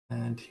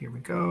And here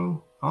we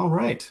go. All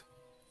right.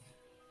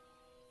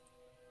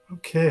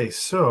 Okay,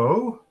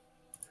 so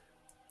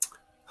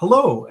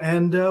hello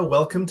and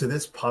welcome to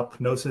this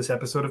Pop Gnosis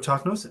episode of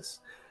Talk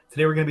Gnosis.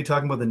 Today we're going to be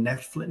talking about the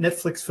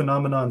Netflix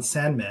phenomenon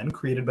Sandman,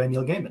 created by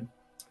Neil Gaiman.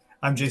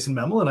 I'm Jason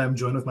Memel, and I'm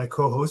joined with my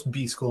co-host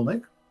B.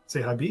 Skolnick.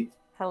 Say hi, B.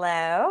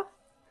 Hello.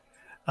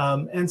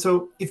 And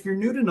so if you're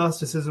new to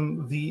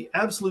Gnosticism, the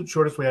absolute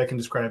shortest way I can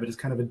describe it is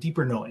kind of a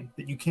deeper knowing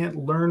that you can't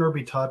learn or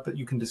be taught, but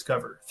you can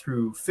discover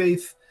through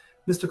faith,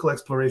 mystical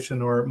exploration,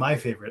 or my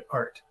favorite,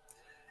 art.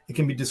 It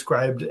can be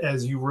described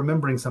as you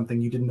remembering something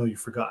you didn't know you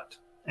forgot.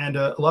 And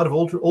a lot of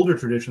older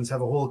traditions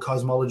have a whole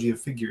cosmology of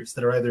figures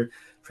that are either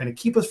trying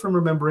to keep us from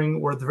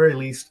remembering or at the very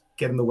least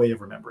get in the way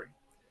of remembering.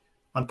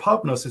 On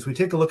Pop Gnosis, we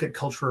take a look at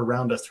culture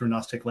around us through a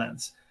Gnostic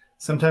lens.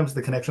 Sometimes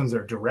the connections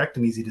are direct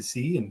and easy to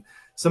see, and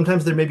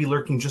sometimes they may be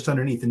lurking just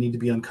underneath and need to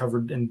be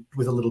uncovered and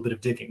with a little bit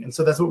of digging. And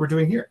so that's what we're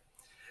doing here.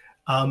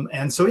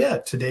 And so, yeah,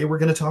 today we're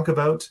going to talk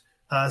about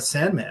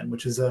Sandman,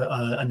 which is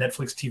a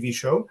Netflix TV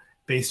show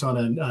based on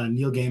a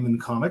Neil Gaiman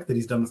comic that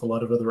he's done with a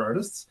lot of other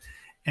artists.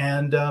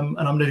 And I'm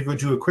going to go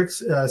do a quick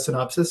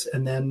synopsis,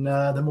 and then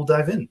we'll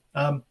dive in.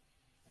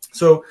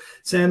 So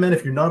Sandman,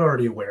 if you're not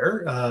already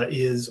aware,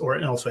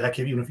 and also heck,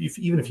 even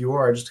if you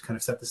are, just to kind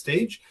of set the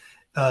stage,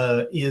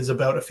 is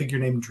about a figure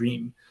named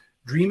Dream.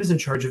 Dream is in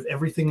charge of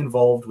everything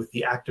involved with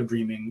the act of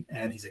dreaming,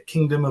 and he's a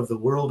kingdom of the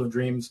world of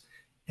dreams,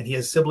 and he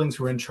has siblings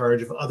who are in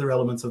charge of other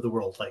elements of the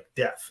world, like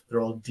death. They're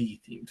all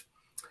D-themed.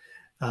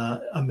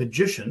 A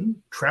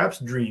magician traps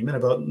Dream in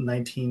about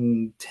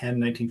 1910,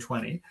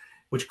 1920,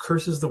 which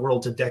curses the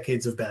world to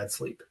decades of bad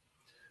sleep.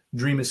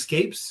 Dream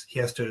escapes. He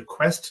has to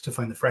quest to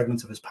find the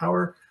fragments of his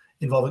power,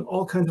 involving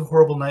all kinds of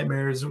horrible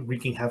nightmares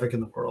wreaking havoc in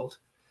the world.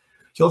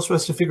 He also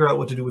has to figure out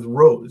what to do with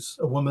Rose,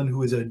 a woman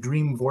who is a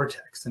dream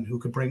vortex and who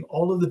could bring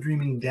all of the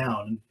dreaming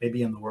down and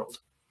maybe end the world.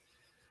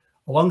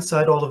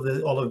 Alongside all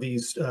of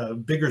these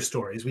bigger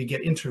stories, we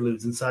get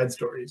interludes and side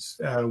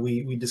stories.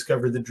 We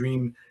discover the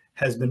Dream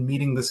has been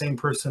meeting the same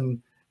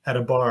person at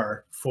a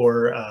bar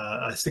for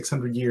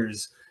 600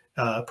 years,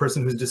 a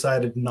person who's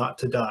decided not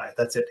to die.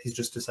 That's it. He's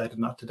just decided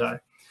not to die.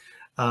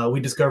 We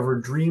discover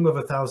Dream of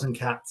 1,000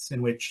 Cats,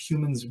 in which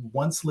humans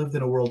once lived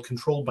in a world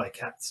controlled by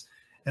cats,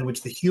 in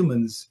which the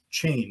humans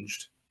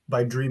changed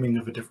by dreaming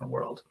of a different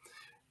world.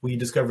 We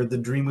discovered the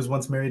Dream was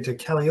once married to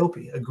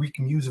Calliope, a Greek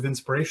muse of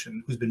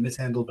inspiration who's been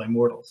mishandled by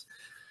mortals.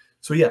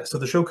 So yeah, so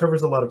the show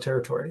covers a lot of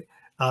territory.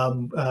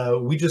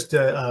 We just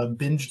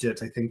binged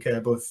it, I think,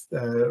 both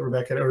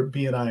Rebecca or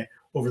B and I,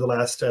 over the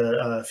last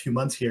few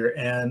months here.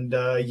 And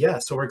yeah,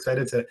 so we're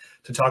excited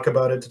to talk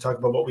about it, to talk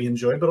about what we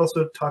enjoyed, but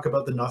also talk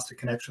about the Gnostic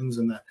connections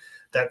and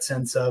that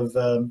sense of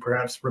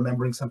perhaps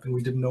remembering something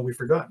we didn't know we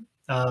forgot.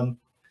 How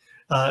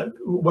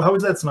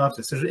was that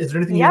synopsis? Is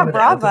there anything you wanted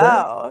to add to that?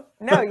 Bravo.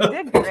 No, you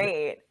did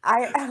great.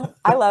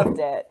 I loved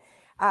it.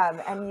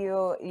 And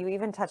you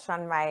even touched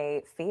on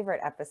my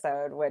favorite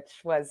episode,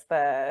 which was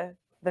the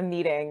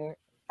meeting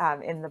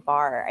in the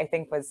bar. I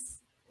think was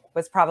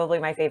probably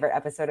my favorite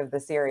episode of the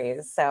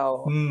series.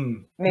 So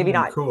maybe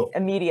not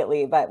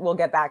immediately, but we'll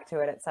get back to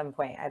it at some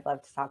point. I'd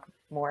love to talk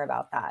more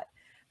about that.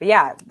 But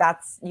yeah,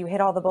 you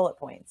hit all the bullet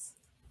points.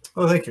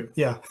 Oh, thank you.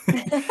 Yeah.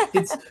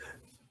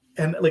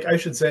 And like I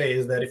should say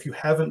is that if you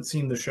haven't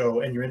seen the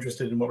show and you're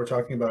interested in what we're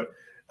talking about,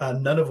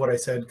 none of what I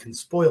said can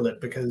spoil it,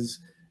 because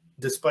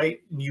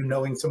despite you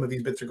knowing some of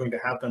these bits are going to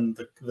happen,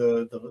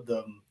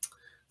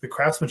 the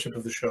craftsmanship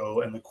of the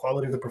show and the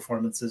quality of the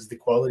performances, the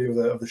quality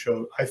of the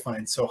show, I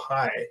find so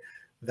high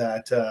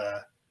that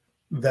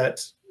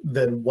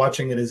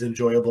watching it is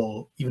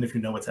enjoyable even if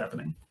you know what's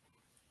happening.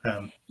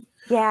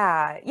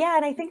 Yeah,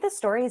 and I think the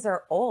stories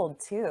are old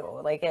too.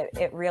 Like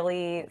it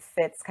really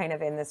fits kind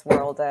of in this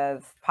world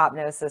of Pop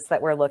Gnosis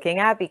that we're looking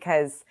at,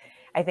 because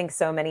I think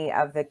so many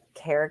of the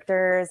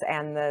characters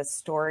and the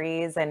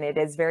stories, and it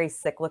is very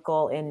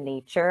cyclical in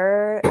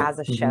nature as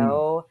a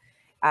show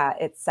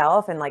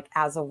itself, and like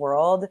as a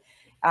world,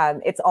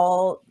 it's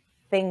all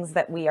things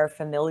that we are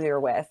familiar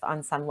with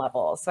on some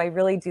level. So I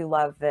really do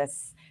love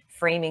this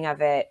framing of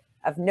it,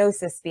 of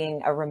Gnosis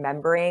being a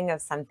remembering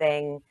of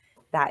something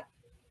that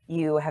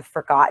you have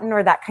forgotten,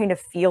 or that kind of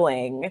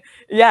feeling.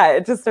 Yeah,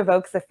 it just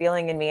evokes a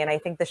feeling in me. And I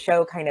think the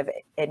show kind of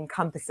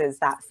encompasses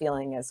that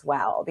feeling as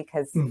well,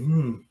 because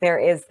there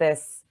is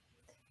this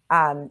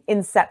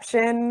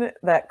Inception,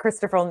 that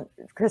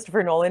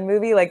Christopher Nolan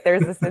movie, like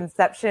there's this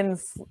Inception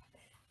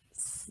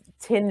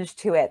tinge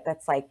to it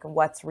that's like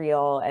what's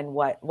real and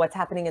what's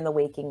happening in the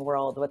waking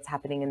world, what's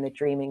happening in the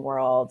dreaming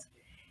world,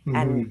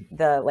 and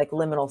the like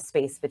liminal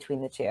space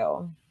between the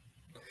two.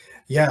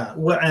 Yeah,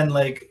 well, and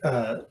like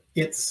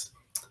it's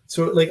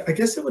so like I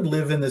guess it would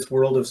live in this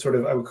world of sort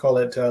of, I would call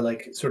it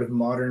like sort of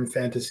modern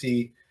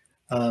fantasy,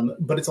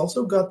 but it's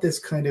also got this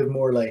kind of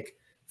more like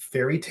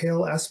fairy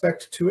tale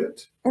aspect to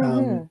it,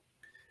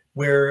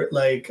 where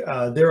like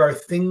there are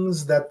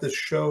things that the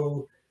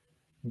show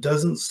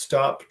doesn't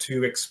stop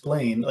to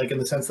explain, like in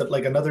the sense that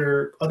like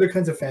other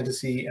kinds of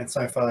fantasy and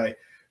sci-fi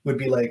would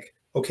be like,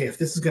 okay, if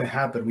this is going to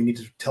happen, we need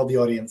to tell the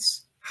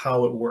audience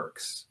how it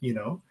works, you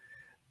know?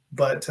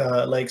 but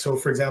like, so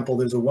for example,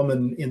 there's a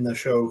woman in the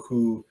show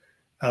who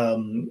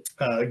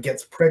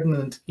gets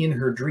pregnant in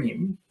her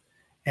dream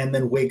and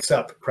then wakes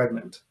up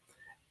pregnant.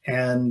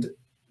 And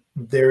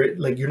there,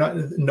 like,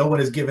 no one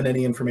is given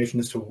any information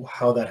as to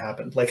how that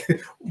happened, like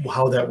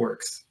how that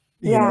works,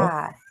 you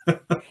know?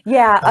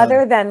 Yeah,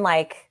 other than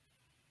like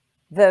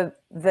the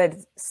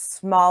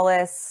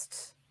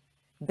smallest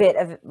bit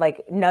of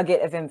like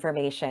nugget of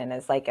information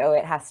is like, oh,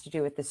 it has to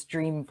do with this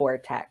dream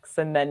vortex,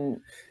 and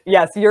then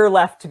yes, you're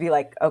left to be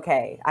like,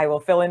 okay, I will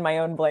fill in my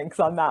own blanks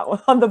on that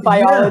one, on the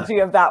biology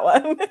of that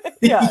one.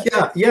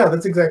 Yeah,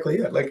 that's exactly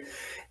it. Like,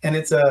 and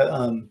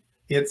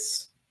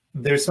it's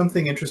there's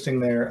something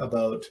interesting there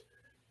about,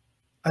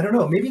 I don't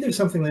know, maybe there's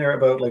something there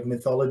about like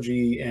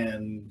mythology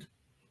and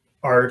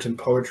art and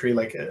poetry,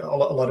 like a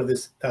lot of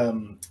this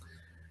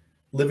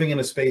living in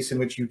a space in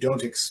which you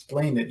don't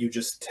explain it, you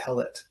just tell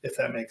it, if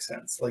that makes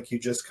sense. Like, you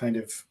just kind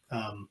of,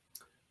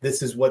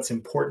 this is what's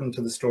important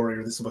to the story,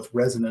 or this is what's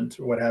resonant,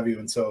 or what have you.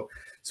 And so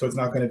it's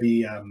not going to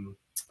be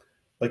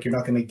like, you're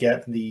not going to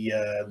get the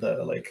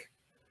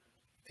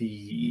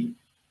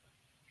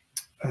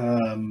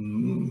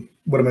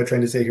what am I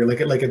trying to say here?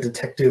 Like a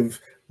detective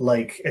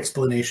like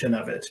explanation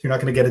of it. You're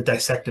not going to get it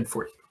dissected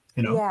for you,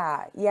 you know?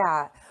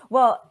 Yeah.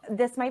 Well,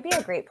 this might be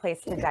a great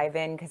place to dive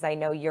in, because I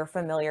know you're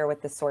familiar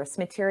with the source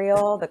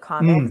material, the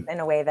comics, in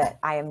a way that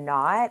I am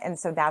not. And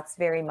so that's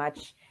very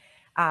much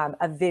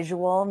a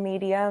visual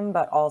medium,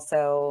 but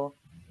also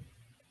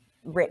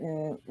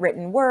written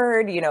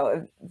word, you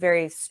know,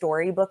 very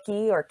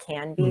storybooky, or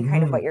can be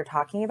kind of what you're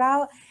talking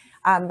about.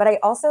 But I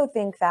also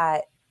think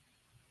that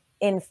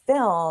in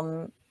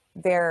film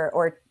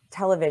or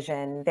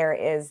television, there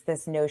is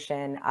this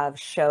notion of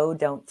show,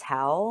 don't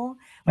tell,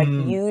 like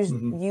use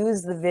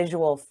the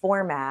visual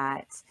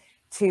format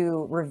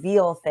to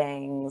reveal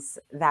things,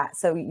 that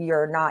so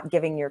you're not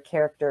giving your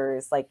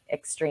characters like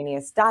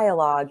extraneous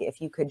dialogue if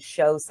you could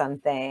show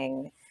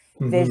something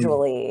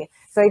visually.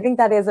 So I think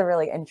that is a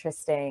really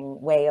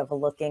interesting way of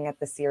looking at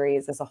the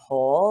series as a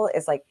whole,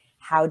 is like,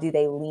 how do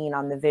they lean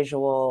on the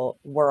visual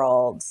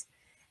world?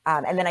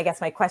 And then I guess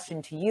my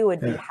question to you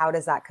would be, how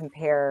does that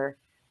compare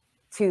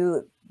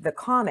to the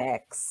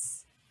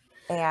comics?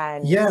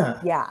 And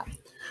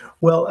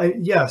well,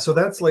 so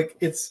that's like,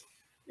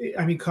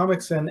 I mean,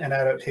 comics and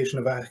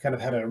adaptation have kind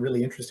of had a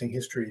really interesting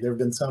history. There have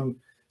been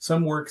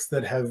some works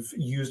that have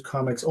used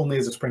comics only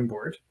as a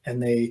springboard,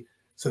 and they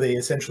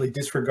essentially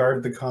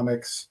disregard the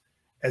comics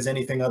as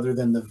anything other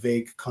than the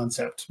vague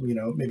concept, you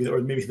know, maybe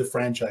the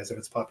franchise if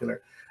it's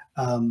popular.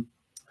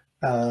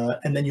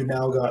 And then you've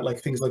now got like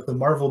things like the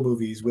Marvel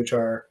movies, which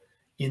are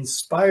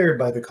inspired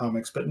by the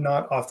comics, but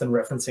not often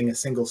referencing a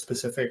single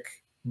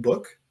specific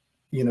book,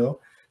 you know?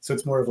 So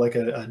it's more of like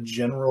a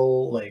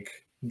general like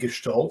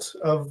gestalt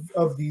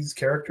of these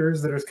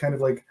characters that is kind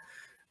of like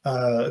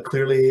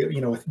clearly,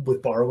 you know,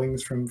 with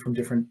borrowings from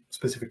different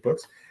specific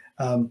books.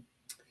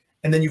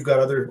 And then you've got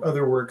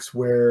other works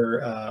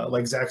where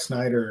like Zack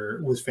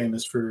Snyder was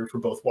famous for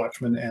both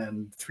Watchmen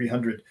and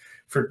 300,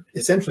 for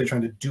essentially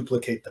trying to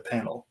duplicate the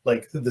panel,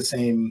 like the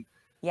same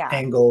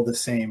angle, the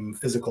same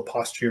physical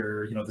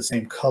posture, you know, the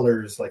same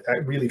colors, like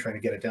that, really trying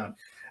to get it down.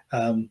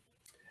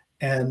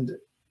 And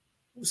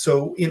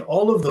so in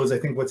all of those, I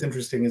think what's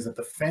interesting is that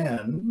the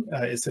fan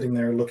is sitting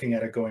there looking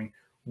at it going,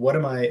 what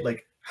am I,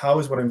 like, how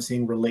is what I'm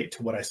seeing relate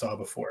to what I saw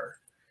before?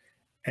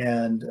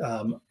 And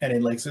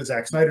in like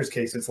Zack Snyder's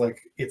case, it's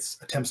like it's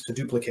attempts to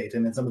duplicate,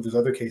 and in some of those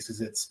other cases,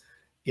 it's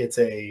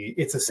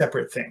a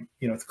separate thing.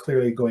 You know, it's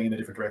clearly going in a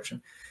different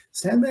direction.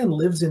 Sandman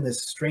lives in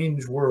this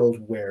strange world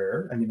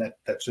where, I mean,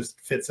 that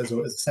just fits as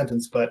a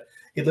sentence, but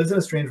it lives in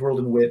a strange world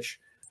in which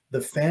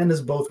the fan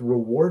is both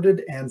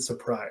rewarded and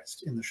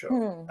surprised in the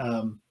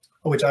show,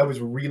 which I was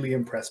really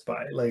impressed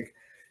by. Like,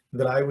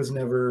 that I was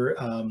never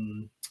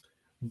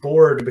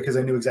bored because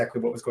I knew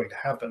exactly what was going to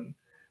happen,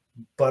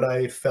 but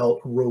I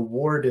felt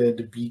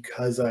rewarded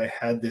because I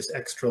had this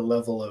extra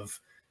level of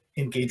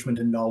engagement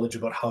and knowledge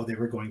about how they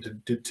were going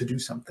to do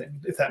something,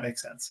 if that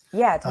makes sense.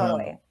 Yeah,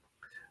 totally.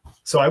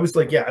 So I was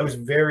like, I was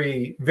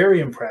very,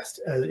 very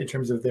impressed in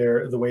terms of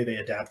the way they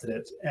adapted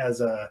it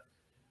as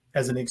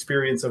an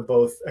experience of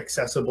both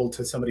accessible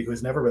to somebody who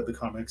has never read the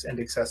comics and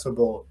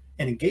accessible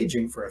and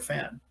engaging for a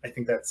fan. I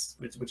think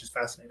which is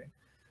fascinating.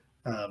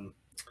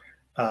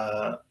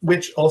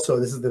 Which also,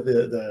 this is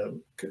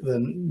the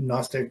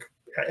Gnostic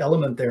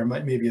element there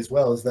maybe as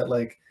well, is that,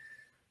 like,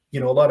 you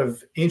know, a lot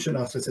of ancient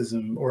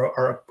Gnosticism, or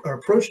our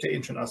approach to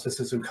ancient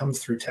Gnosticism, comes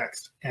through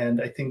text.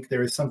 And I think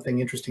there is something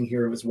interesting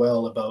here as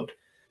well about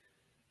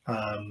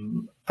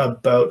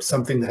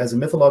something that has a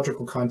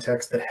mythological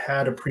context, that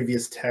had a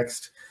previous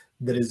text,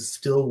 that is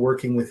still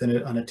working within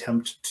it, an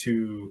attempt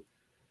to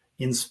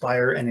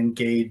inspire and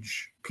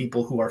engage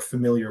people who are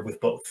familiar with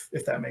both,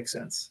 if that makes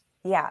sense.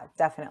 Yeah,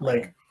 definitely.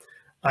 Like,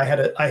 I had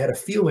a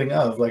feeling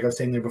of, like I was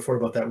saying there before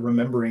about that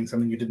remembering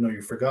something you didn't know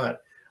you forgot.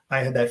 I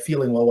had that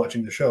feeling while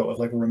watching the show of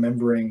like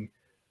remembering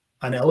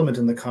an element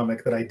in the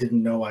comic that I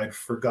didn't know I'd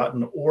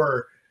forgotten,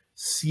 or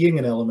seeing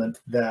an element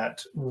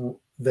that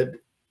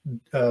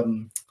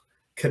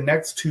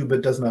connects to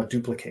but does not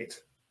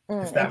duplicate.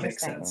 if that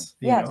makes Interesting. sense.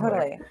 Yeah,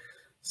 totally.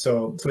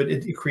 So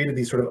it created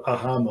these sort of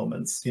aha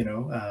moments,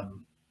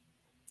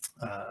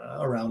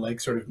 around like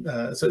sort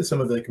of so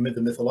some of the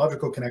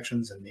mythological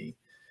connections and the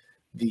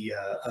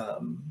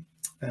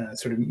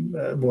sort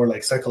of more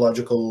like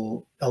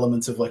psychological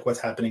elements of like what's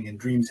happening in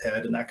Dream's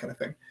head and that kind of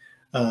thing.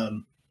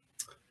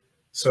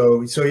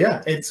 So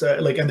yeah, it's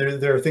like, and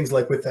there are things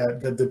like with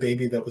that the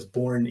baby that was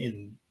born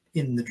in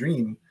the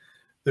dream.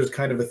 There's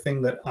kind of a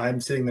thing that I'm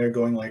sitting there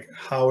going like,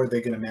 how are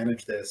they going to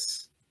manage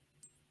this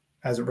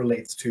as it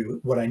relates to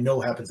what I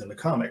know happens in the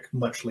comic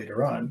much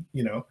later on,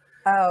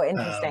 Oh,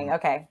 interesting.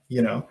 Okay.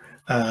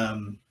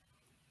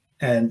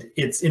 And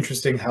it's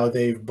interesting how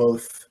they've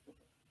both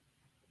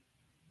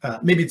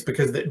maybe it's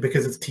because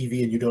it's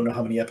TV and you don't know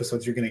how many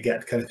episodes you're going to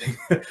get kind of thing.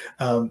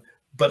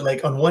 But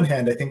like on one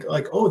hand, I think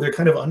like, oh, they're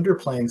kind of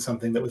underplaying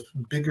something that was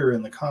bigger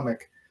in the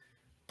comic,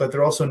 but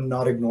they're also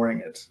not ignoring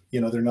it.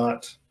 They're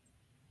not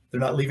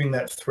leaving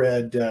that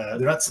thread. They're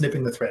not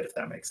snipping the thread, if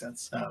that makes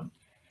sense.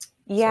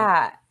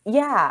 Yeah.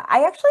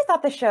 I actually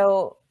thought the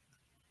show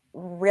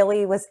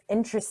really was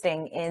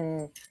interesting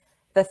in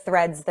the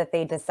threads that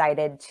they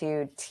decided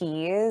to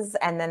tease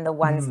and then the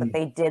ones that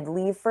they did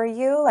leave for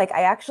you. Like,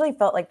 I actually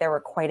felt like there were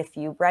quite a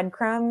few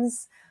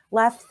breadcrumbs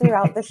left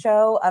throughout the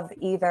show of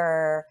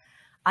either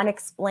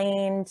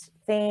unexplained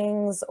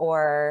things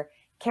or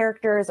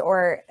characters,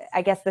 or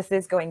I guess this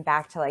is going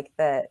back to like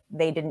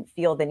they didn't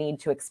feel the need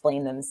to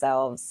explain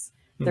themselves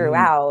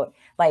throughout.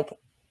 Like,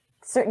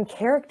 certain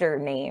character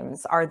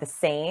names are the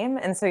same.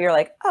 And so you're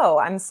like, oh,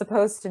 I'm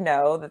supposed to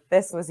know that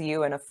this was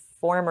you in a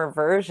former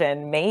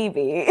version,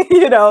 maybe,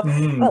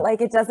 but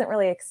like it doesn't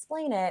really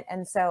explain it.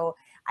 And so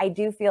I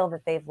do feel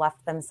that they've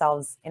left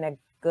themselves in a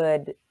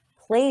good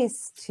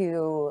place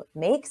to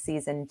make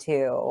season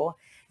 2,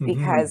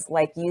 because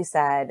like you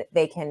said,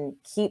 they can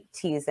keep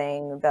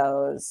teasing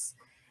those.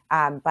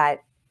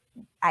 But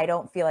I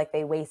don't feel like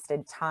they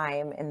wasted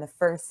time in the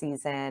first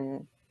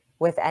season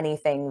with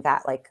anything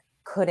that like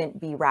couldn't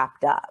be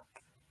wrapped up.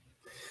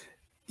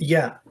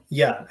 Yeah,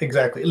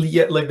 exactly.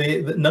 Yeah, like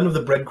none of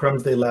the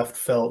breadcrumbs they left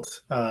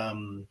felt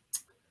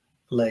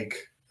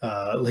like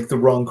the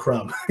wrong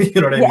crumb. You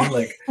know what I mean?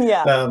 Like,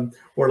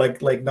 or like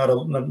not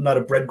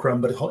a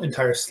breadcrumb, but an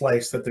entire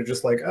slice that they're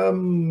just like,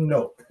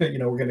 no, we're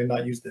going to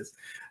not use this.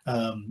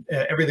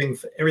 Everything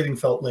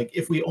felt like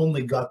if we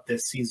only got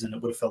this season,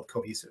 it would have felt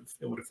cohesive.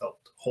 It would have felt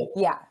whole.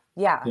 Yeah.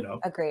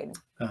 Agreed.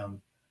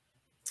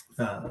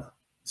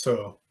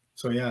 So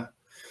yeah.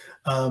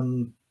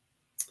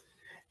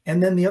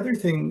 And then the other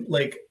thing,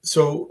 like,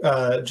 so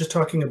just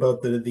talking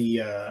about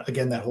the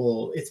again, that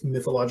whole, it's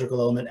mythological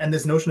element and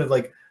this notion of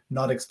like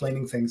not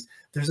explaining things.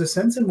 There's a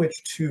sense in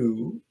which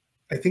too,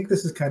 I think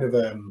this is kind of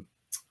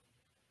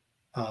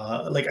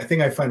like, I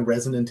think I find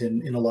resonant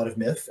in a lot of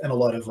myth and a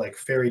lot of like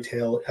fairy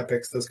tale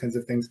epics, those kinds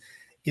of things,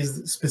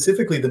 is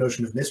specifically the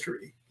notion of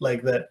mystery.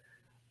 Like that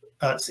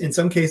in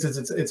some cases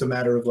it's a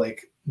matter of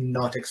like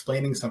not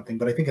explaining something,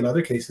 but I think in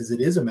other cases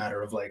it is a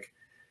matter of like,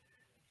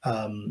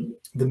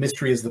 the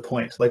mystery is the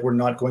point. Like, we're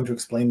not going to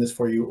explain this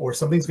for you, or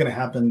something's going to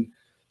happen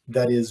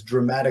that is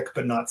dramatic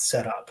but not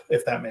set up,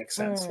 if that makes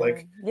sense.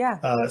 Like,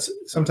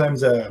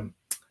 sometimes a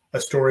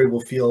story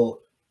will feel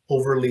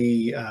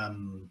overly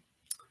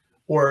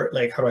or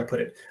like, how do I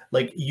put it?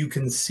 Like, you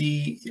can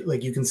see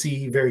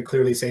very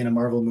clearly, say in a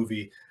Marvel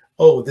movie,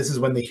 oh, this is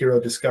when the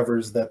hero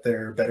discovers that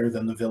they're better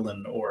than the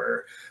villain,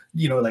 or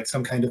like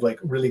some kind of like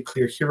really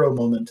clear hero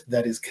moment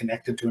that is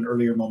connected to an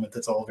earlier moment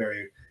that's all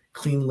very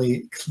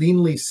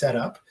cleanly set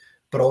up,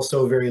 but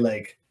also very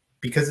like,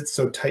 because it's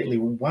so tightly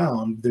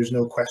wound, there's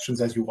no questions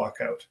as you walk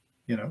out,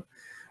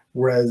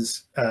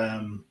 whereas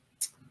some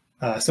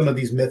of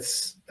these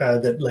myths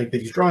that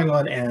he's drawing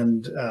on,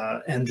 and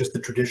just the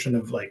tradition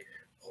of like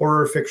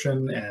horror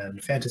fiction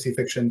and fantasy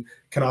fiction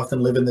can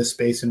often live in this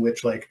space in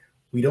which like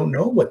we don't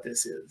know what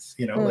this is,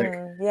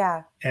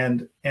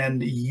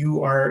 and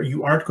you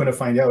aren't going to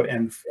find out,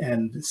 and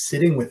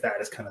sitting with that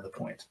is kind of the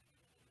point.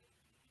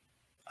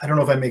 I don't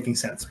know if I'm making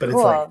sense, but it's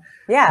like,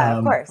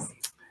 of course.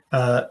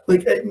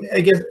 Like,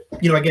 I guess,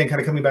 again,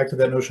 kind of coming back to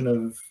that notion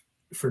of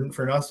for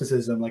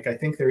Gnosticism, like, I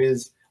think there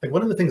is like,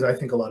 one of the things I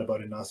think a lot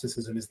about in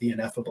Gnosticism is the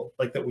ineffable,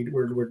 like that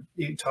we're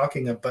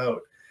talking about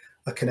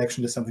a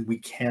connection to something we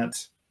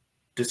can't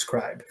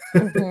describe,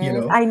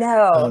 I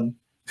know.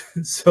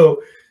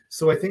 So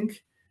I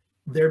think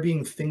there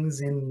being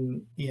things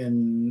in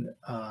the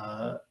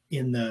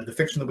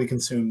fiction that we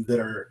consume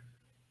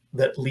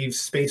that leaves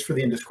space for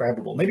the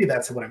indescribable. Maybe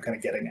that's what I'm kind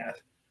of getting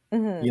at.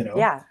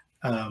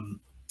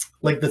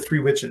 Like the three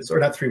witches, or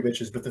not three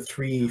witches, but the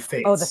three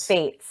fates. Oh, the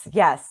fates.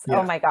 Yes. Yeah.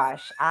 Oh my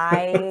gosh.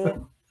 I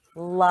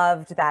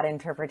loved that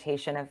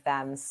interpretation of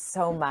them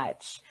so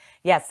much.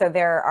 Yeah. So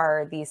there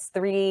are these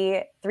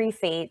three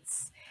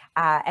fates,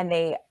 and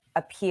they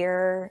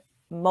appear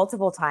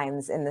multiple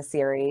times in the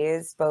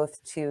series,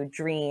 both to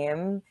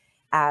Dream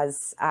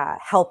as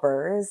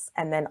helpers,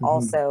 and then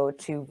also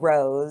to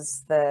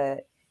Rose,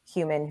 the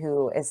human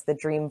who is the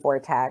dream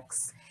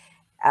vortex,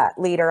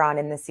 later on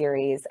in the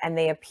series. And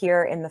they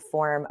appear in the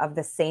form of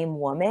the same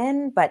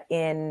woman, but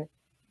in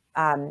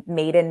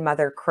maiden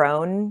mother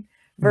crone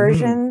Mm-hmm.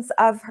 versions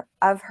of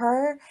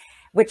her,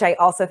 which I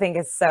also think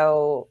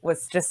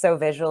was just so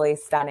visually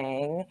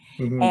stunning.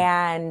 Mm-hmm.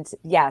 And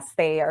yes,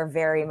 they are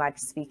very much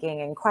speaking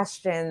in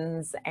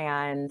questions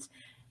and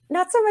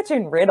not so much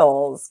in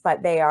riddles,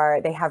 but they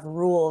have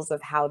rules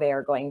of how they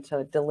are going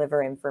to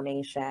deliver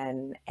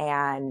information.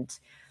 And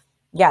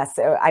yes,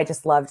 I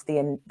just loved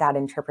that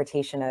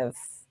interpretation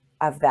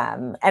of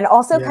them, and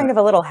also Yeah. kind of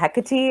a little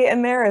Hecate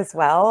in there as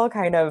well,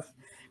 kind of,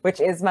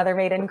 which is Mother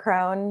Maiden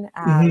Crone.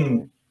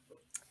 Mm-hmm.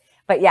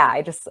 But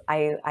yeah,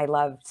 I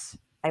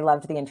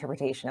loved the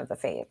interpretation of the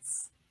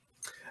fates.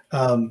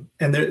 And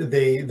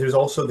there's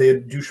also they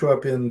do show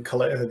up in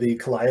the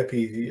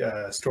Calliope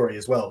story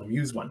as well, the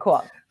Muse one.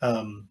 Cool.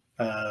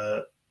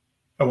 I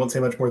won't say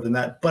much more than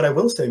that, but I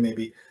will say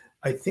maybe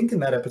I think in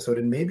that episode,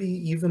 and maybe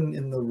even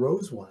in the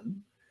Rose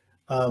one,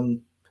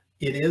 um,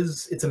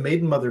 it's a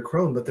maiden mother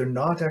crone, but they're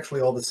not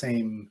actually all the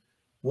same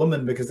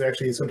woman because they're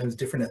actually sometimes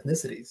different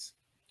ethnicities.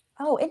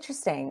 Oh,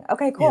 interesting.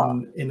 Okay,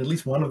 cool. In at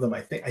least one of them, I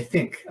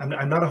think I'm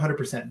not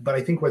 100%, but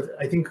I think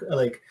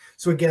like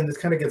so again, this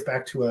kind of gets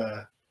back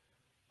to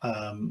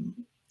um,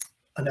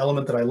 an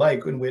element that I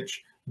like in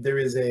which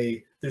there's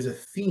a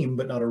theme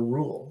but not a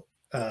rule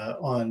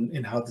on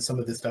in how some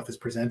of this stuff is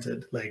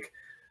presented. Like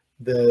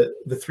the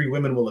three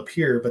women will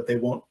appear, but they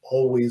won't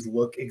always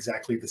look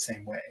exactly the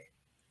same way.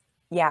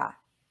 Yeah.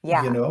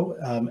 Yeah.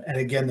 And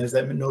again, there's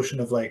that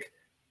notion of like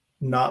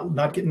not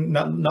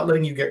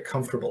letting you get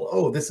comfortable.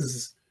 Oh,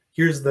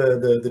 here's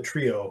the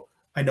trio.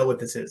 I know what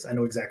this is. I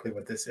know exactly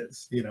what this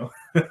is.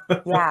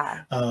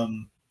 Yeah.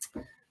 um,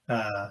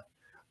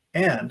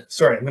 and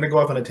sorry, I'm going to go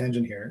off on a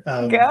tangent here.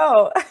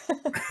 Go.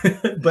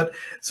 But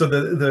so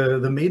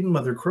the maiden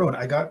mother crone,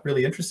 I got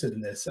really interested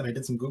in this, and I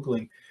did some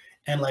googling,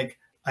 and like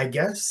I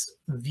guess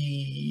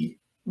the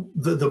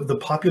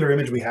popular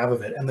image we have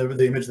of it, and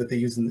the image that they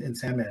use in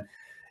Sandman,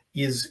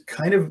 is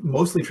kind of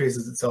mostly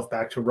traces itself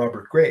back to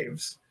Robert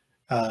Graves,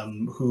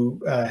 who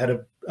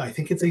had I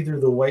think it's either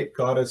the White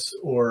Goddess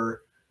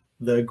or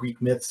the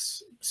Greek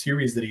Myths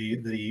series that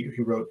he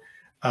wrote,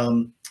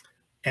 and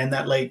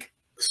that like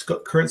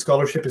current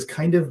scholarship is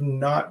kind of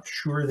not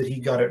sure that he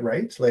got it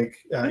right. Like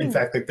in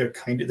fact, like they're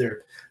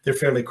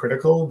fairly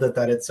critical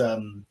that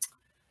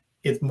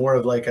it's more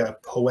of like a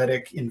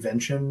poetic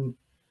invention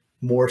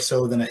more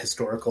so than a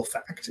historical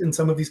fact in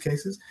some of these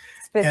cases.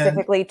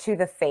 Specifically to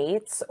the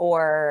fates,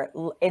 or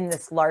in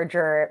this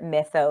larger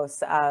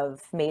mythos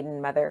of maiden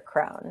mother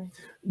crone?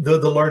 The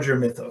larger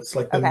mythos,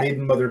 like the Okay.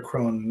 maiden mother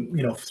crone,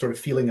 sort of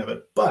feeling of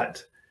it.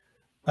 But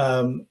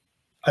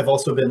I've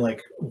also been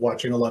like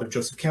watching a lot of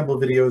Joseph Campbell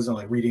videos and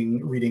like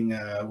reading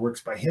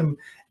works by him,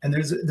 and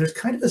there's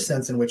kind of a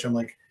sense in which I'm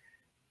like,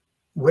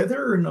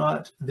 whether or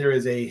not there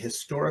is a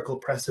historical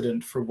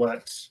precedent for the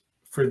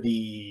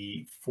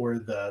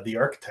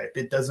archetype,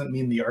 it doesn't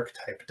mean the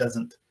archetype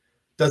doesn't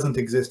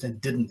exist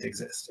and didn't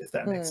exist, if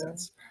that makes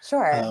sense.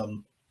 Sure.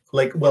 And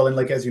like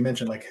as you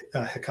mentioned, like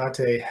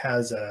Hecate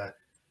has a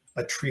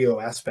trio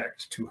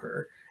aspect to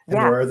her, and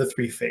there are the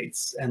three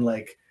fates, and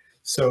like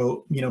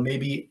so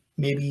maybe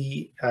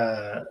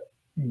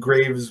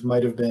Graves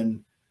might have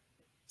been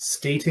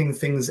stating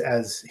things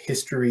as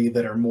history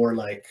that are more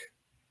like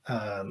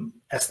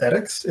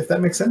aesthetics, if that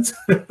makes sense.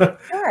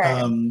 Sure.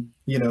 And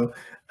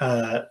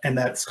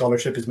that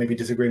scholarship is maybe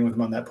disagreeing with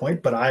him on that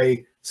point, but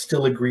I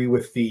still agree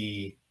with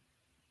the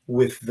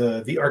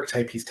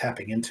archetype he's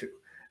tapping into,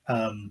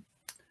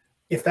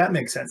 if that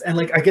makes sense. And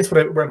like I guess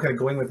where I'm kind of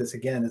going with this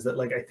again is that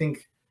like I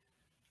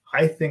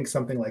think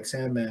something like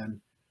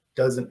Sandman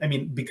doesn't, I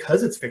mean,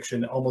 because it's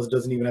fiction, it almost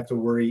doesn't even have to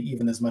worry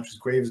even as much as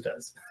Graves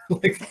does.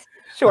 Like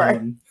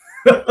sure.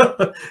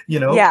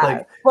 Yeah.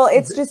 Like, well,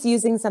 it's just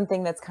using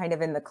something that's kind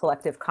of in the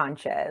collective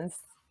conscience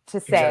to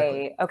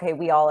say, exactly, okay,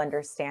 we all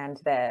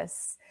understand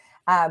this.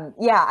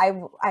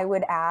 I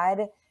would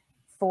add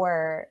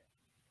for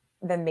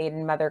the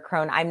maiden mother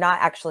crone, I'm not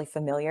actually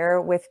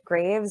familiar with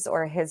Graves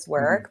or his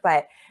work,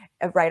 but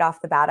right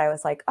off the bat, I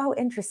was like, oh,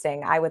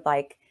 interesting. I would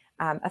like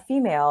a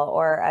female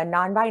or a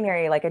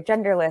non-binary, like a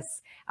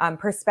genderless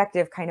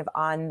perspective kind of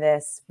on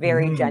this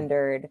very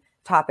gendered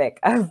topic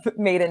of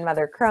maiden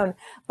mother crone.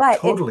 But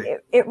totally.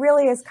 It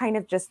really is kind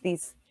of just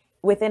these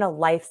within a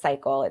life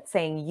cycle. It's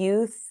saying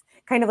youth,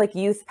 kind of like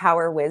youth,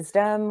 power,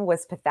 wisdom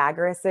was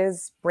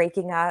Pythagoras's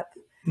breaking up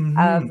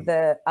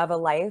of a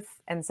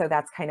life. And so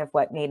that's kind of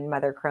what maiden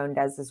mother crone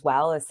does as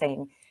well, is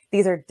saying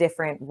these are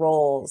different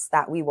roles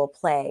that we will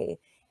play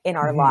in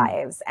our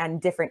lives,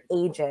 and different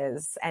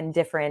ages and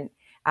different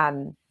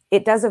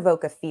it does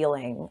evoke a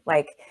feeling.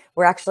 Like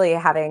we're actually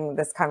having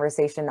this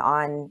conversation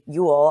on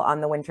Yule,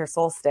 on the winter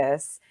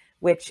solstice,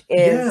 which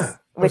is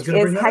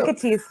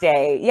Hecate's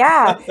day.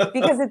 Yeah,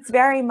 because it's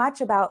very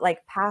much about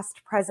like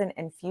past, present,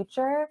 and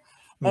future.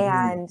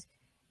 And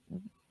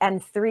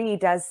 3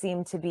 does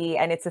seem to be,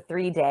 and it's a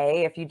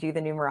 3-day. If you do the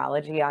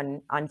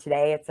numerology on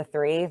today, it's a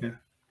 3. Yeah.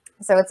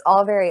 So it's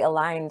all very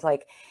aligned.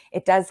 Like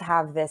it does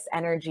have this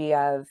energy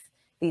of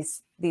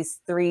these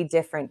 3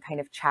 different kind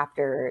of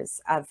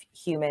chapters of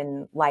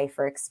human life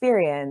or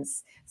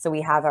experience. So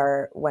we have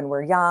when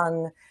we're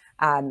young,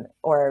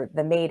 or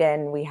the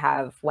maiden. We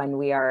have when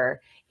we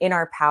are in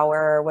our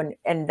power,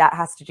 and that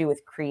has to do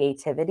with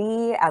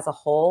creativity as a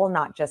whole,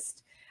 not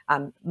just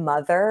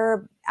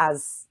mother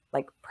as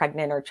like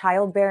pregnant or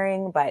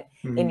childbearing, but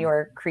in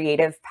your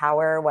creative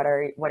power, what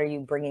are you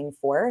bringing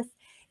forth?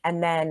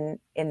 And then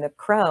in the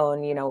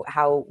crone, you know,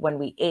 how when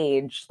we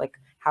age, like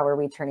how are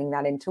we turning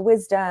that into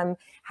wisdom?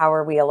 How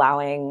are we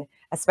allowing,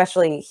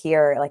 especially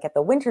here, like at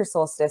the winter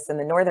solstice in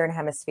the northern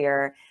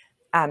hemisphere,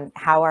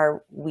 how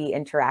are we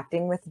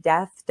interacting with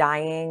death,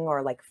 dying,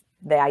 or like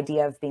the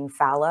idea of being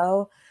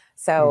fallow?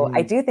 So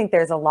I do think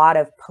there's a lot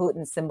of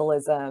potent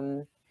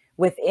symbolism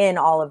within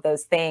all of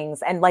those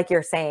things. And like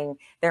you're saying,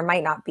 there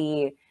might not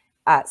be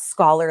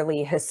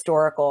scholarly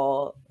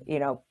historical, you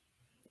know,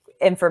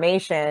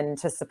 information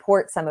to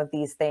support some of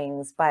these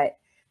things, but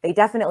they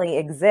definitely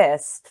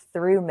exist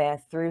through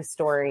myth, through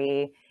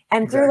story,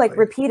 and through like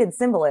repeated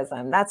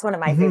symbolism. That's one of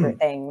my favorite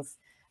things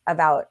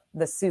about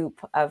the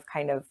soup of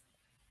kind of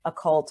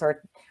occult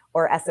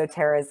or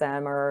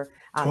esotericism or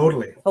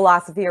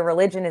philosophy or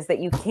religion, is that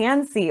you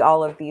can see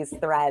all of these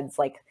threads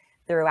like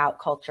throughout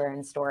culture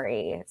and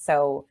story.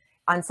 So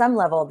on some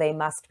level, they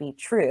must be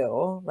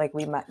true. Like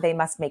they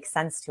must make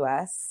sense to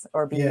us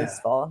or be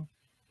useful.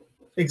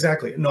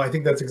 Exactly. No, I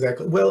think that's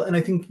exactly. Well, and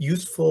I think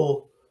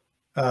useful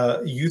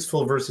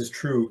versus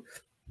true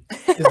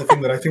is the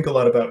thing that I think a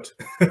lot about.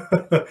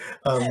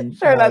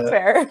 Sure, that's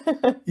fair.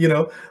 You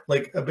know,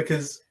 like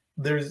because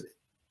there's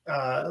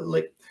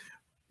like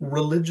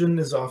religion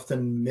is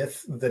often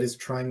myth that is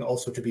trying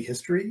also to be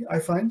history. I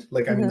find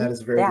like I mean that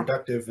is very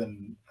reductive,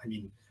 and I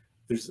mean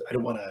I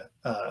don't want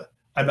to.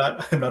 I'm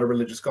not a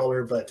religious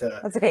scholar, but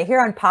that's okay. Here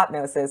on Pop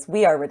Gnosis,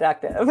 we are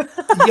reductive.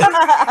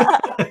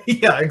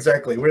 Yeah,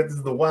 exactly. This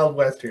is the Wild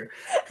West here.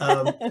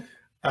 But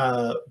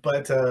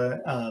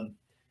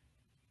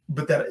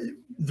that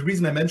the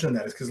reason I mention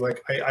that is because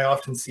like I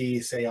often see,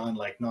 say, on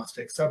like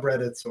Gnostic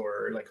subreddits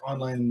or like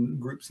online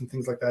groups and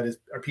things like that,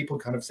 are people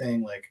kind of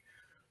saying like,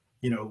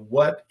 you know,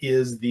 what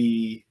does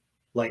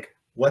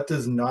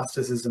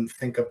Gnosticism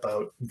think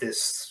about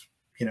this,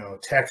 you know,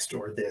 text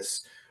or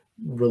this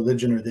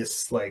religion or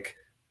this like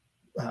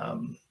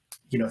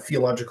you know,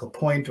 theological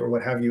point or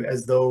what have you,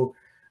 as though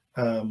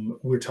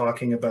we're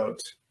talking about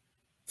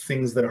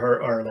things that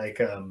are like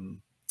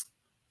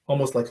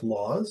almost like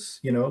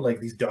laws, you know, like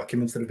these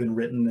documents that have been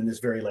written in this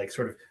very like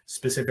sort of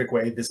specific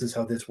way. This is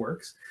how this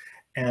works,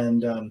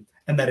 and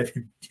that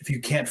if you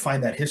can't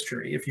find that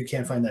history, if you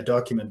can't find that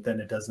document, then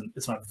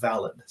it's not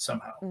valid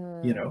somehow,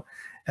 you know.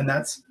 And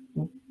that's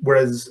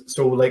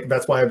so like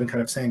that's why I've been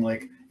kind of saying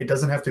like it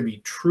doesn't have to be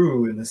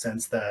true in the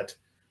sense that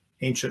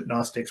ancient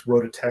Gnostics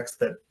wrote a text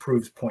that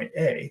proves point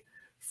A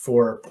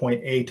for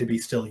point A to be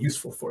still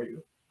useful for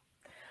you.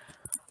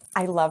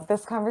 I love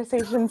this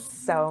conversation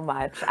so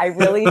much. I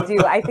really do.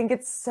 I think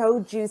it's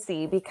so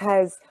juicy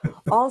because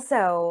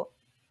also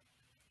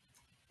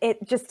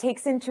it just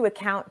takes into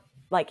account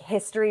like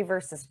history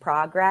versus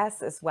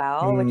progress as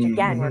well, which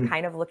again, we're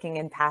kind of looking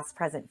in past,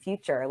 present,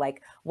 future.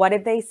 Like, what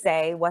did they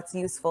say? What's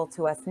useful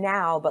to us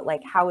now? But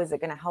like, how is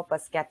it going to help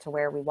us get to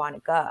where we want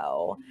to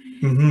go?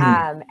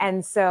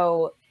 And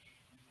so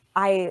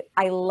I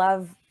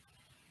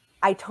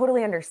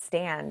totally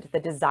understand the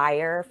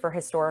desire for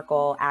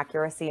historical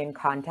accuracy and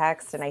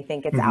context. And I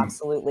think it's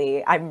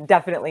absolutely, I'm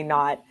definitely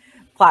not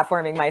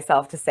platforming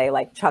myself to say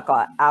like chuck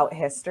out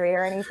history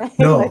or anything.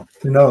 No.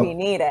 We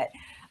need it.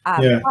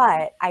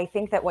 But I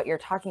think that what you're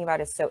talking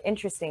about is so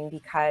interesting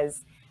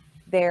because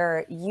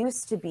there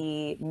used to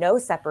be no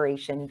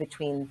separation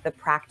between the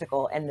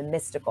practical and the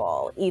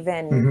mystical,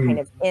 even kind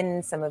of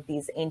in some of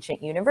these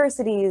ancient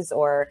universities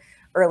or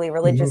early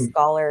religious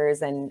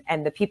scholars and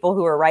the people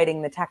who are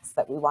writing the texts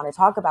that we want to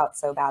talk about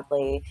so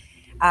badly.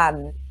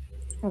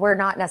 We're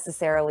not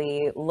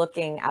necessarily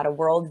looking at a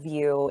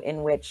worldview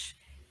in which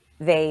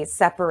they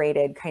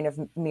separated kind of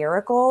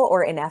miracle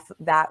or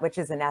that which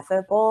is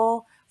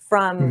ineffable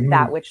from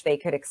that which they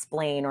could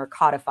explain or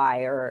codify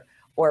or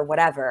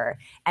whatever.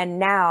 And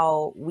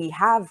now we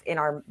have in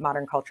our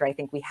modern culture, I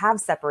think we have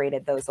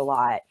separated those a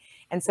lot.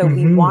 And so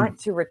we want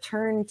to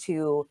return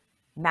to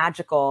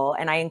magical,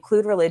 and I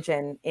include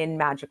religion in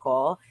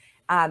magical.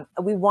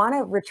 We want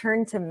to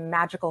return to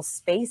magical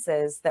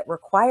spaces that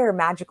require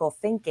magical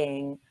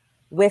thinking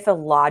with a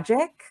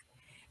logic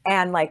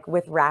and like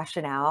with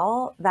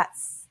rationale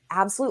that's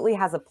absolutely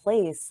has a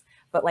place,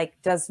 but like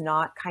does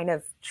not kind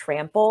of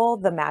trample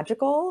the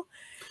magical.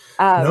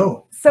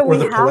 No, so or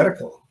the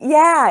poetical.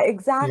 Yeah,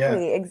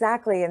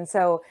 exactly. And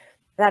so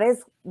that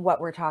is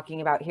what we're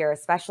talking about here,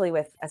 especially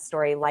with a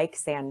story like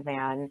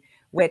Sandman,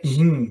 which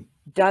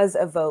does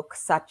evoke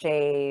such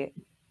a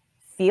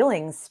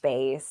feeling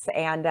space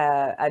and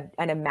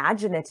an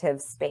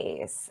imaginative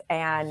space.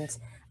 And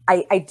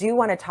I do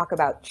want to talk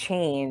about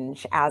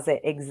change as it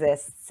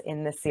exists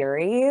in the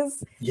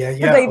series. Yeah.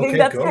 I think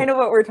that's kind of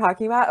what we're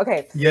talking about.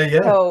 Okay.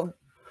 Yeah. So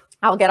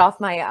I'll get off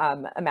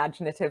my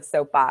imaginative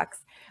soapbox.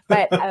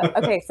 But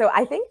okay, so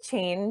I think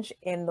change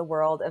in the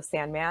world of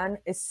Sandman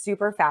is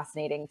super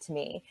fascinating to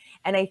me.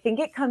 And I think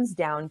it comes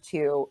down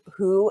to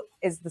who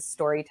is the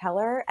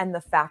storyteller and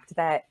the fact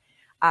that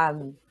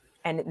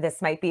And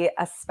this might be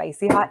a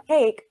spicy hot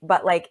take,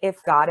 but like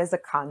if God is a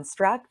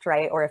construct,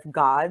 right? Or if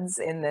gods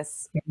in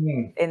this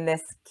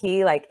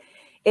key, like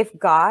if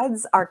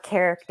gods are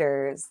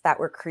characters that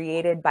were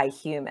created by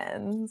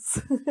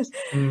humans,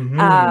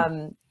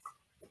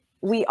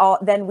 we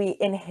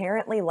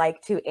inherently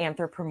like to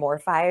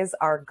anthropomorphize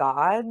our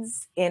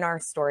gods in our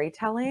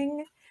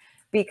storytelling,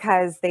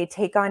 because they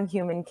take on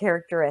human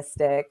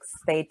characteristics,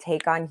 they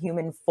take on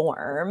human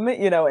form.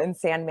 You know, in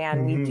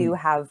Sandman, we do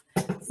have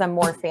some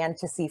more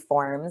fantasy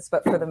forms,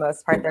 but for the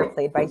most part, they're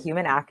played by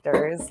human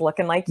actors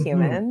looking like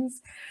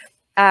humans.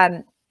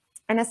 And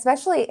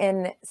especially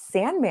in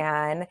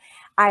Sandman,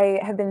 I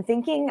have been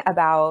thinking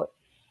about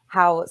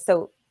how,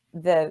 so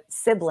the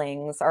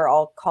siblings are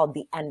all called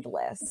the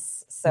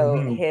Endless. So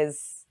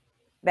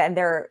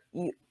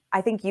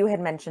I think you had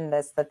mentioned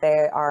this, that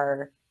they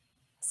are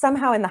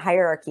somehow in the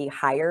hierarchy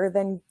higher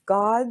than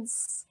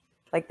gods,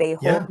 like they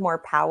hold more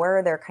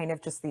power. They're kind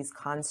of just these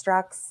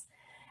constructs,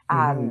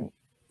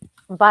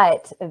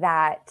 but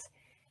that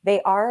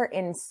they are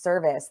in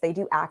service. They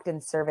do act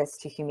in service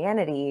to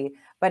humanity,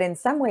 but in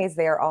some ways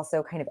they are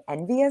also kind of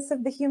envious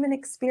of the human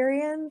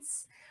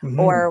experience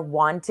or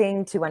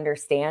wanting to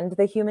understand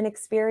the human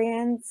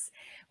experience,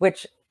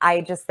 which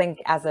I just think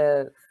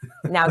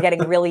now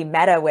getting really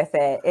meta with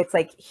it, it's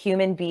like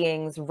human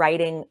beings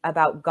writing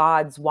about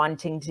gods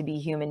wanting to be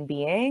human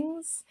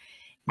beings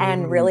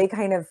and really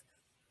kind of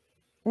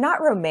not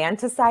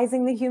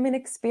romanticizing the human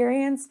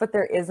experience, but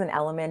there is an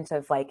element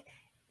of like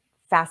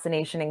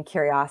fascination and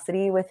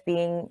curiosity with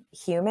being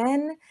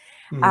human.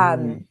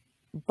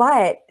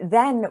 But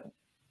then,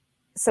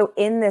 so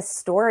in this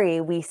story,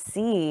 we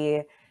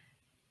see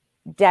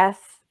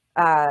death.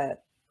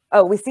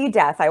 We see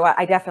death.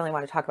 I definitely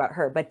want to talk about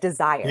her, but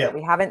Desire.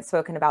 We haven't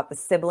spoken about the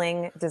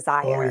sibling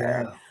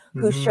Desire,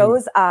 who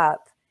shows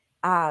up.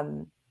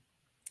 And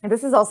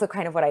this is also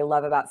kind of what I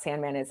love about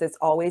Sandman, is it's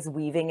always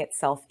weaving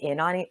itself in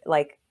on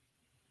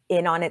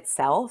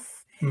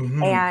itself.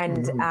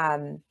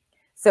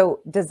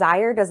 So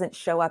Desire doesn't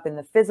show up in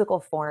the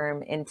physical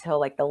form until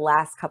like the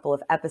last couple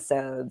of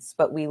episodes,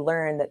 but we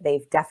learn that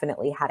they've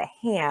definitely had a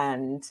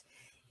hand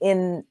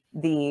in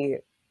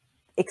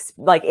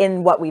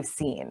in what we've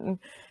seen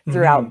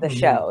throughout the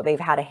show. They've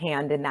had a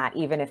hand in that,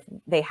 even if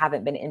they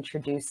haven't been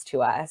introduced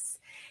to us.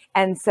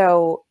 And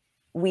so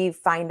we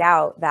find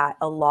out that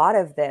a lot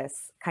of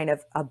this kind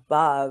of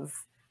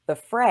above the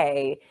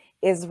fray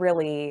is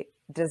really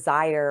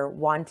Desire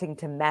wanting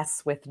to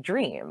mess with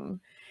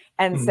Dream.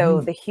 And so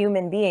the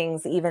human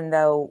beings, even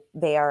though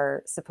they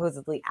are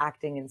supposedly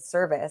acting in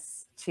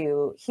service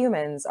to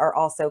humans, are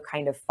also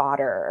kind of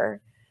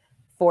fodder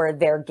for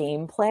their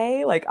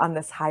gameplay, like on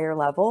this higher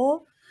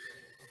level.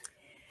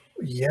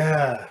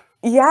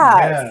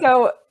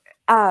 So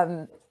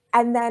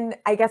and then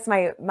I guess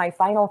my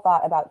final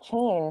thought about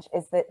change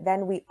is that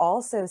then we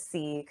also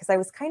see, because I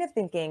was kind of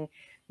thinking,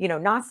 you know,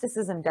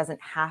 Gnosticism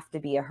doesn't have to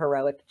be a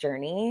heroic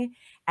journey,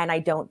 and I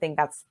don't think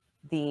that's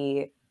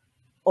the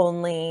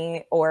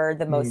only or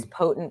the most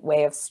potent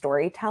way of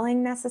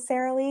storytelling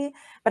necessarily.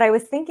 But I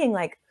was thinking,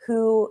 like,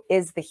 who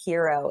is the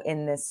hero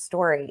in this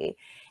story?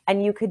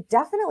 And you could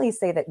definitely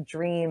say that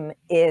Dream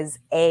is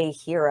a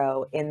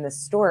hero in the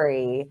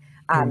story,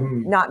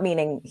 not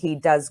meaning he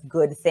does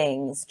good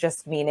things,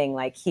 just meaning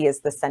like he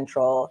is the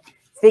central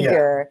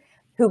figure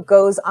who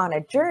goes on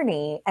a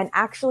journey and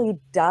actually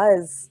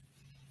does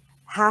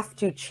have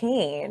to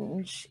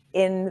change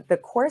in the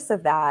course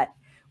of that,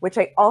 which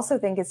I also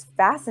think is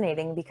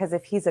fascinating, because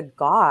if he's a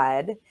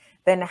god,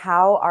 then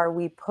how are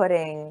we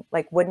putting,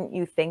 like, wouldn't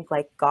you think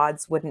like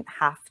gods wouldn't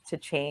have to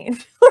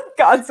change?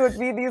 Gods would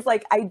be these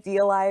like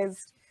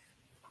idealized,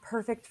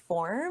 perfect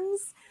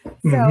forms.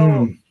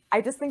 So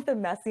I just think the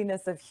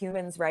messiness of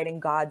humans writing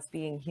gods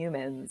being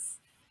humans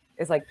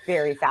is like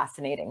very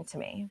fascinating to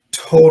me.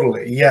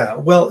 Totally. Yeah.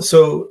 Well,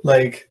 so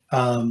like,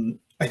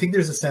 I think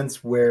there's a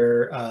sense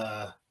where,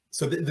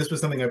 this was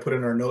something I put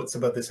in our notes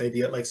about this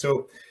idea. Like,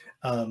 so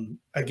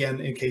again,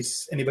 in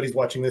case anybody's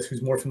watching this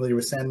who's more familiar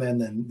with Sandman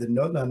than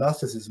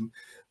Gnosticism,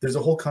 there's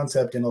a whole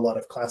concept in a lot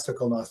of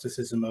classical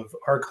Gnosticism of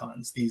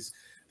archons, these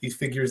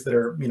figures that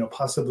are, you know,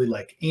 possibly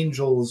like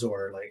angels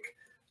or like,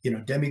 you know,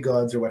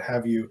 demigods or what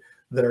have you,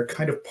 that are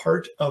kind of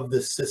part of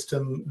the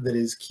system that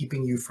is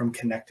keeping you from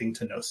connecting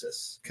to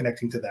Gnosis,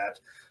 connecting to that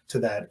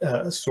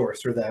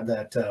source, or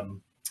that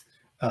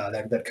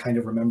kind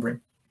of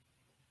remembering.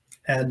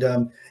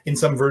 And in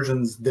some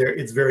versions,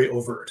 it's very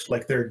overt,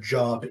 like their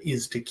job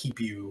is to keep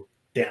you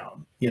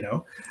down, you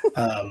know.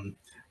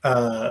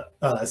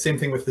 Same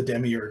thing with the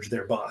demiurge,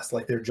 their boss.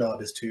 Like their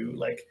job is to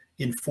like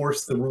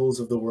enforce the rules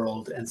of the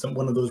world, and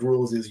one of those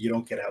rules is you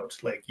don't get out.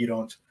 Like you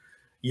don't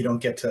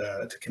get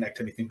to connect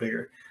to anything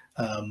bigger.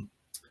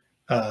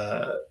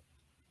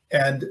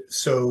 And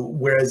so,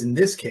 whereas in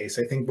this case,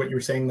 I think what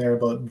you're saying there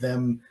about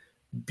them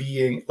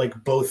being like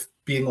both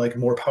being like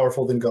more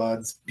powerful than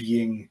gods,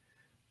 being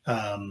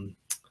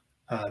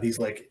these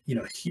like, you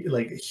know,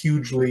 like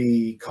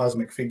hugely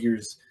cosmic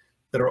figures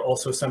that are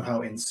also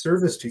somehow in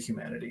service to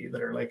humanity,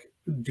 that are like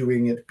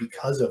doing it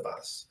because of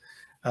us.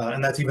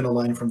 and that's even a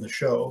line from the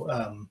show.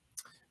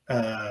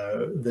 I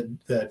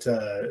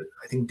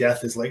think Death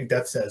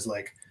says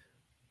like,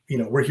 you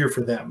know, we're here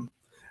for them.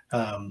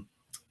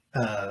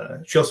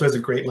 She also has a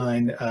great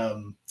line.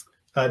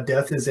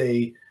 Death is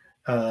a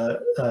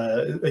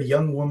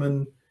young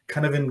woman,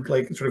 kind of in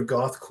like sort of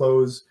goth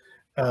clothes,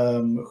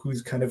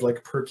 who's kind of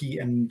like perky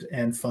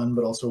and fun,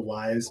 but also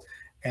wise.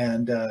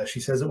 And she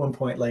says at one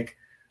point, like,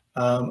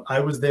 I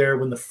was there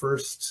when the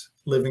first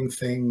living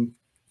thing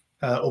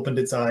opened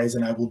its eyes,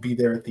 and I will be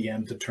there at the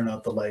end to turn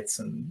out the lights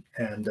and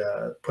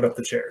put up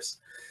the chairs.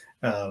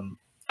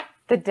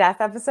 The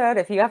Death episode,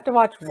 if you have to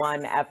watch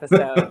one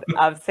episode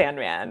of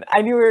Sandman,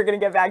 I knew we were going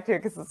to get back to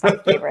it because it's my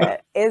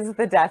favorite, is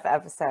the Death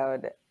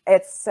episode.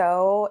 It's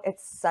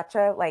such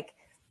a like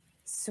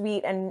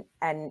sweet and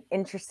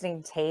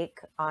interesting take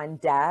on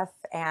death.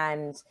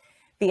 And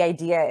the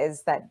idea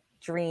is that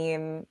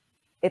Dream,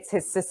 it's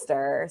his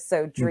sister.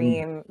 So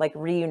Dream like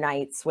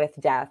reunites with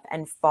Death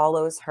and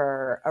follows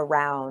her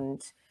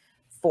around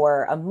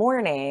for a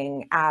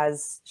morning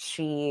as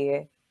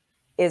she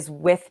is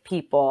with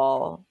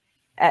people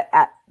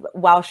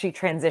while she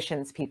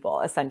transitions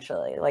people,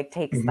 essentially, like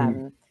takes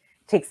them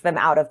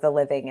out of the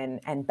living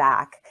and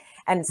back.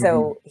 And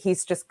so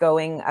he's just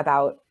going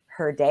about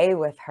her day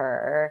with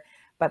her,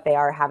 but they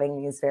are having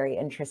these very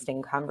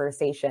interesting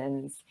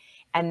conversations.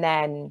 And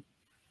then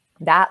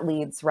that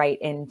leads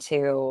right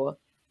into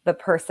the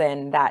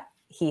person that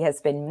he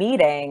has been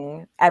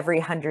meeting every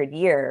 100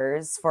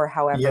 years for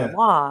however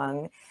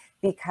long,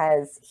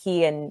 because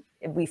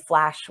we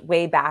flash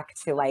way back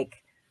to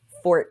like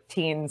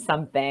 14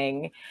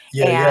 something.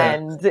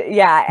 And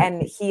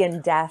he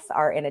and Death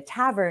are in a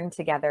tavern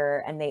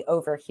together, and they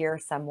overhear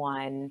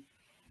someone,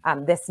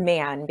 this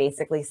man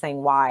basically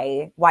saying,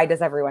 why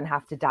does everyone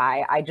have to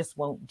die? I just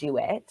won't do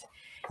it.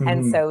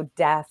 And so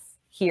Death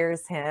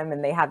hears him,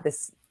 and they have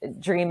this,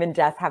 Dream and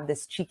Death have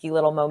this cheeky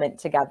little moment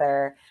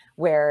together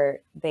where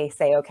they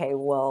say, okay,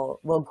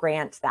 we'll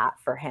grant that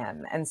for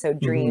him. And so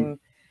Dream,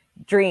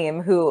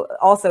 who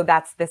also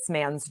that's this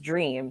man's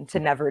dream to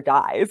never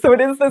die. So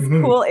it is this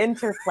cool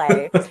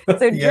interplay.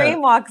 So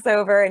Dream walks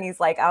over and he's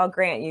like, I'll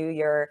grant you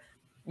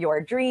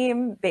your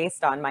dream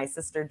based on my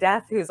sister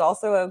Death, who's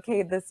also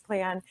okayed this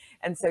plan.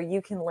 And so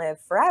you can live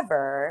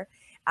forever.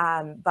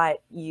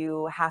 But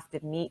you have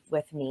to meet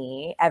with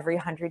me every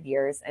 100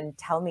 years and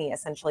tell me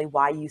essentially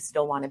why you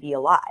still want to be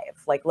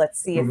alive. Like, let's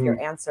see if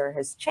your answer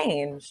has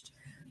changed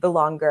the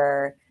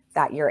longer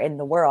that you're in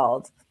the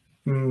world.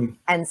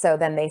 And so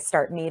then they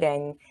start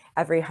meeting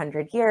every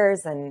 100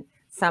 years, and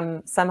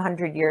some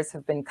 100 years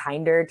have been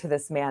kinder to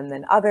this man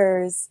than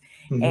others.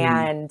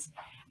 And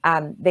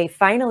they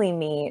finally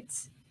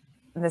meet.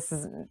 This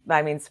is,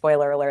 I mean,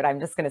 spoiler alert,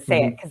 I'm just going to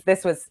say it because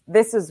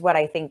this was what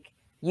I think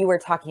you were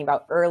talking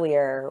about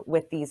earlier,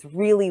 with these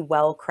really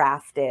well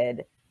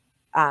crafted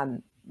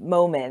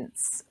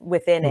moments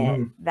within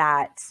it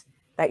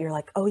that you're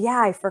like, oh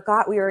yeah, I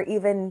forgot we were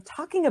even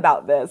talking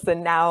about this.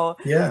 And now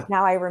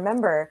I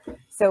remember.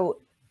 So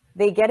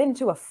they get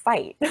into a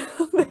fight.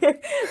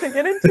 They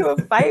get into a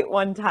fight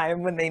one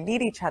time when they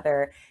meet each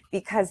other,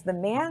 because the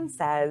man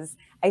says,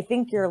 I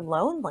think you're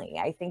lonely.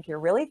 I think you're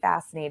really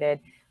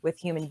fascinated with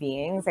human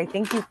beings. I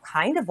think you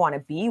kind of want to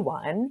be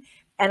one.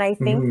 And I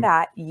think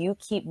that you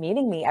keep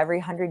meeting me every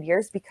 100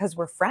 years because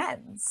we're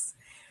friends.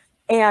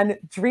 And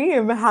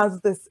Dream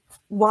has this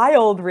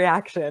wild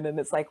reaction. And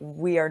it's like,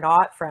 we are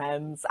not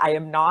friends. I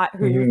am not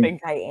who you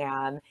think I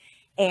am.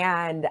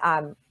 And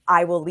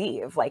I will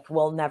leave. Like,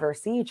 we'll never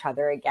see each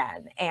other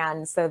again.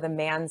 And so the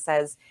man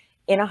says,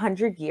 in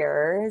 100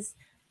 years,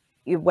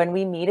 when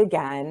we meet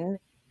again,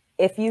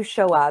 if you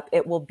show up,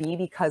 it will be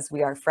because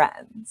we are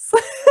friends,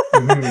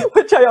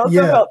 which I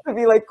also felt to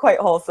be like quite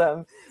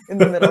wholesome in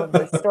the middle of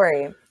the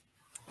story.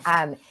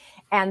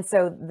 And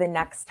so the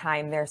next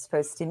time they're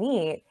supposed to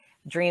meet,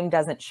 Dream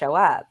doesn't show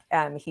up.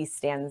 He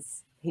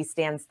stands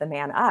the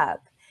man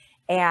up.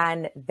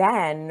 And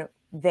then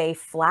they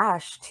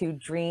flash to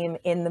Dream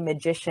in the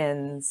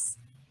magician's,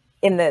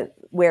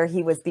 where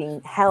he was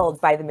being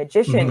held by the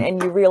magician.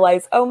 And you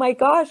realize, oh my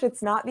gosh,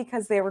 it's not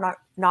because they were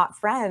not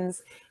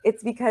friends.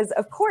 It's because,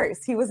 of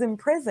course, he was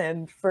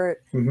imprisoned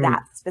for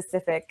that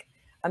specific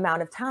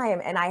amount of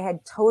time. And I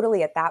had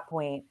totally, at that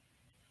point,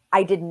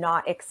 I did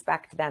not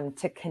expect them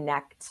to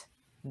connect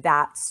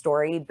that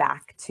story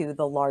back to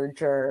the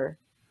larger,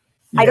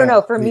 I don't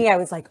know, for me, I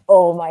was like,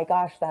 oh my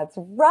gosh, that's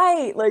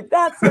right. Like,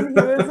 that's when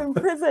he was in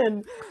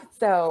prison.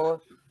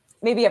 So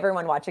maybe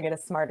everyone watching it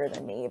is smarter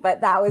than me,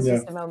 but that was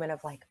just a moment of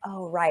like,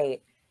 oh,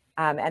 right.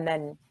 And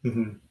then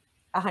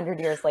 100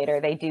 years later,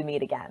 they do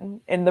meet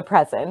again in the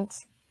present.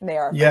 They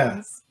are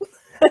friends.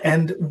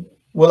 And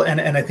well, and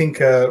I think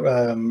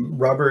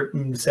Robert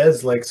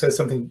says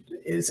something,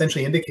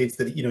 essentially indicates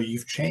that, you know,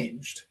 you've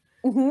changed.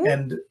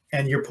 And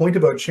your point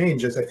about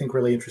change is, I think,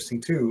 really interesting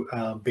too,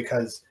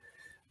 because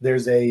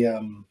there's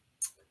a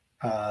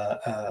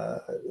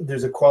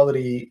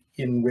quality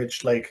in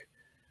which, like,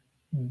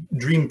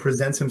 Dream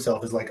presents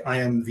himself as like, I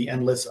am the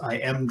endless, I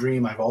am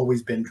Dream, I've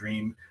always been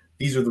Dream,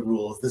 these are the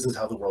rules, this is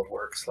how the world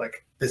works,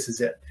 like, this is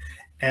it.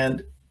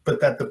 And but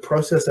that the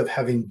process of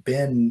having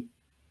been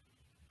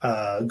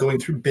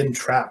been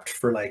trapped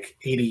for like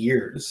 80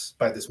 years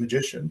by this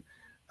magician,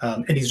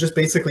 and he's just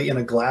basically in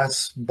a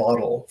glass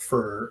bottle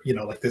for, you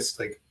know, like this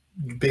like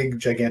big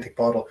gigantic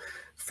bottle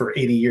for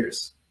 80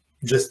 years,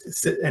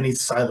 and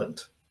he's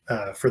silent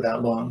for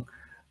that long,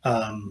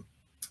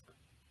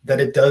 that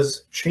it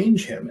does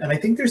change him. And I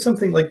think there's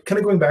something like kind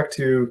of going back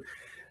to,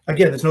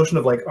 again, this notion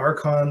of like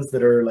archons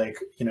that are like,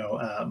 you know,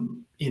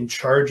 in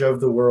charge of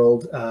the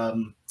world.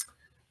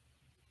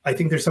 I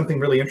think there's something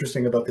really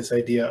interesting about this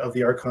idea of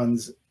the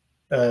archons.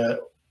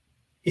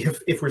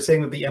 If we're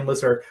saying that the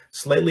endless are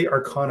slightly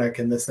archonic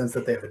in the sense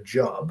that they have a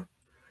job,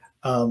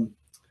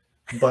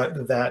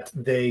 but that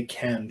they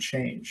can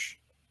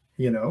change,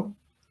 you know?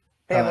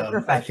 They have a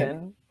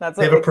profession. That's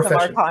what makes them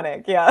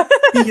archonic. Yeah.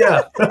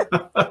 Yeah.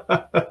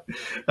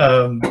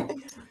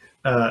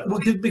 Well,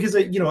 because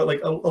you know,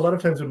 like a lot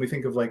of times when we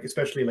think of like,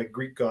 especially like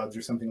Greek gods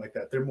or something like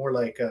that, they're more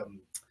like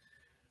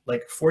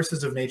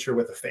forces of nature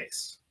with a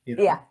face, you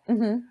know? Yeah.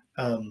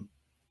 Mm-hmm.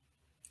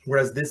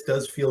 Whereas this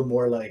does feel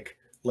more like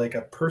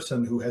a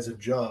person who has a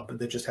job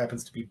that just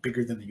happens to be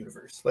bigger than the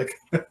universe. Like,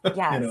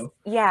 yes. You know?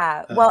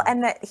 Yeah. Well,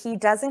 and that he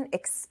doesn't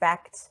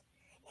expect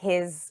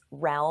his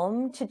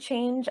realm to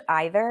change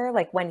either.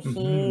 Like when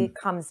he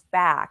comes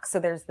back, so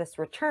there's this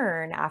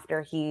return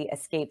after he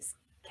escapes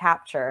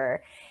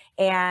capture,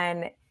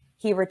 and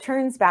he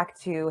returns back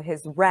to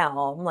his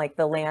realm, like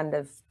the land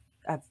of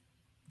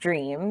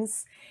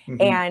dreams.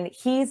 And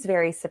he's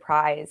very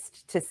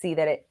surprised to see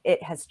that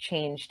it has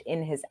changed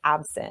in his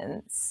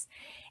absence.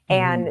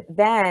 And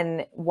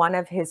then one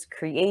of his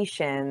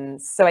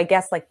creations, so I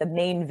guess like the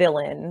main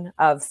villain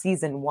of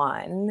season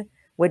 1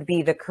 would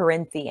be the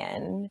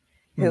Corinthian,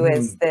 who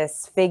is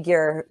this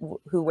figure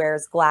who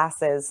wears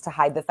glasses to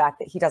hide the fact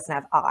that he doesn't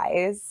have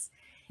eyes.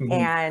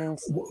 And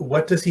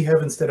what does he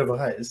have instead of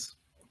eyes?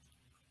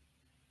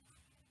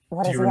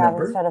 What does he have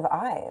instead of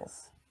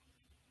eyes?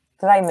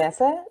 Did I miss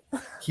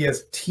it? He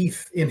has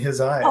teeth in his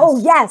eyes. Oh,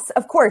 yes,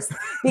 of course.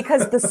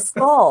 Because the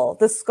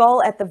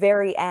skull at the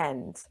very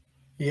end.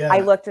 Yeah. I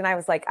looked and I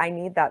was like, I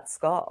need that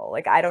skull.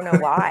 Like, I don't know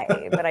why,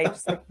 but I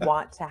just like,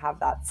 want to have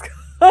that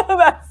skull.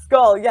 That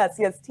skull. Yes,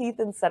 he has teeth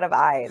instead of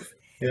eyes.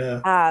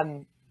 Yeah.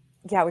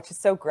 Yeah, which is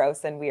so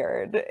gross and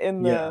weird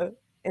in the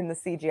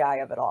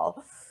CGI of it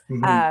all.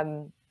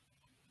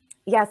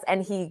 Yes,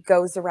 and he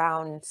goes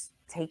around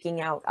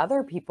taking out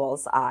other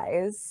people's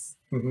eyes.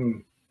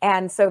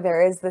 And so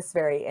there is this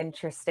very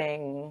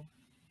interesting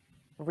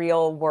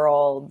real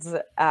world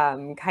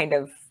kind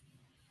of,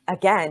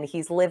 again,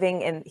 he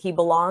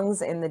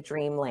belongs in the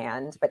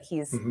dreamland, but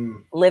he's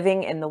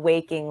living in the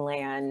waking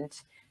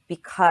land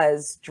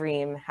because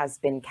dream has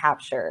been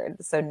captured.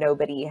 So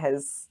nobody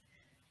has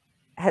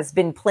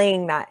been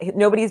playing that,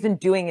 nobody's been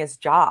doing his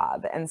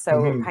job. And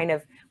so kind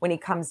of when he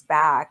comes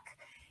back,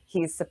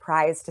 he's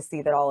surprised to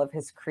see that all of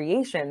his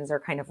creations are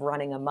kind of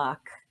running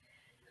amok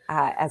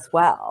as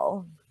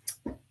well.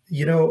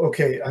 You know,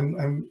 okay,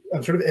 I'm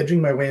sort of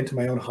edging my way into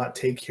my own hot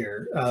take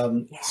here.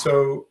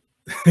 So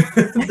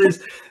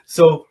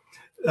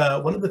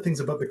one of the things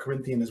about the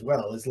Corinthian as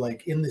well is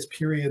like in this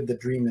period the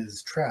dream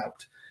is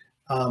trapped.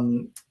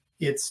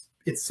 It's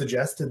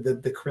suggested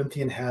that the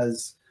Corinthian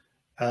has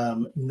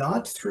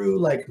not through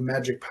like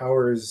magic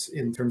powers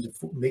in terms of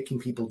making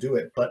people do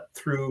it, but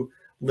through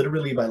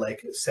literally by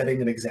like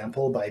setting an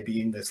example by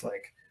being this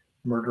like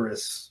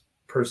murderous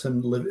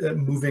person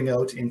moving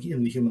out in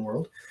the human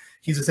world.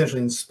 He's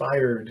essentially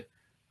inspired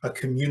a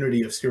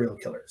community of serial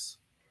killers.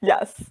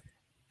 Yes.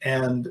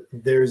 And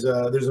there's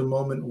a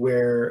moment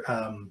where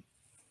I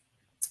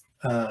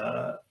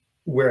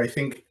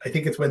think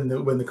it's when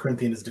the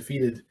Corinthian is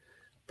defeated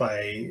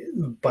by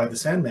the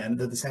Sandman,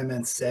 that the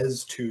Sandman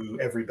says to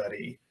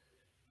everybody,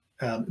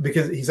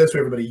 because he says to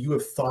everybody, you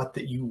have thought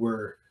that you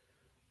were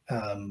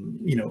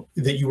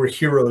that you were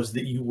heroes,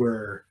 that you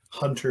were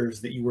hunters,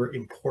 that you were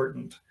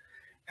important,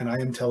 and I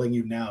am telling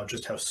you now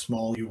just how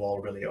small you all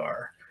really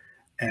are.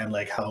 And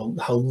like how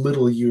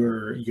little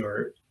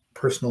your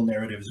personal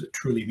narratives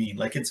truly mean.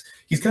 Like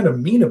he's kind of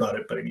mean about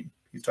it, but I mean,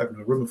 he's talking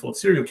to a room full of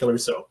serial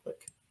killers, so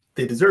like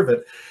they deserve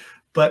it.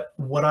 But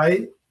where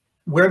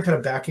I'm kind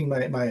of backing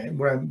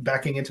where I'm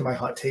backing into my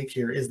hot take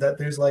here is that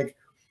there's like,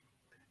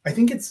 I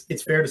think it's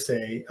fair to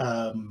say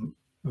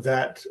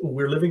that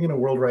we're living in a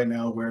world right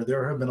now where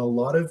there have been a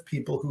lot of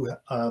people who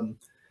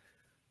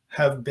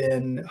have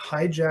been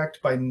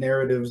hijacked by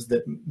narratives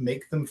that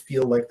make them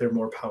feel like they're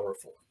more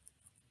powerful.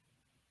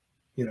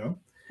 You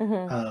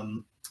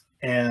know,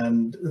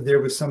 and there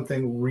was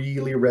something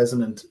really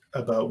resonant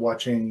about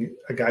watching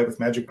a guy with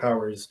magic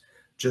powers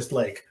just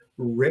like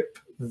rip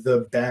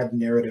the bad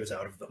narratives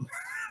out of them.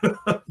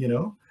 You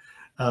know,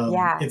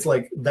 it's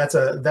like that's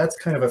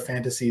kind of a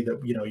fantasy that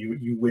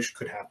you wish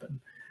could happen,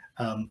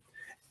 and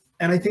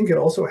I think it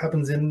also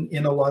happens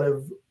in a lot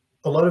of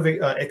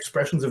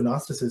expressions of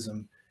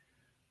Gnosticism.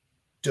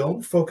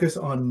 Don't focus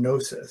on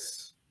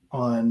gnosis,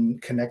 on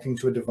connecting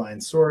to a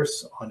divine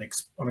source, on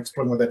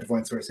exploring what that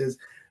divine source is.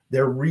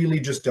 They're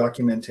really just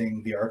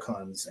documenting the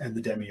archons and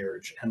the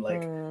demiurge, and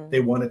like they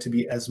want it to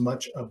be as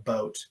much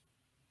about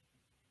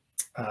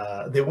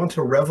they want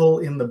to revel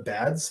in the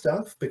bad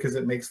stuff because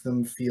it makes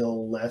them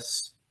feel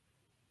less.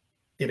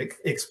 It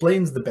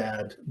explains the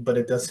bad, but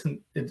it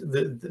doesn't.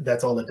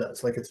 That's all it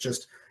does. Like it's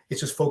just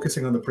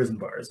focusing on the prison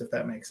bars, if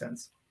that makes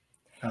sense.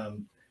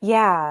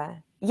 Yeah,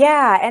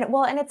 yeah,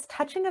 and it's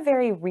touching a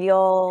very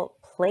real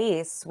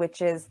place,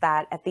 which is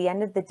that at the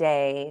end of the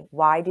day,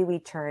 why do we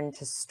turn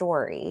to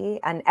story?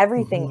 And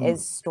everything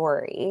is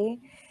story.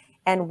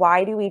 And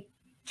why do we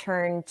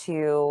turn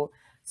to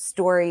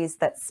stories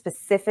that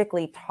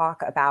specifically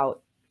talk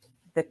about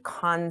the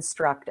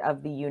construct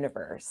of the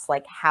universe,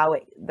 like how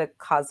the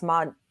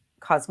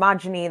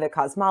cosmogony, the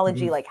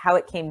cosmology, like how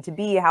it came to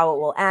be, how it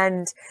will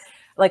end?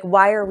 Like,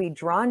 why are we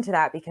drawn to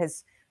that?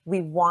 Because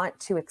we want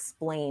to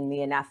explain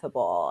the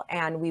ineffable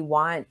and we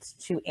want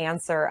to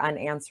answer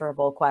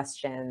unanswerable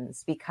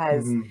questions,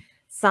 because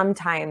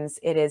sometimes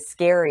it is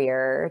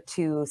scarier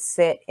to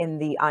sit in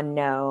the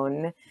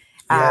unknown.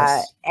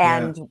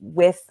 And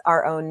with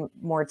our own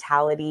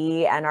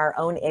mortality and our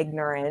own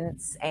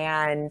ignorance,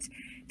 and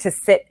to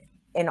sit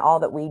in all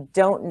that we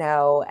don't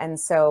know. And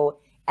so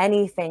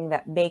anything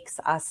that makes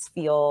us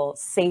feel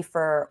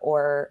safer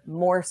or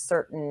more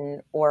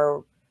certain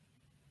or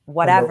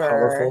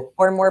whatever,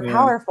 or more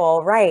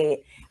powerful, right,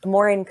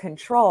 more in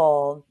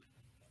control,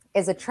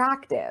 is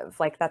attractive.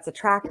 Like that's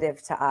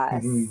attractive to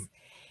us.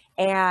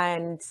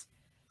 And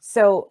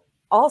so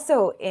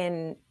also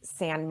in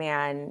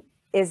Sandman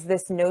is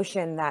this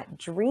notion that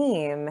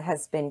dream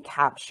has been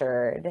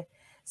captured.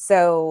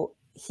 So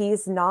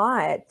he's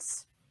not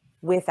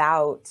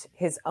without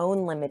his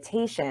own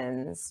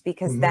limitations,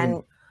 because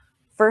then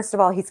first of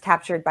all, he's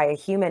captured by a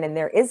human, and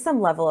there is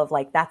some level of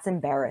like, that's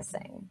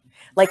embarrassing.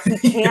 Like he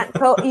can't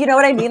go, you know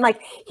what I mean?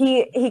 Like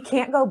he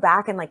can't go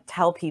back and like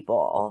tell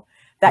people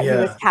that he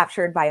was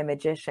captured by a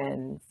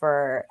magician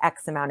for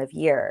X amount of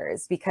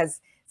years, because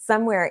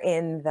somewhere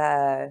in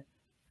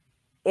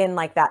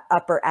like that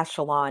upper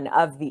echelon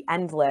of the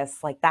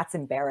endless, like that's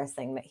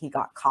embarrassing that he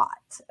got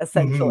caught,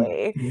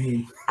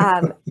 essentially.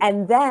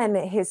 And then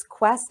his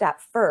quest at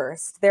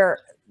first, there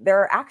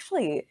are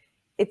actually,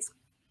 it's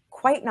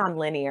quite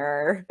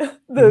nonlinear.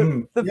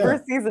 The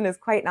first season is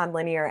quite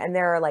nonlinear, and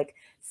there are like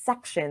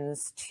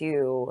sections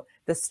to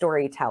the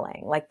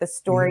storytelling. Like the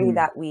story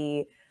that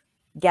we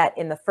get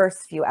in the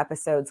first few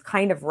episodes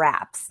kind of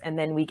wraps, and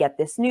then we get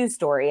this new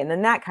story, and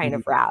then that kind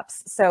of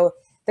wraps. So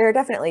there are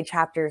definitely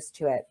chapters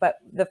to it. But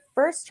the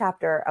first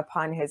chapter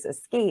upon his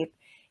escape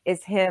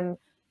is him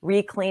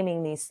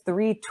reclaiming these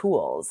three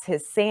tools: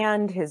 his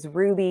sand, his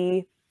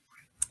ruby,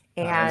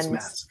 and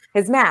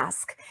his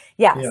mask.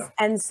 Yes.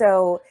 And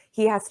so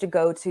he has to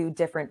go to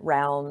different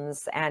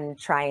realms and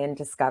try and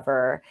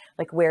discover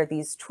like where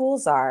these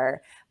tools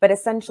are. But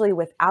essentially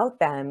without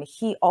them,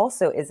 he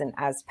also isn't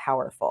as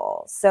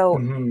powerful. So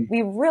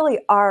we really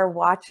are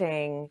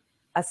watching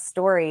a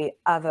story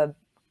of a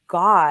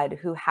god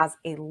who has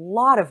a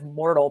lot of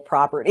mortal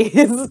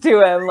properties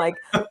to him, like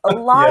a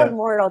lot of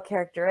mortal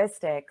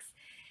characteristics.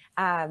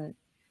 Well,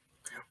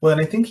 and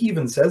I think he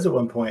even says at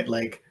one point,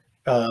 like,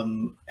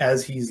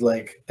 as he's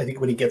like, I think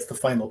when he gets the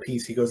final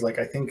piece, he goes like,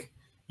 I think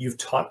you've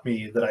taught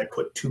me that I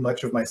put too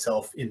much of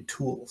myself in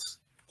tools.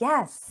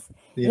 Yes.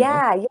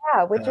 Yeah.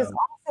 Which is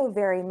also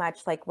very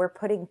much like we're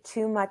putting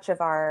too much of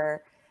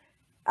our,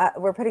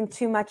 we're putting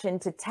too much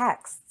into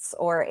texts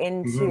or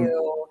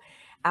into,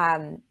 I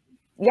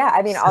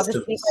mean, I'll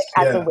just speak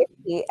like as a witch,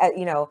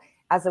 you know,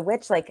 as a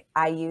witch, like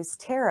I use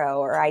tarot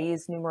or I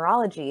use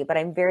numerology, but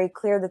I'm very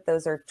clear that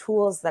those are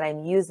tools that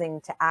I'm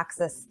using to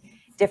access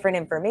different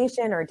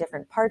information or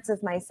different parts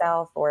of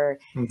myself, or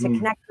to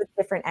connect with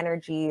different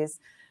energies.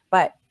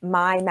 But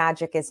my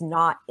magic is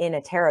not in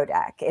a tarot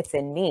deck. It's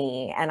in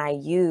me, and I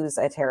use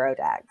a tarot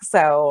deck.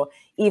 So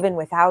even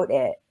without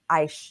it,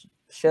 I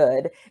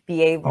should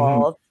be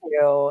able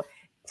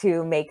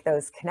to make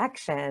those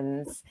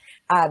connections.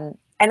 And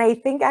I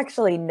think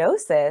actually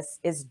Gnosis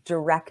is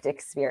direct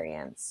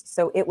experience.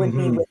 So it would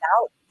be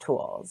without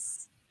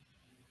tools.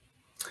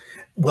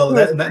 Well,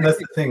 that's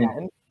the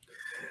thing.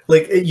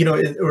 Like, you know,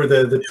 or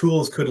the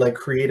tools could like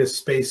create a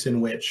space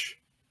in which,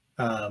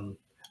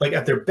 like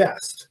at their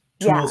best,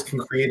 tools can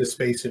create a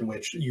space in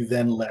which you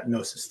then let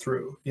Gnosis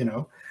through, you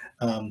know.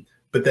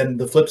 But then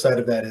the flip side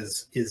of that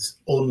is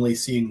only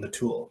seeing the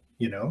tool,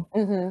 you know,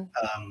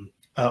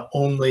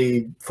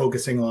 only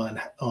focusing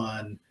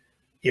on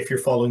if you're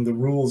following the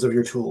rules of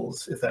your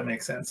tools, if that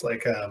makes sense.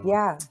 Like,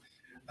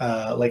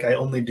 like I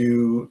only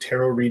do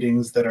tarot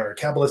readings that are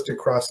Kabbalistic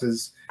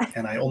crosses,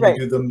 and I only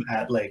do them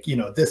at like, you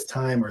know, this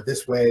time or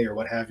this way or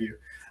what have you,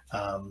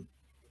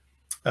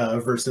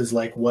 versus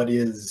like what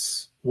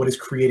is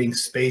creating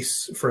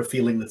space for a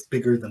feeling that's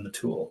bigger than the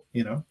tool,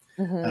 you know.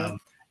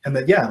 And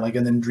then like,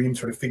 and then Dream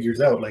sort of figures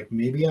out like,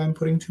 maybe I'm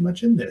putting too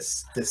much in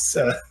this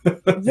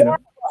you know?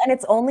 And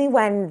it's only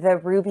when the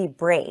ruby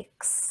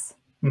breaks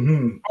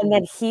and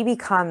then he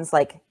becomes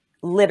like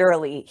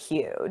literally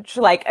huge,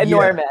 like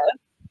enormous.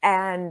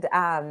 And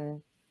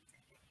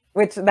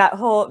which that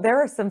whole,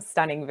 there are some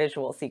stunning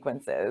visual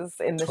sequences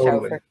in the show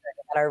for sure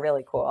that are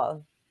really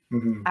cool.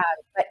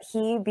 But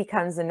he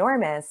becomes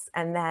enormous,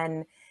 and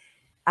then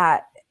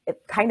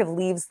it kind of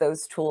leaves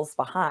those tools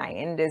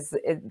behind.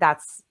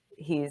 That's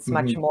he's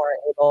much Mm-hmm. more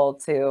able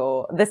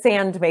to, the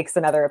sand makes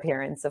another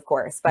appearance, of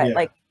course, but Yeah.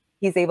 like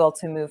he's able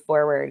to move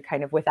forward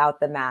kind of without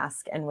the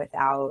mask and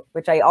without,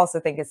 which I also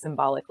think is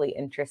symbolically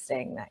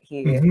interesting that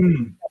he Mm-hmm.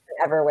 doesn't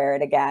ever wear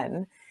it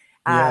again.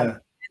 Yeah.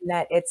 And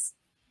that it's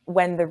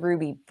when the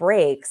ruby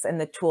breaks and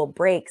the tool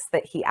breaks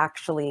that he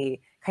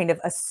actually kind of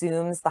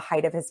assumes the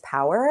height of his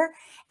power.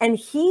 And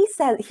he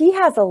says, he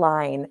has a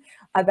line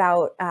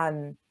about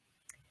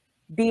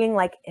being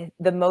like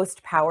the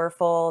most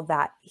powerful,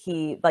 that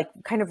he like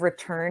kind of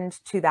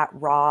returned to that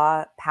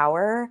raw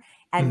power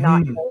and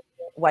not Mm-hmm. knowing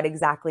what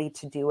exactly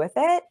to do with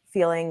it,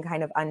 feeling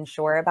kind of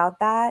unsure about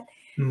that.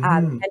 Mm-hmm.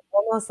 And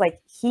almost like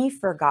he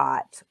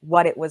forgot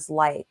what it was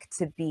like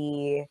to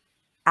be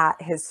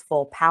at his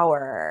full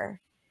power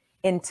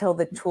until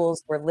the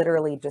tools were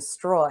literally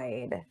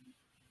destroyed,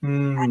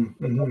 and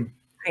he was Mm-hmm.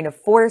 kind of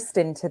forced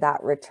into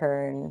that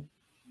return.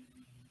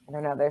 I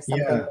don't know, there's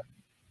something. Yeah.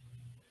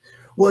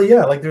 Well,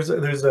 yeah, like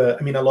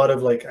I mean, a lot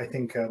of like, I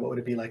think, what would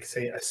it be like,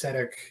 say,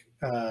 ascetic,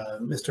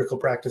 mystical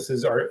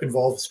practices are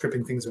involve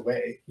stripping things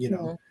away, you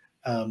know,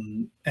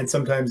 and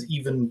sometimes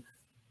even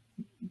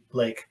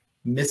like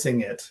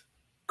missing it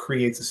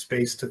creates a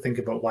space to think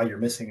about why you're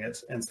missing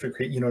it, and to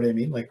create, you know what I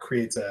mean? Like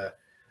creates a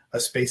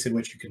space in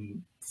which you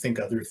can think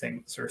other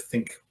things or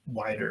think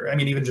wider. I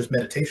mean, even just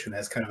meditation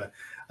has kind of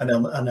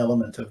an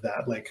element of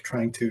that, like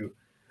trying to,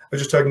 I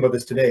was just talking about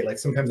this today, like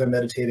sometimes I'm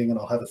meditating and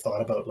I'll have a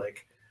thought about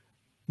like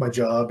my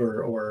job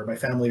or my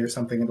family or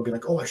something, and it'll be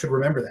like, oh, I should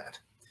remember that.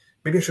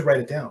 Maybe I should write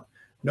it down.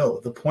 No,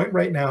 the point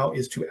right now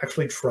is to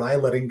actually try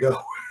letting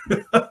go.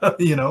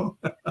 You know?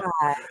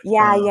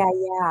 Yeah, Um, yeah,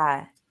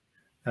 yeah.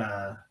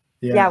 uh,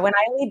 Yeah, yeah. when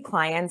I lead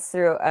clients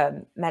through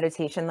a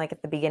meditation, like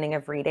at the beginning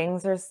of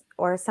readings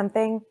or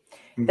something,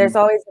 there's Mm-hmm.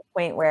 always a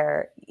point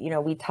where, you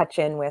know, we touch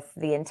in with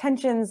the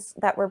intentions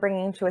that we're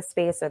bringing to a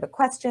space or the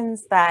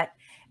questions that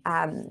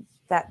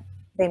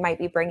they might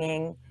be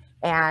bringing,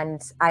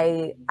 and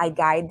I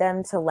guide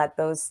them to let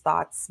those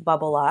thoughts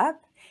bubble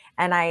up,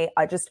 and I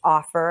just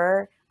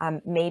offer,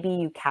 maybe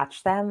you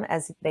catch them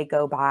as they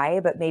go by,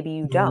 but maybe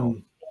you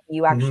don't.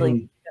 You actually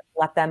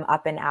Mm-hmm. let them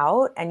up and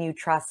out, and you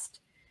trust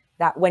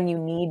that when you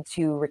need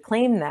to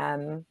reclaim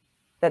them,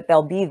 that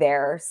they'll be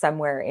there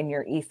somewhere in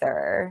your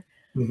ether.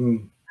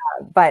 Mm-hmm.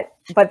 But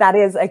that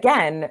is,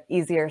 again,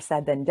 easier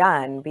said than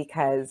done,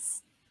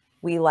 because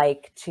we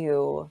like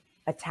to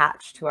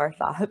attach to our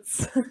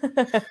thoughts.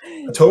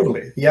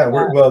 Totally. Yeah.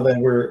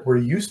 We're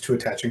used to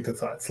attaching to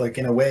thoughts. Like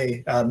in a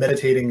way,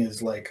 meditating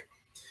is like,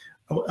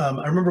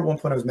 I remember at one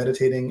point I was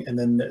meditating, and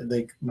then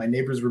like my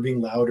neighbors were being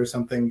loud or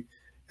something,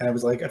 and I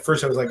was like, at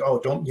first I was like, oh,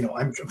 don't, you know,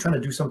 I'm trying to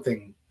do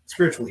something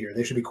spiritual here.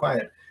 They should be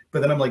quiet.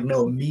 But then I'm like,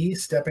 no, me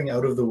stepping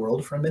out of the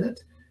world for a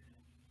minute,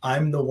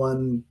 I'm the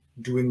one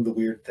doing the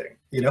weird thing,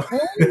 you know?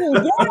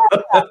 Oh,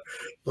 yeah.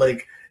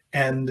 Like,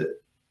 and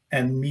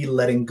me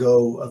letting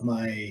go of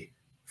my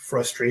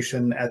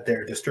frustration at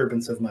their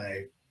disturbance of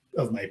my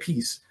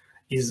peace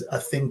is a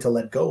thing to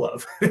let go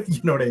of.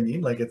 You know what I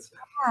mean? Like it's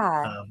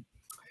um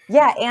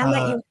Yeah, and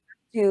that uh you have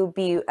to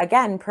be,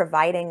 again,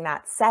 providing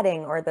that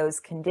setting or those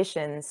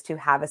conditions to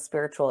have a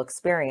spiritual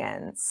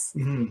experience,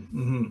 mhm,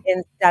 mhm,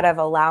 instead of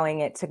allowing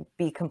it to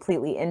be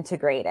completely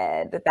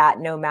integrated, that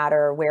no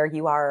matter where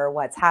you are or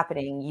what's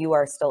happening, you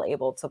are still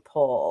able to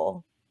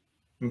pull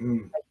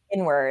mhm.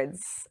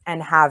 inwards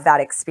and have that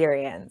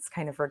experience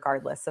kind of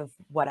regardless of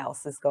what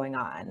else is going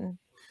on.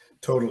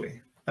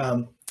 Totally.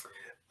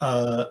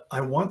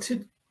 I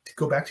wanted to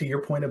go back to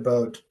your point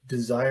about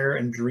desire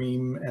and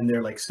dream and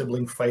their like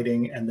sibling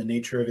fighting and the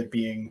nature of it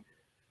being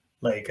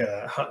like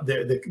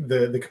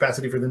the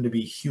capacity for them to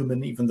be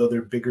human even though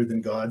they're bigger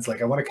than gods.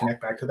 Like I want to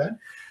connect back to that,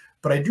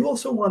 but I do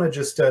also want to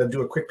just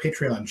do a quick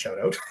Patreon shout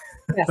out.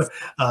 Yes.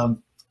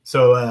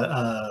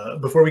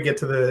 Before we get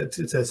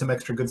to some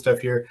extra good stuff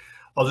here,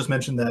 I'll just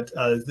mention that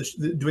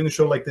doing a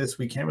show like this,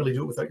 we can't really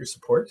do it without your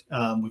support.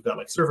 We've got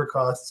like server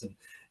costs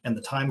and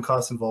the time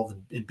costs involved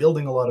in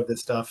building a lot of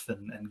this stuff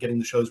and getting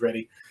the shows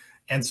ready.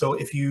 And so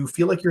if you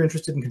feel like you're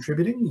interested in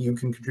contributing, you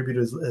can contribute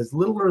as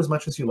little or as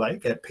much as you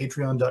like at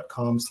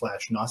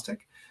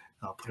patreon.com/Gnostic.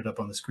 I'll put it up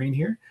on the screen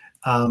here.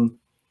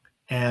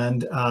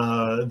 And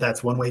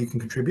that's one way you can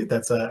contribute.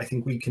 That's I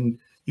think you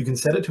can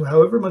set it to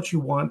however much you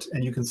want,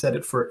 and you can set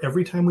it for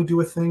every time we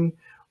do a thing,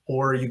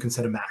 or you can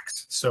set a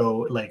max.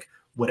 So like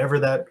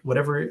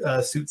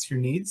whatever suits your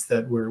needs,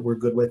 that we're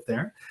good with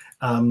there.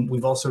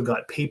 We've also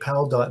got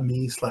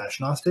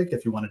paypal.me/Gnostic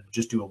if you want to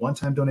just do a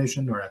one-time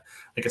donation or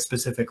like a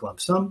specific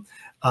lump sum.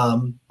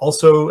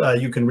 Also,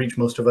 you can reach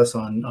most of us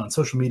on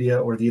social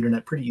media or the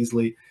internet pretty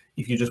easily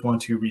if you just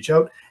want to reach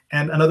out.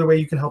 And another way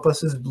you can help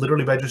us is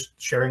literally by just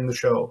sharing the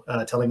show,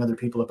 telling other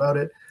people about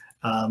it.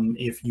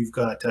 If you've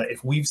got,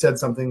 if we've said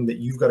something that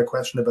you've got a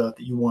question about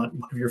that you want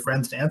one of your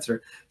friends to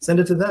answer, send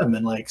it to them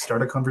and like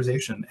start a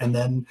conversation, and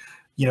then,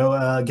 you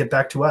know, get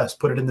back to us,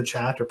 put it in the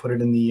chat or put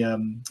it in the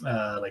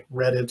like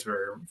Reddit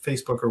or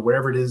Facebook or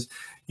wherever it is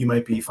you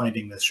might be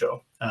finding this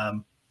show.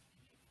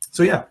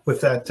 So yeah,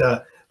 with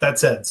that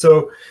said,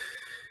 so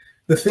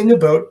the thing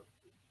about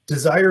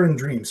Desire and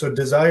dream. So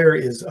Desire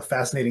is a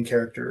fascinating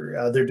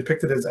character. They're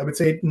depicted as, I would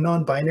say,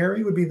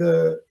 non-binary would be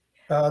the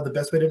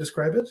best way to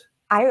describe it.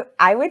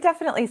 I would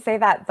definitely say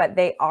that, but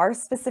they are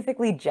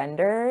specifically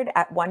gendered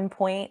at one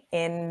point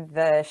in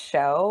the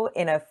show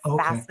in a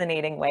Okay.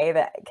 fascinating way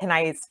that, can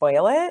I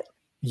spoil it?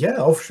 Yeah.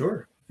 Oh,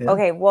 sure. Yeah.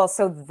 Okay, well,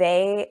 so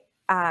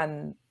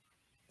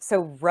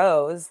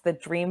Rose, the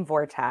dream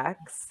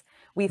vortex,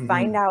 we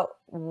find Hmm. out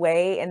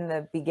way in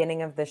the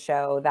beginning of the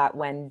show that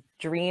when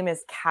Dream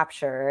is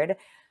captured,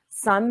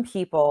 some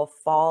people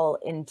fall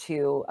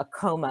into a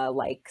coma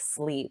like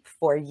sleep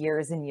for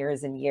years and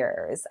years and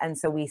years. And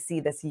so we see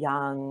this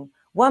young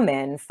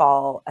woman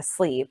fall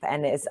asleep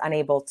and is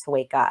unable to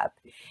wake up.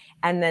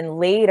 And then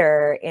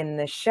later in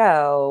the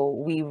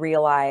show, we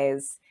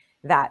realize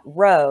that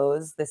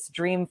Rose, this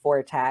dream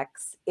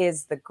vortex,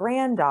 is the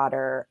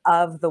granddaughter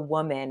of the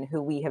woman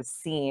who we have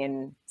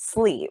seen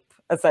sleep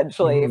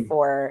essentially Hmm.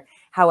 for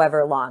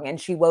however long.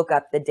 And she woke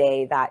up the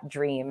day that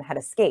Dream had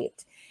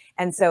escaped.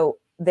 And so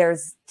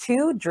there's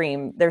two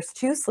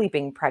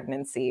sleeping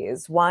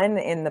pregnancies, one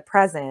in the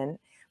present,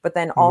 but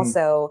then Hmm.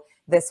 also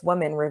this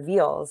woman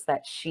reveals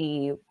that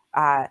she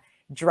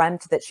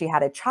dreamt that she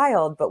had a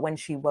child, but when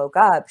she woke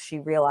up, she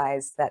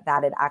realized that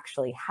that had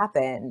actually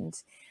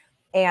happened.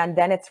 And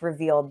then it's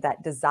revealed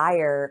that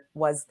Desire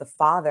was the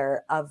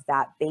father of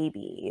that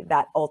baby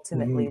that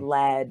ultimately Hmm.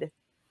 led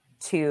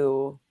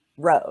to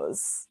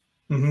Rose,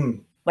 Hmm.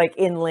 like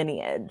in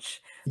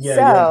lineage. Yeah.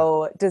 Yeah.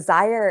 So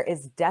Desire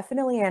is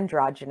definitely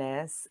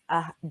androgynous,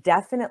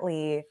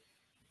 definitely,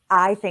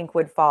 I think,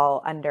 would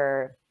fall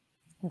under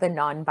the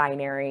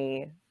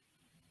non-binary,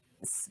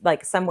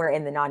 like somewhere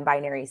in the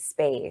non-binary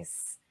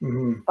space,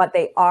 Hmm. but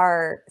they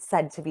are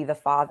said to be the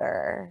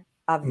father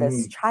of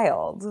this Hmm.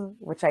 child,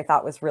 which I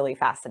thought was really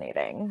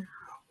fascinating.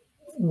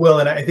 Well,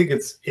 and I think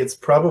it's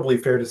probably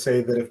fair to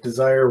say that if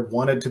Desire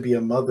wanted to be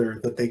a mother,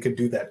 that they could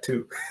do that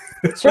too.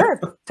 Sure,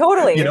 You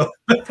totally, know,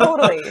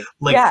 totally.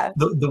 like Yeah,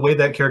 the way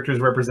that character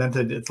is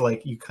represented, it's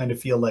like you kind of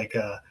feel like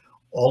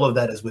all of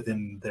that is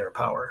within their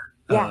power.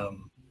 yeah.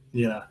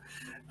 Yeah.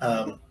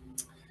 Um,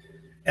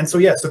 and so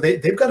yeah, so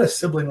they've got a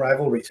sibling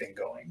rivalry thing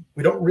going.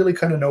 We don't really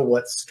kind of know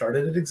what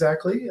started it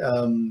exactly.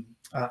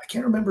 I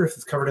can't remember if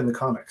it's covered in the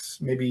comics.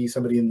 Maybe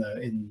somebody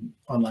in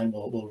online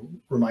will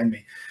remind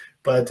me.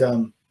 But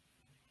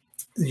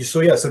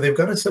so yeah, so they've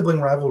got a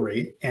sibling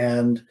rivalry,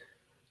 and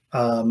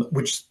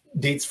which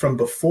dates from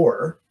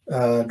before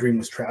Dream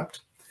was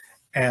trapped,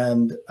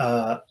 and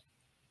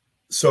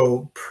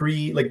so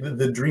like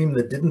the Dream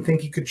that didn't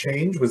think he could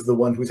change was the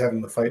one who's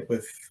having the fight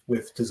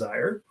with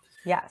Desire,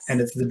 and Yes.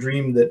 it's the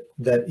Dream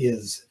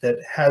that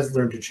has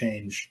learned to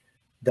change,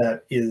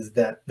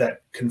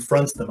 that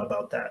confronts them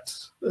about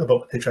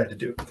what they tried to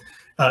do,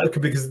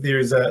 because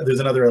there's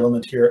another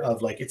element here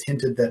of like it's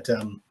hinted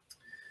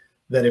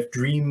that if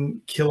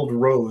Dream killed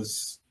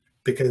Rose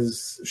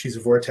because she's a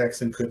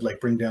vortex and could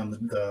like bring down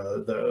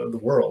the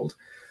world,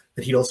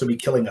 that he'd also be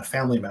killing a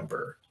family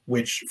member,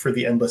 which for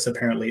the Endless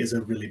apparently is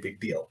a really big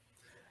deal.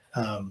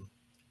 Um,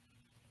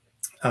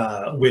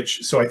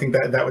 which so I think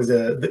that was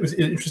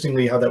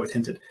interestingly how that was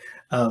hinted.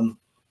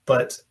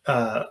 But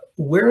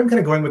where I'm kind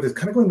of going with this,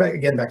 kind of going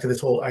back to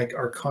this whole like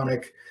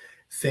archonic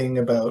thing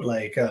about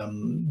like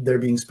there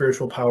being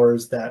spiritual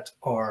powers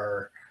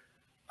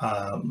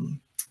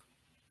um,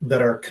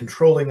 that are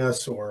controlling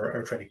us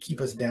or trying to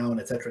keep us down,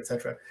 et cetera, et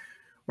cetera.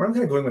 Where I'm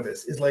kind of going with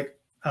this is like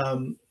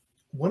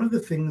one of the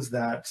things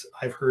that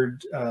I've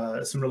heard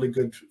some really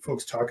good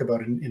folks talk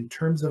about in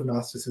terms of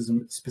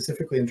Gnosticism,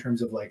 specifically in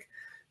terms of like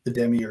the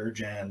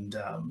demiurge and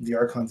the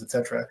archons,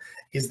 etc.,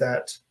 is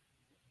that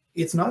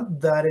it's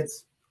not that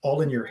it's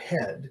all in your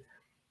head,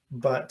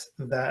 but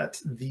that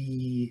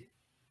the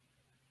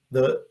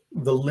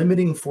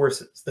limiting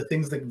forces, the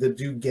things that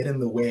do get in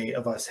the way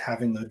of us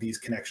having these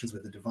connections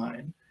with the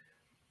divine,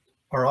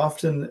 are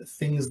often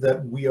things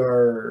that we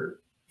are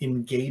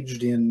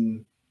engaged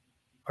in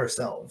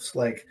ourselves.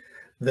 Like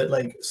that,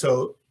 like,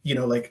 so,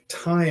 like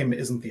time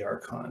isn't the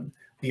archon.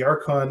 The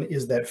archon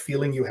is that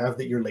feeling you have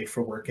that you're late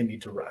for work and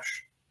need to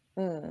rush.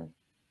 Mm,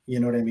 You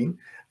know what I mean?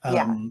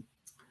 yeah.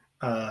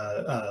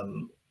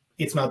 Um,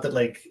 it's not that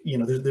like,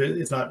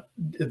 it's not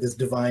this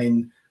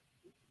divine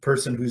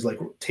person who's like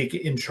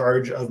in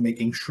charge of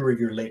making sure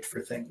you're late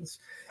for things.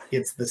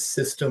 It's the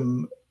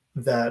system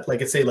that,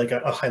 like, say like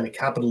a highly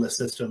capitalist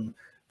system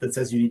that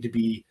says you need to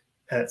be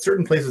at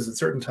certain places at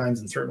certain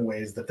times in certain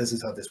ways, that this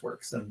is how this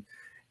works.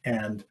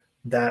 And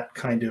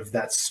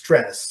that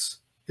stress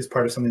is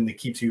part of something that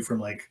keeps you from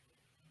like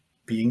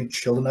being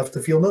chilled enough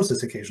to feel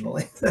gnosis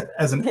occasionally. Yeah.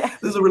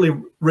 This is a really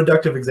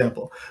reductive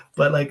example,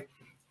 but like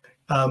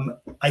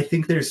I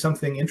think there's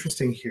something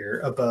interesting here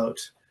about,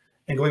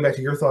 and going back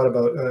to your thought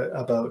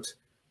about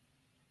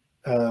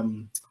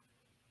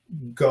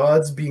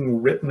gods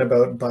being written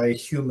about by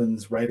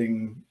humans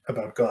writing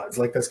about gods,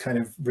 like this kind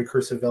of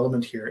recursive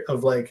element here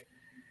of like,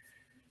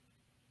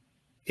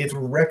 it's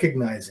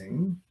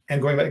recognizing,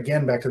 and going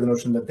back to the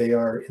notion that they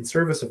are in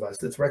service of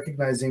us, it's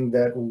recognizing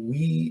that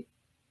we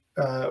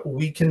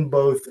we can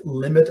both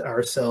limit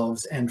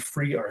ourselves and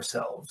free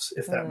ourselves,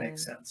 if that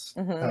makes sense.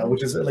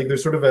 Which is like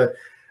there's sort of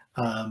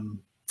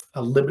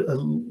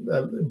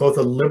both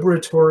a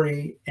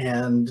liberatory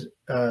and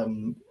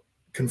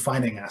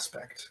confining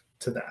aspect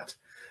to that.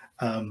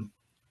 And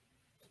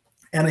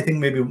I think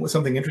maybe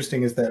something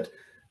interesting is that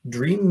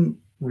Dream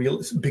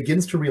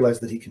begins to realize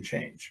that he can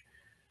change,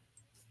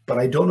 but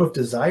I don't know if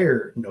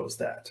Desire knows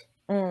that.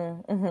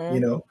 You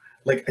know,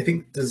 like I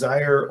think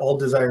all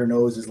Desire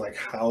knows is like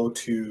how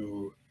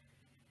to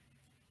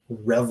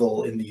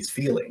revel in these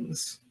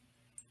feelings,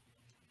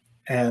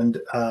 and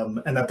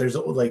that there's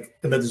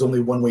only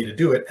one way to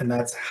do it, and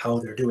that's how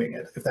they're doing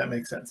it, if that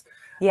makes sense.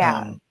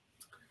 Yeah.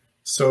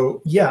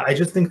 So yeah, I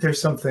just think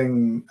there's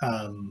something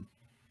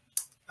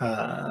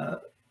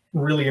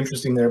really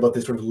interesting there about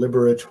this sort of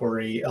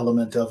liberatory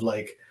element of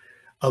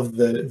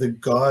the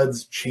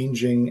gods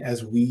changing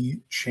as we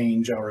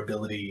change our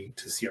ability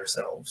to see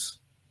ourselves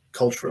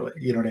culturally.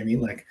 You know what I mean?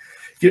 Like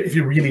if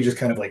you really just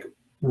kind of like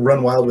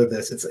run wild with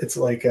this, it's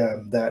like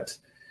the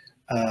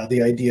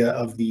idea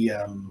of the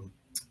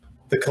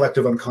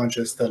collective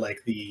unconscious,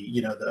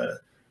 the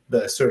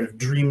sort of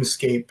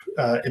dreamscape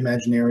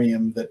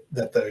imaginarium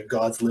that the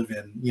gods live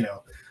in, you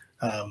know,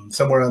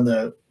 somewhere on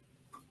the,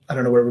 I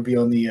don't know where it would be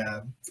on the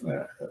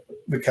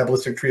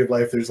Kabbalistic tree of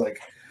life. There's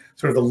like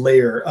sort of a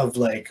layer of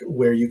like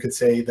where you could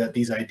say that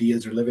these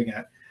ideas are living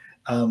at,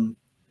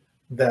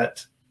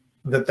 that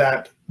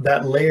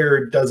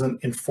layer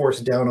doesn't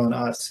enforce down on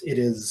us. It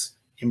is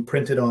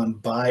imprinted on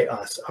by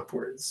us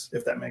upwards,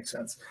 if that makes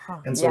sense.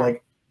 And so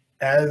like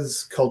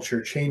as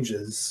culture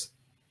changes,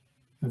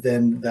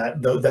 then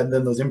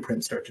those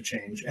imprints start to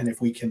change. And if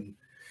we can,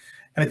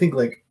 and I think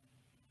like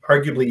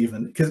arguably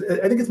even, because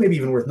I think it's maybe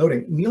even worth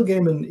noting, Neil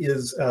Gaiman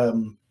is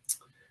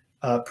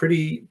a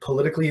pretty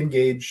politically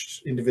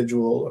engaged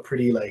individual, a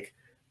pretty like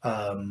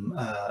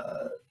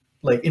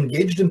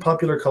engaged in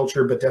popular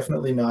culture, but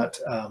definitely not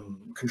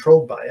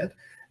controlled by it,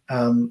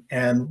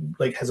 and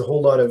like has a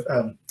whole lot of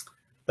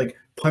like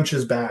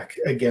punches back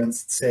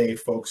against, say,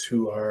 folks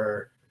who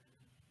are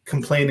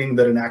complaining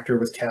that an actor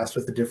was cast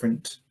with a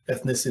different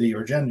ethnicity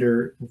or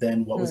gender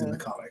than what was in the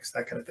comics,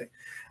 that kind of thing.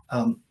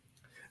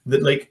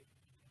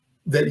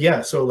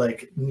 So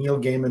like Neil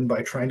Gaiman,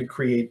 by trying to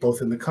create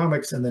both in the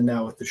comics and then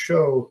now with the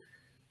show,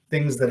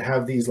 things that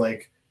have these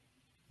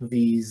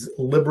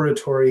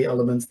liberatory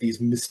elements, these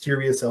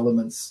mysterious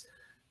elements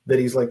that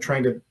he's like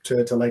trying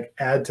to like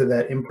add to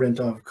that imprint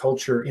of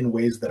culture in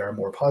ways that are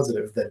more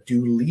positive, that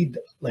do lead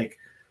like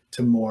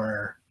to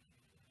more,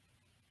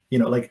 you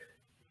know, like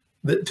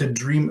to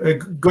dream,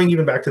 going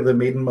even back to the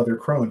Maiden Mother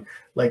Crone,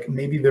 like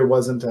maybe there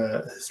wasn't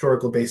a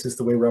historical basis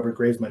the way Robert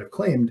Graves might have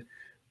claimed,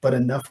 but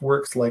enough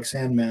works like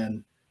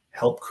Sandman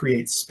help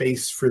create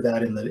space for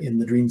that in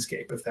the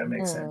dreamscape, if that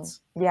makes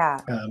sense.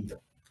 Yeah.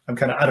 I'm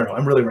kind of, I don't know,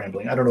 I'm really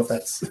rambling. I don't know if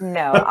that's...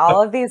 No,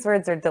 all of these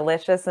words are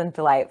delicious and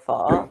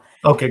delightful.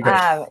 Okay, great.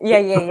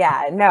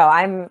 Yeah. No,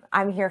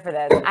 I'm here for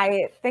this.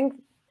 I think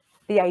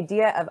the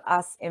idea of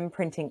us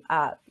imprinting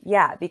up,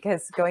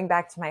 because going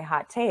back to my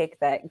hot take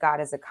that God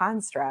is a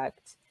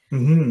construct,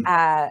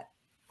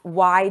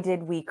 why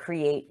did we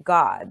create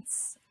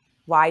gods?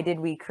 Why did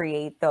we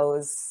create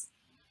those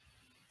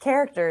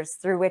characters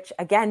through which,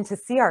 again, to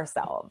see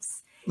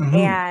ourselves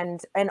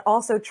and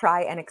also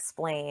try and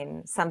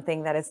explain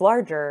something that is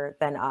larger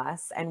than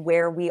us and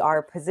where we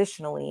are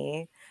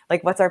positionally,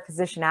 like what's our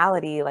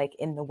positionality like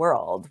in the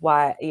world,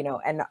 what, you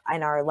know, and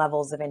our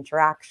levels of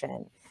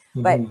interaction.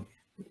 But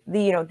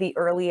the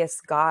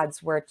earliest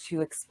gods were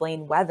to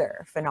explain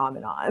weather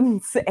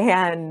phenomenons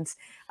and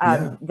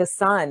the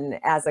sun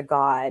as a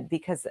god,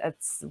 because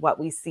it's what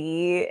we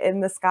see in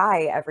the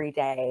sky every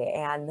day,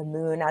 and the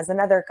moon as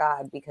another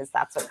god, because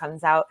that's what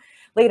comes out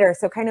later.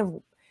 So kind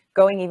of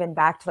going even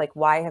back to like,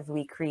 why have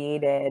we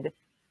created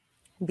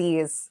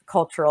these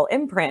cultural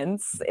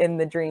imprints in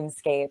the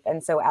dreamscape?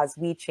 And so as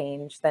we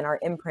change, then our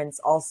imprints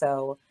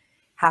also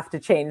have to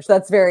change.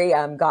 That's very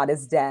God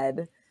is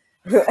dead.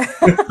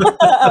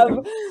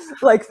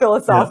 Like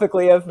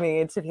philosophically of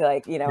me to be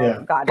like, you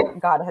know, God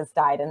has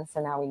died, and so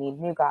now we need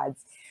new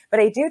gods. But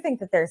I do think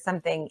that there's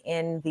something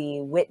in the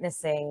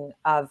witnessing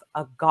of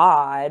a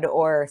god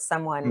or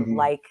someone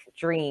like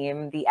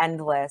Dream, the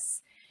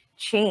endless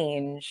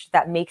change,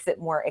 that makes it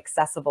more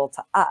accessible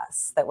to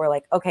us, that we're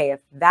like, okay, if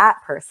that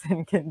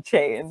person can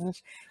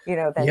change, you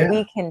know, then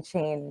we can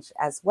change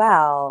as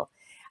well.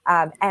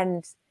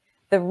 And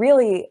the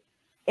really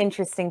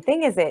interesting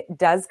thing is it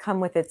does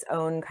come with its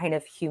own kind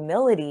of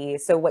humility.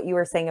 So what you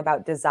were saying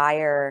about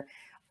Desire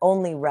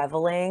only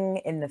reveling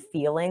in the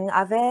feeling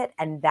of it,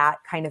 and that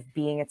kind of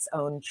being its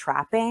own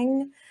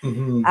trapping,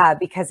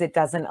 because it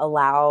doesn't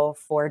allow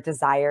for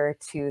Desire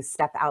to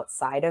step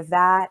outside of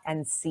that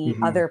and see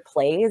other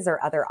plays or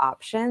other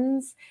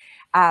options.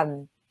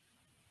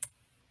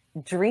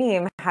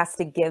 Dream has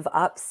to give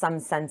up some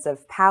sense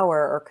of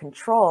power or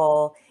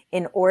control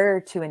in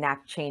order to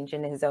enact change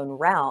in his own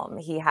realm.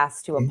 He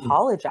has to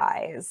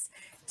apologize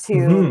to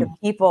the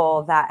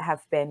people that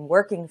have been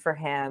working for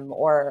him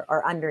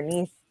or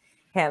underneath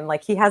him.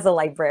 Like he has a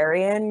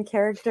librarian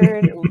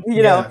character,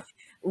 you know,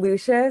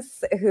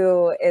 Lucius,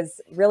 who is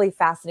really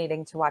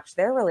fascinating to watch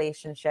their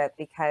relationship,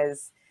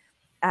 because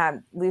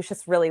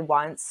Lucius really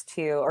wants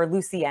to, or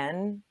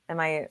Lucien,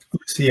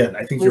 Lucien,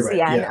 I think you're right.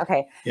 Lucien, Yeah.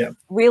 okay, Yeah.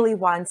 really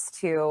wants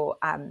to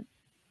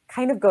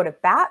kind of go to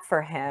bat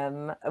for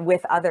him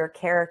with other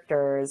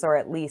characters, or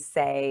at least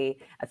say,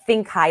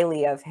 think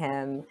highly of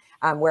him,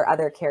 where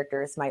other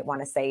characters might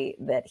want to say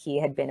that he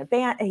had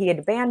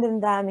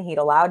abandoned them, he'd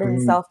allowed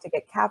himself to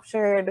get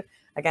captured.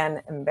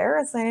 Again,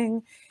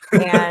 embarrassing.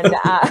 And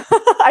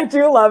I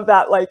do love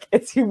that, like,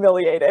 it's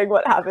humiliating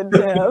what happened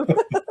to him.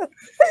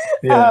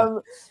 Yeah.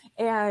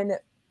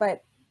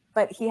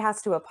 But he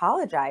has to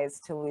apologize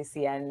to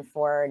Lucien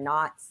for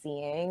not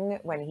seeing,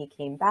 when he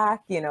came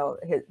back,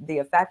 the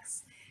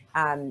effects,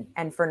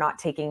 and for not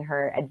taking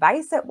her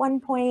advice at one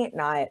point,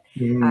 not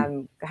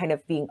kind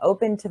of being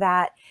open to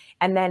that.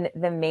 And then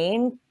the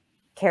main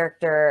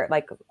character,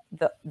 like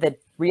the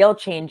real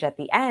change at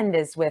the end,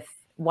 is with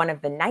one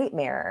of the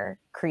nightmare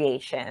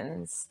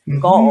creations,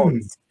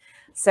 Gold.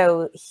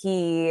 So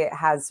he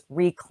has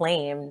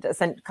reclaimed,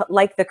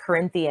 like the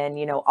Corinthian,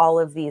 all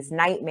of these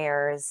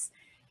nightmares.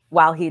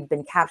 While he'd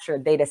been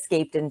captured, they'd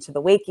escaped into the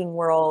waking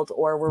world,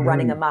 or were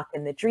running amok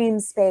in the dream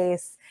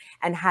space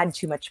and had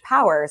too much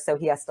power. So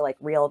he has to like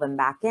reel them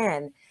back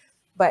in.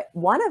 But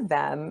one of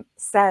them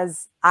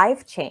says,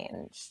 I've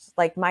changed.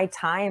 Like, my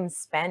time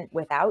spent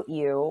without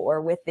you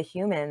or with the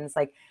humans,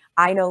 like,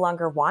 I no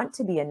longer want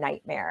to be a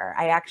nightmare.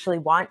 I actually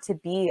want to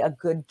be a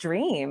good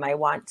dream. I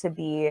want to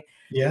be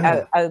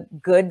a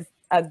good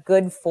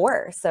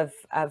force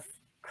of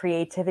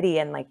creativity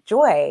and like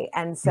joy.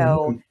 And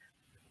so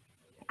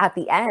at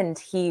the end,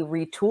 he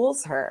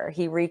retools her,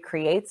 he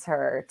recreates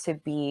her to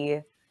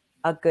be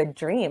a good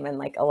dream, and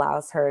like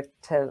allows her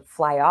to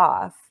fly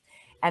off.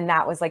 And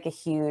that was like a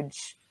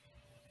huge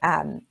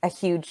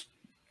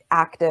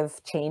act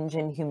of change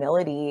and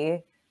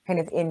humility, kind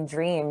of in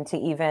Dream, to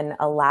even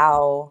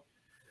allow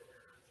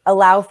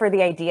for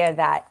the idea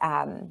that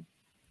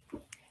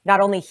not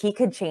only he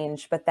could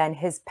change, but then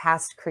his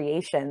past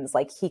creations,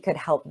 like he could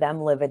help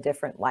them live a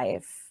different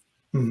life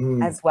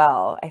as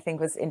well. I think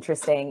was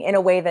interesting, in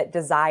a way that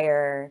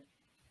Desire,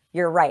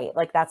 you're right,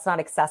 like that's not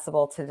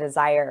accessible to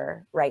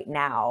Desire right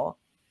now.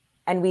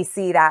 And we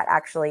see that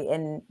actually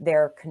in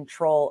their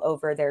control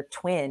over their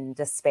twin,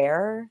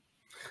 Despair.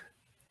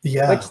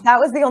 Yeah. Which, that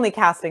was the only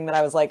casting that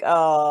I was like,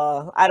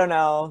 oh, I don't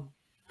know.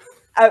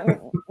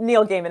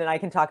 Neil Gaiman and I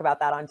can talk about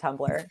that on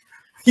Tumblr.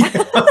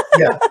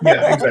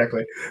 yeah,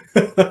 exactly.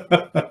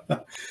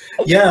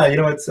 Yeah,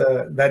 it's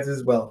that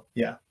as well.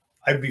 Yeah,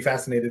 I'd be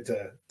fascinated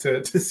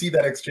to see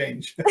that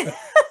exchange.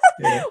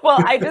 Yeah.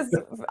 Well, I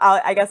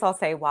guess I'll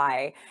say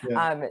why.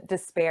 Yeah.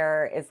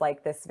 Despair is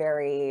like this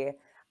very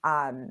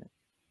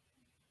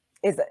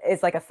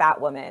is like a fat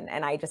woman,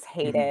 and I just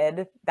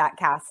hated that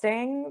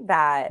casting.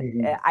 That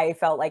I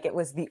felt like it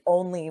was the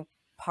only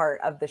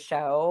part of the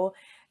show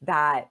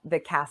that the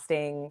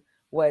casting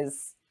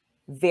was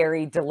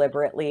very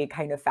deliberately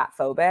kind of fat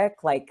phobic,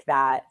 like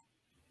that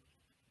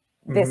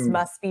this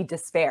must be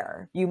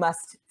Despair. You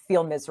must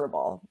feel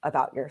miserable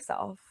about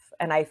yourself.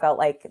 And I felt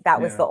like that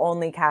was the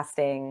only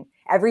casting.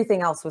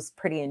 Everything else was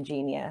pretty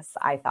ingenious,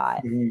 I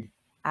thought.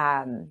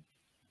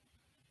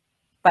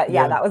 But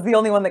yeah, that was the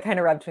only one that kind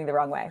of rubbed me the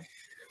wrong way.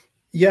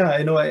 Yeah,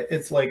 I know.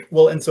 It's like,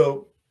 well, and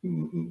so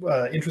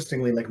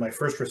interestingly, like my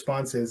first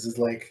response is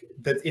like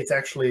that it's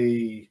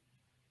actually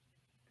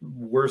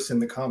worse in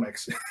the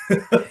comics.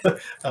 Like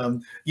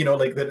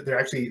that they're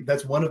actually,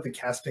 that's one of the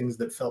castings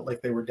that felt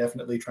like they were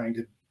definitely trying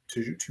to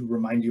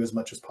remind you as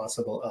much as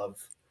possible of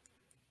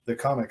the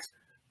comics.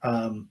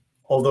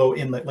 Although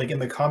in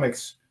the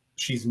comics,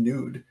 she's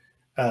nude.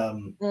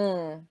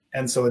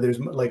 And so there's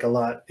like a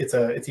lot,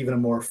 it's even a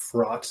more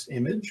fraught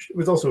image. It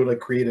was also like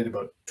created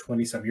about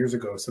 20 some years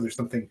ago. So there's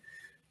something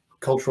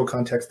cultural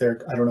context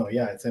there. I don't know.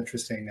 Yeah, it's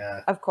interesting.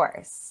 Of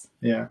course.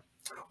 Yeah.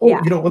 Oh, yeah.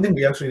 One thing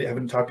we actually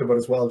haven't talked about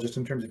as well, just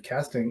in terms of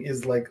casting,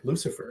 is like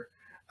Lucifer.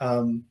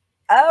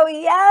 Oh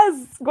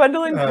yes,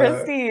 Gwendolyn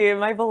Christie,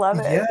 my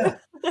beloved. Yeah,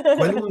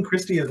 Gwendolyn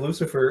Christie as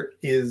Lucifer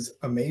is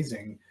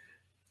amazing,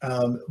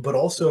 but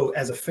also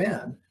as a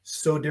fan,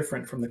 so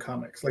different from the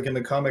comics. Like in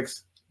the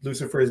comics,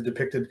 Lucifer is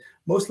depicted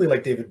mostly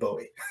like David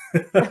Bowie,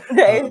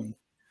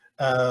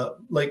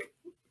 like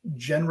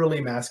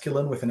generally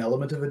masculine with an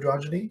element of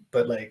androgyny,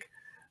 but like,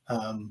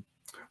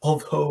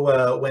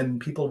 although when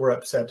people were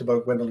upset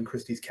about Gwendolyn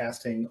Christie's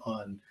casting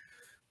on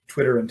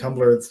Twitter and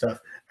Tumblr and stuff,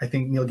 I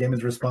think Neil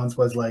Gaiman's response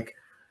was like,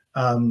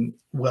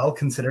 well,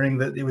 considering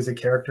that it was a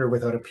character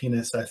without a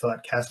penis, I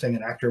thought casting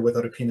an actor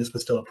without a penis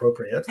was still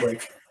appropriate.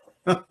 Like,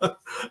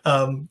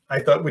 I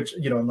thought, which,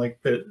 I'm like,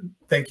 but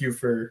thank you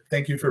for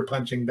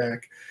punching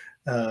back,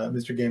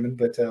 Mr. Gaiman.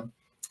 But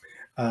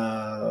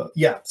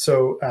yeah,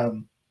 so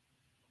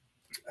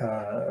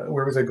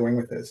where was I going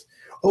with this?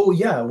 Oh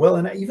yeah, well,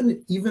 and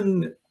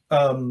even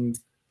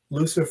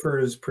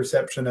Lucifer's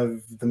perception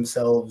of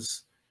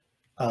themselves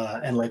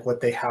and like what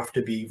they have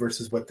to be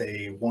versus what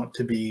they want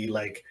to be,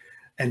 like,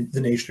 and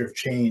the nature of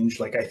change.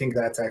 Like, I think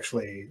that's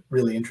actually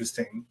really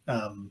interesting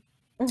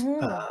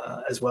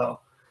as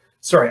well.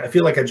 Sorry, I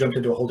feel like I jumped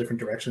into a whole different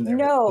direction there.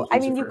 No, with I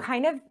mean,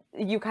 Lucifer.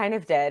 you kind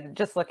of did,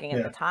 just looking at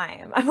the Yeah.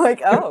 time. I'm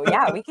like, oh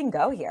yeah, we can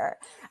go here.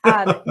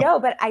 No,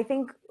 but I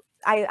think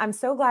I'm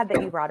so glad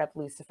that you brought up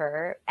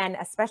Lucifer, and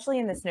especially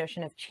in this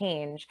notion of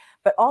change,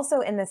 but also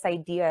in this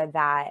idea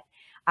that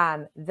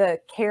the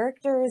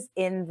characters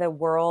in the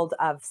world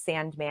of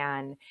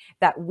Sandman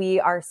that we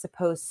are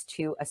supposed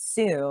to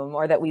assume,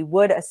 or that we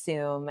would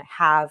assume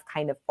have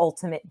kind of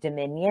ultimate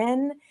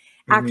dominion,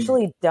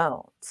 actually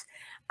don't.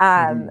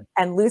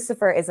 And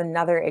Lucifer is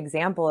another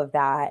example of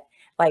that,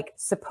 like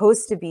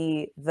supposed to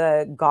be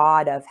the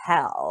god of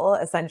hell,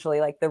 essentially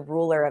like the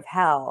ruler of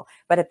hell.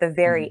 But at the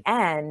very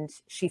end,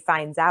 she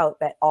finds out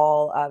that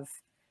all of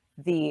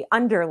the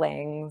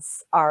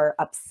underlings are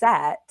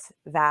upset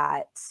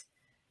that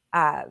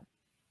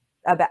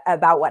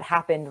about what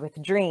happened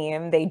with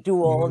Dream. They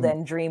dueled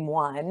and Dream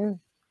won,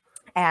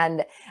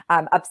 and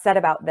upset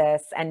about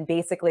this, and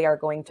basically are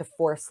going to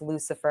force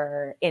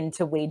Lucifer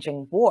into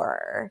waging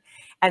war.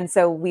 And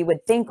so we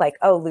would think like,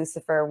 oh,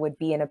 Lucifer would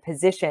be in a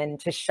position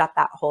to shut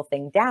that whole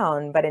thing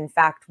down. But in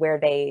fact, where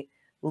they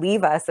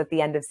leave us at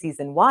the end of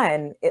season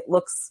 1, it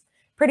looks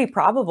pretty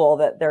probable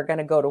that they're going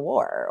to go to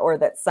war, or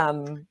that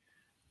some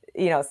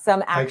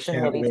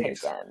action will be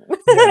taken.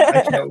 Yeah,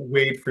 I can't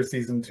wait for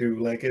season 2.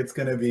 Like, it's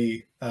going to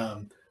be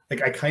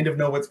like, I kind of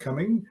know what's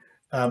coming.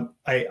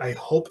 I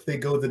hope they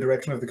go the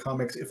direction of the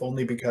comics, if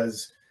only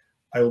because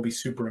I will be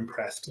super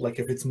impressed. Like,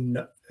 if it's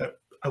not,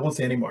 I won't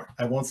say anymore.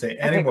 I won't say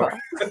anymore.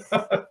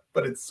 Cool.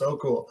 But it's so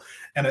cool,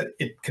 and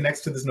it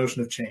connects to this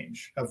notion of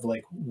change, of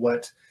like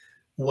what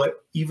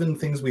even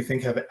things we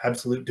think have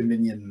absolute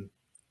dominion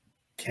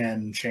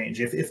can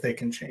change, if they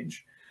can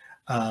change.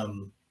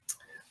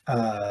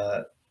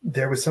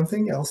 There was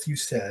something else you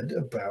said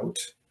about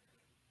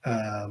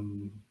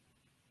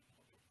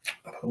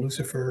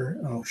Lucifer.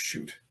 Oh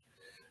shoot.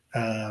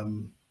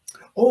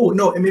 Oh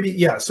no, maybe,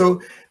 yeah. So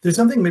there's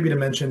something maybe to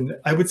mention.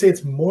 I would say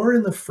it's more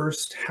in the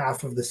first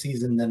half of the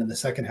season than in the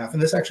second half.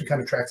 And this actually kind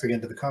of tracks again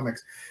to the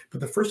comics. But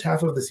the first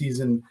half of the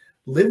season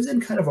lives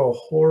in kind of a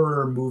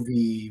horror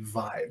movie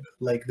vibe.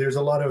 Like, there's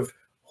a lot of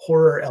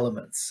horror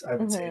elements, I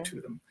would say,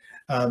 to them.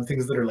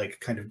 Things that are like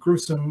kind of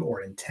gruesome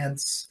or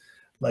intense.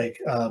 Like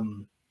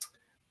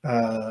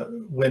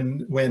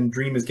when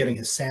Dream is getting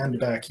his sand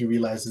back, he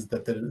realizes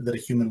that a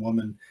human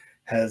woman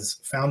has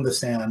found the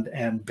sand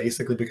and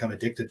basically become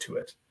addicted to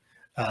it,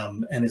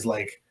 and is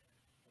like,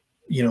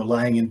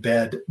 lying in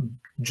bed,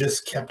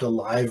 just kept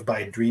alive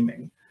by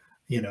dreaming,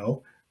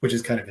 which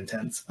is kind of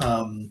intense.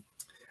 And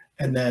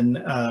then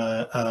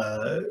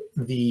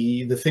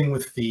the thing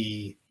with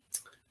the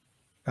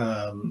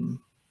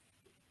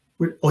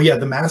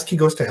the mask he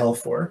goes to hell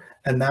for,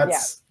 and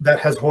that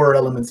has horror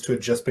elements to it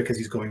just because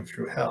he's going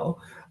through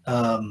hell.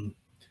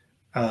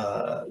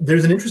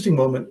 There's an interesting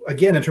moment,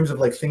 again, in terms of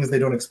like things they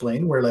don't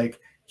explain, where like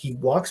he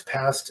walks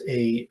past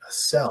a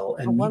cell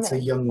and meets a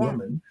young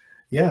woman,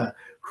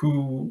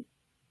 who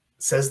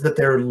says that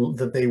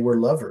they were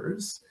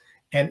lovers.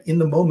 And in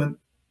the moment,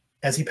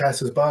 as he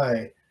passes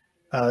by,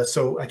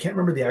 so I can't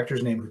remember the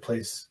actor's name who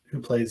plays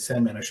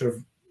Sandman. I should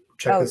have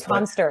checked this.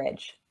 Tom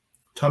Sturridge.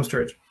 Tom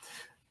Sturridge.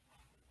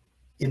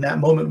 In that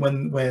moment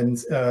when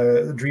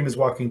Dream is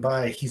walking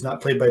by, he's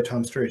not played by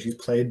Tom Sturridge. He's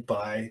played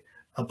by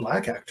a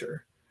black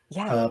actor.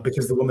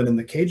 Because the woman in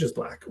the cage is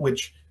black,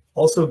 which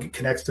also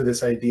connects to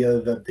this idea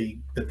that the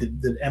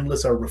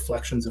endless are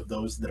reflections of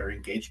those that are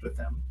engaged with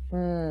them,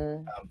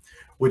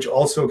 which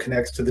also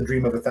connects to the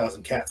dream of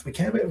 1,000 cats. We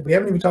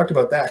haven't even talked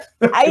about that.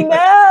 I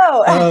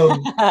know.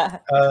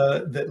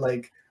 That,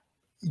 like,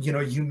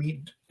 you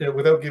meet,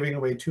 without giving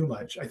away too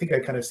much, I think I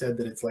kind of said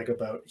that it's like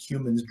about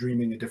humans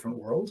dreaming a different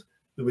world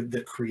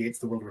that creates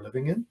the world we're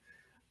living in.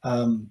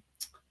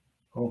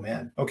 Oh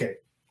man. Okay.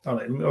 All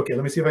right. Okay.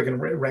 Let me see if I can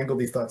wrangle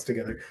these thoughts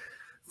together.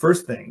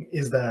 First thing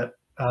is that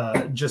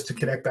just to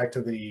connect back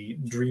to the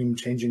dream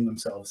changing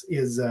themselves,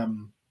 is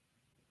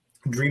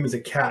Dream is a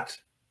cat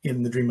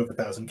in the dream of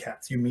 1,000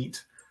 cats. You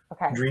meet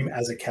Dream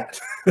as a cat,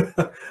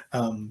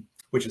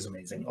 which is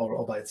amazing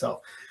all by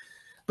itself.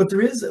 But there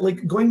is,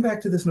 like, going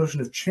back to this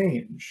notion of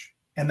change,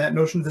 and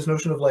this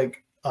notion of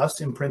like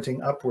us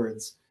imprinting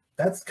upwards.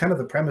 That's kind of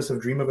the premise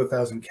of Dream of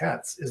 1,000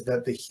 Cats, is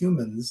that the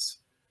humans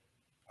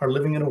are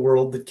living in a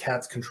world that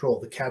cats control.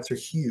 The cats are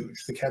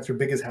huge. The cats are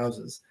big as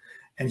houses,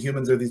 and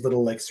humans are these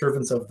little like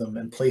servants of them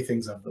and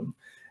playthings of them.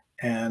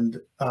 And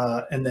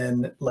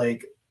then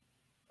like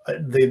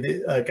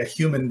like a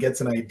human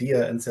gets an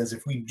idea and says,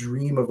 if we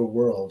dream of a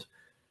world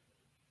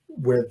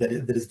where that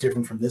is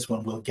different from this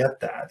one, we'll get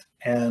that.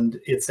 And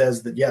it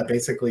says that,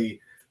 basically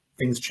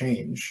things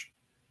change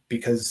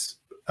because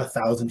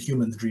 1,000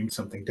 humans dreamed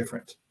something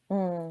different.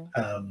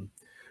 And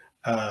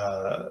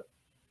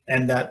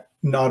that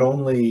not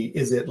only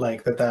is it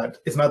like that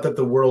it's not that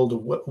the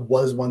world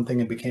was one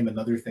thing and became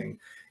another thing.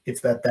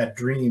 It's that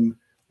dream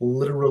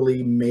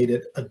literally made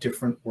it a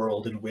different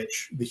world in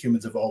which the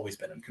humans have always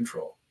been in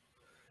control.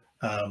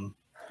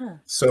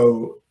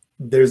 So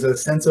there's a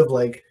sense of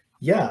like,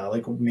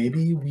 like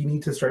maybe we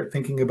need to start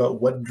thinking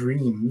about what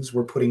dreams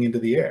we're putting into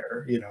the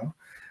air,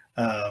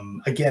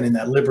 Again, in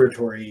that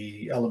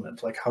liberatory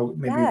element, like how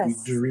maybe if we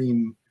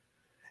dream.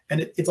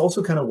 And it's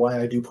also kind of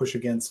why I do push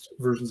against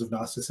versions of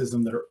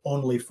Gnosticism that are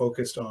only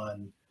focused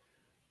on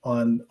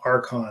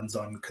archons,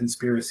 on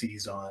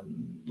conspiracies, on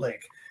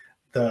like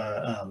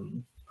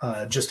the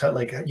just how,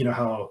 like, you know,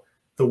 how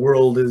the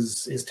world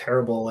is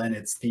terrible and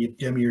it's the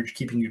demiurge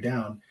keeping you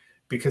down,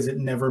 because it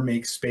never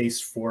makes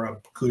space for a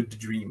good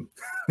dream.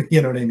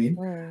 You know what I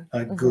mean?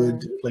 A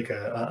good, like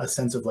a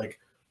sense of like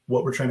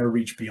what we're trying to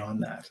reach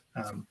beyond that.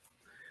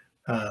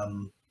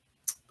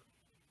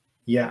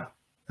 Yeah.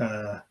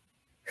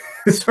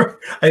 Sorry,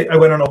 I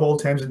went on a whole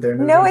tangent there.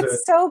 No,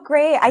 it's so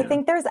great. I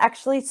think there's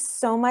actually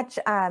so much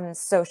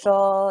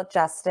social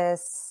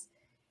justice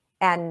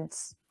and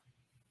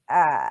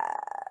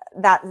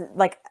that,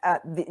 like,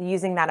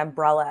 using that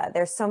umbrella.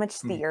 There's so much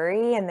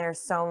theory, and there's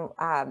so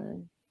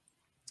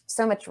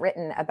much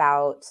written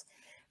about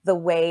the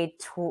way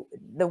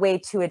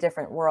to a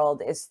different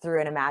world is through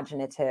an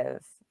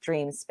imaginative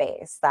dream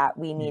space, that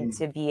we need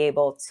to be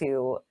able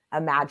to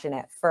imagine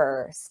it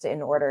first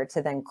in order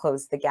to then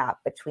close the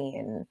gap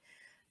between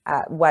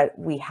what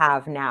we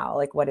have now,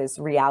 like what is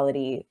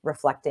reality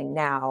reflecting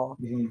now,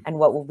 and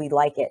what will we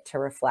like it to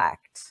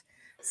reflect.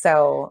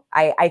 So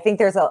I think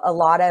there's a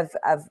lot of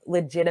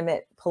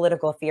legitimate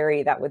political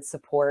theory that would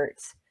support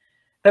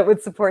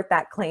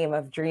that claim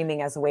of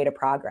dreaming as a way to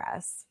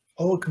progress.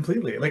 Oh,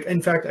 completely. Like,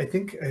 in fact, I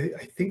think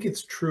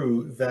it's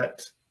true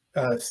that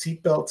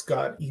seatbelts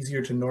got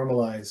easier to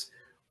normalize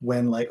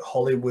when like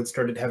Hollywood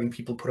started having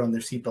people put on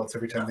their seatbelts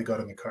every time they got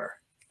in the car.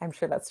 I'm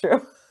sure that's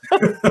true.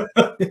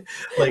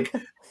 Like,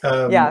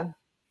 yeah.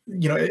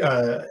 You know,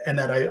 and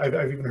that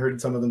I've even heard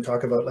some of them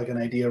talk about like an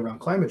idea around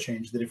climate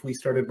change, that if we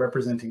started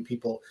representing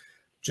people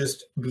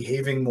just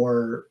behaving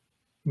more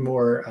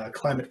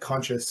climate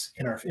conscious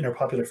in our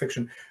popular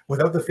fiction,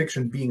 without the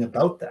fiction being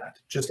about that,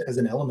 just as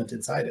an element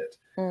inside it,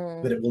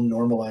 that it will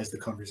normalize the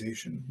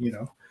conversation, you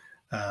know.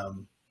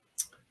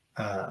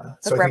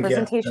 So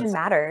representation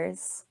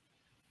matters.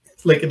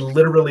 Like, it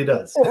literally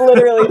does. It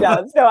literally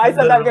does. No, I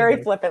said that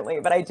very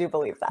flippantly, but I do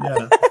believe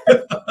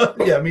that.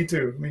 Yeah, me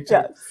too. Me too.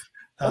 Yes.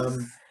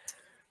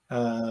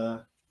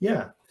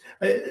 Yeah.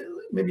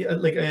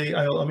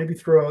 I'll maybe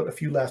throw out a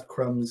few last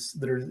crumbs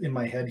that are in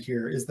my head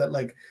here. Is that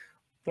like,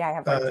 yeah, I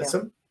have one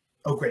too.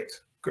 Oh, great.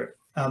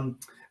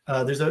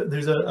 There's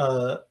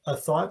a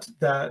thought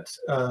that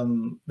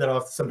that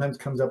often sometimes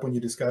comes up when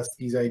you discuss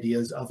these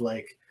ideas of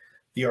like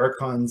the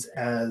archons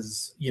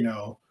as, you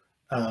know,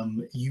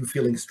 you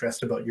feeling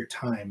stressed about your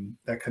time,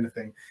 that kind of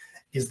thing,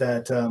 is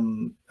that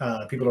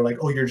people are like,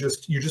 oh, you're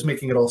just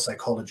making it all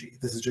psychology.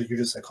 You're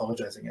just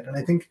psychologizing it. And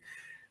I think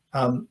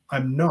I'm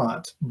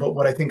not, but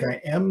what I think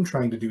I am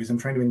trying to do is I'm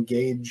trying to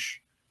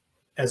engage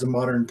as a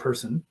modern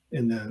person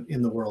in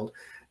the world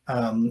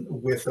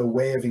with a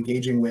way of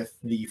engaging with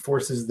the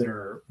forces that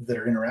are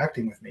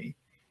interacting with me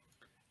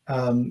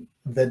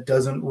that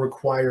doesn't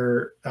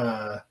require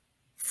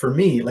for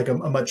me like a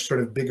much sort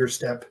of bigger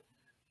step,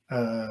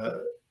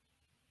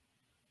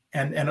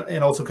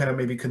 and also kind of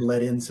maybe can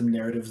let in some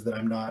narratives that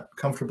I'm not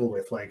comfortable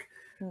with, like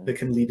that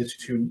can lead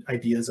to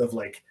ideas of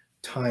like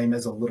time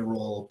as a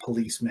literal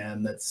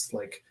policeman that's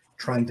like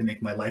trying to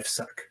make my life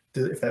suck,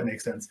 if that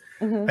makes sense.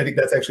 I think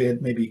that's actually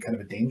maybe kind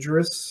of a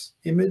dangerous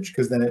image,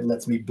 because then it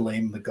lets me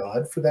blame the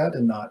god for that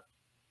and not,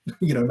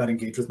 you know, not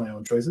engage with my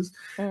own choices.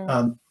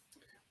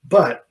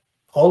 But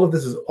all of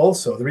this is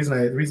also the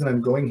reason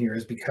I'm going here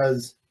is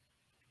because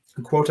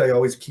a quote I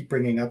always keep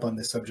bringing up on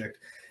this subject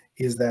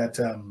is that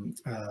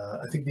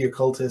I think the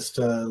occultist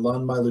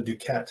Lon Milo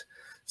Duquette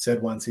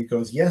said once, he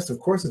goes, yes, of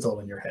course it's all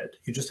in your head.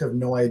 You just have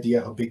no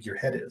idea how big your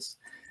head is.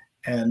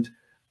 And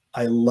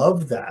I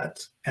love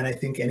that. And I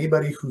think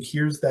anybody who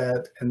hears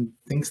that and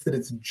thinks that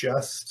it's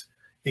just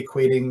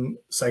equating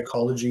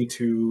psychology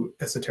to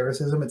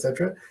esotericism,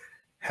 etc.,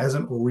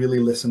 hasn't really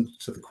listened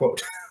to the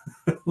quote.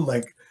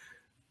 Like,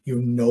 you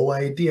have no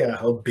idea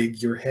how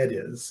big your head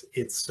is.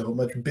 It's so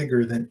much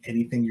bigger than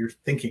anything you're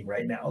thinking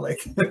right now.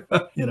 Like,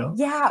 you know?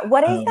 Yeah.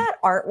 What is that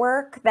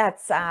artwork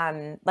that's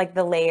like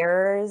the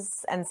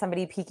layers and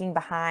somebody peeking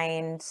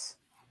behind?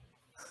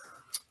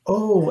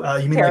 Oh,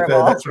 you mean Terrible.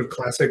 like that sort of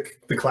classic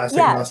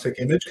Gnostic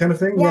image kind of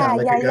thing? Yeah,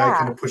 like a guy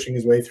kind of pushing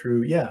his way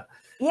through. Yeah.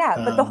 Yeah,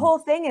 but the whole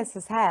thing is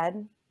his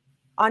head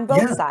on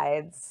both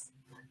sides.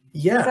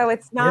 Yeah. So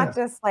it's not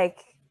just like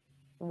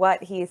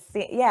what he's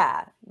seeing.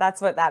 Yeah,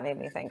 that's what that made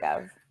me think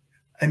of.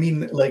 I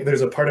mean, like,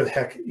 there's a part of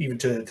heck, even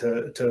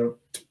to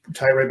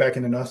tie right back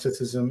into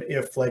Gnosticism,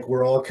 if like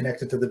we're all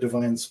connected to the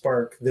divine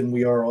spark, then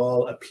we are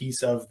all a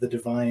piece of the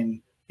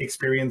divine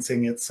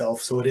experiencing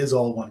itself. So it is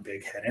all one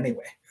big head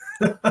anyway.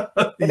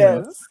 It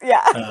is.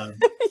 Yeah.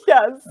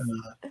 Yes.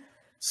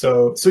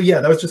 So yeah,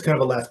 that was just kind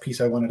of a last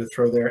piece I wanted to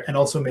throw there. And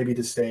also maybe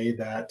to say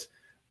that,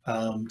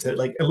 to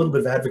like a little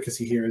bit of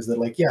advocacy here is that,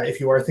 like, yeah, if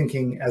you are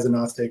thinking as a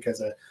Gnostic, as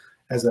an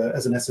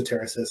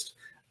esotericist,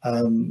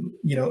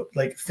 you know,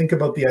 like, think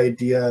about the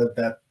idea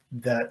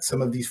that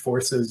some of these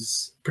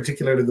forces,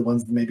 particularly the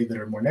ones maybe that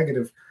are more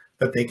negative,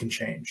 that they can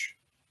change,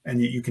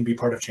 and you can be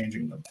part of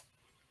changing them.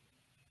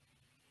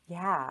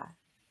 Yeah.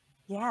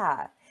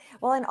 Yeah.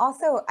 Well, and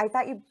also I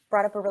thought you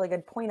brought up a really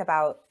good point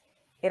about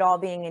it all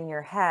being in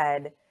your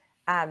head.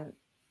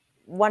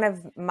 One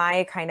of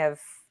my kind of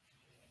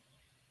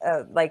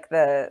like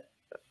the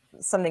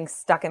something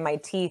stuck in my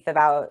teeth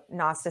about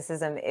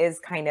Gnosticism is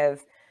kind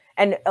of,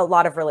 and a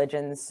lot of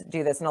religions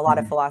do this and a lot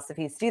of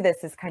philosophies do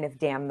this, is kind of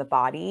damn the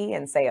body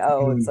and say,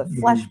 oh, it's a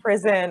flesh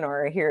prison,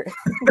 or here,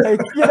 like,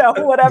 you know,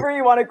 whatever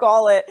you want to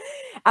call it.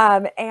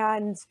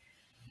 And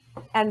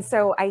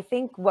so I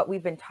think what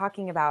we've been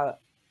talking about,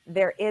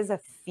 there is a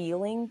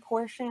feeling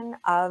portion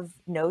of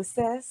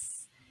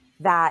gnosis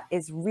that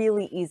is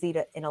really easy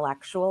to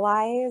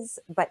intellectualize.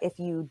 But if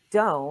you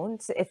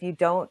don't,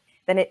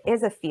 then it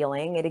is a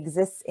feeling. It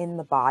exists in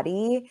the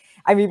body.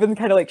 I'm even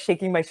kind of like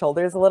shaking my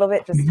shoulders a little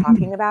bit just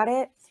talking about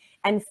it.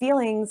 And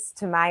feelings,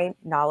 to my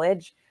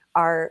knowledge,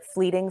 are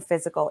fleeting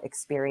physical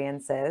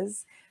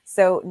experiences.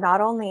 So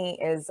not only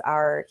is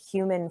our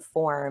human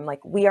form,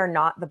 like, we are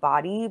not the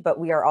body, but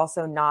we are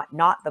also not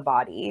the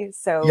body.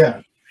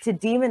 So to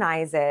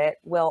demonize it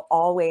will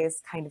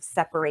always kind of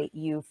separate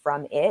you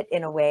from it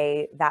in a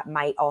way that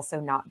might also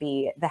not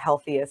be the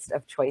healthiest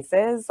of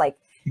choices. Like,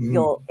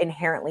 you'll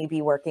inherently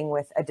be working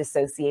with a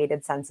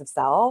dissociated sense of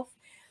self.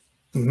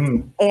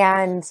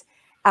 And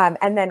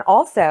then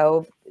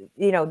also,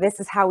 you know,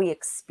 this is how we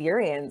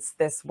experience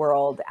this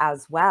world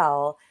as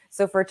well.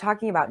 So if we're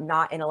talking about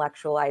not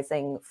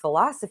intellectualizing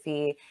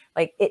philosophy,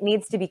 like, it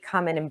needs to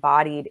become an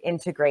embodied,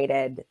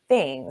 integrated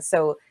thing.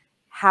 So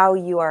how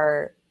you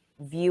are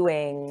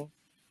viewing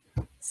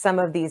some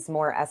of these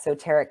more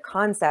esoteric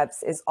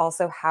concepts is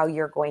also how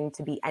you're going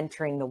to be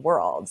entering the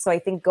world. So I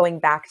think going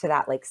back to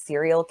that, like,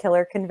 serial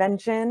killer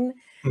convention,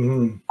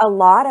 a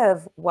lot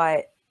of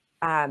what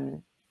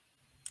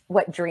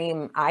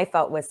Dream, I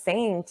felt, was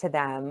saying to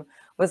them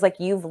was like,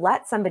 you've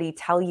let somebody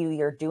tell you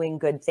you're doing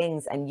good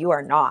things and you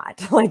are not.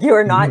 Like, you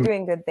are not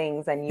doing good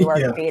things and you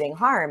are creating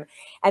harm.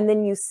 And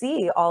then you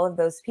see all of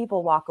those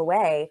people walk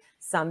away.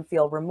 Some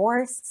feel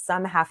remorse,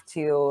 some have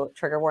to,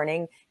 trigger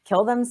warning,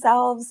 kill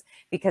themselves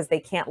because they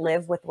can't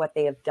live with what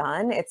they have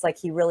done. It's like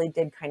he really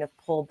did kind of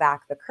pull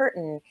back the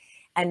curtain.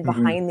 And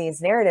behind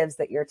these narratives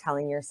that you're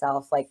telling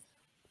yourself, like,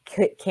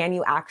 can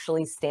you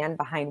actually stand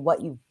behind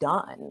what you've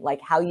done?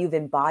 Like, how you've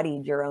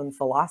embodied your own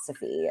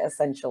philosophy,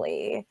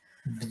 essentially.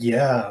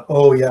 Yeah.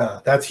 Oh,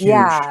 yeah. That's huge.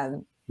 Yeah.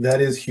 That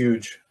is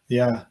huge.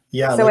 Yeah.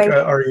 Yeah. So like,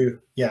 are you?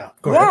 Yeah.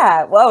 Go ahead.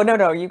 Yeah. Well,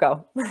 no, you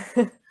go.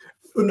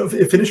 No,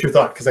 finish your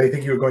thought, because I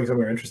think you were going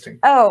somewhere interesting.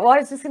 Oh, well, I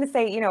was just going to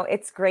say, you know,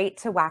 it's great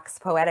to wax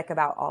poetic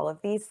about all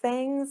of these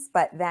things,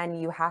 but then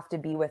you have to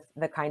be with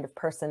the kind of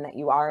person that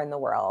you are in the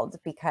world,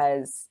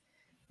 because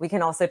we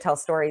can also tell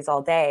stories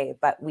all day,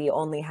 but we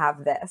only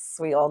have this.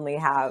 We only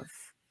have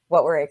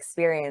what we're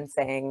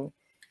experiencing.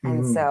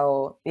 And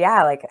so,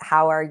 yeah, like,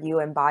 how are you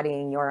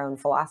embodying your own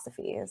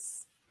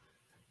philosophies?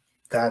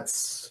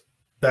 That's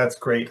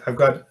great. I've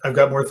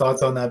got more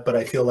thoughts on that, but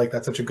I feel like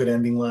that's such a good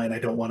ending line. I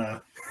don't want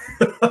to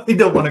I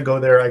don't want to go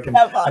there. I'm sure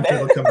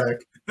we'll come back.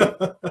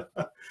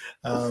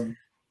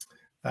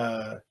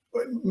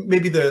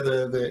 Maybe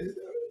the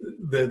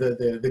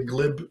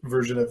glib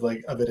version of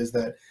it is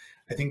that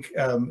I think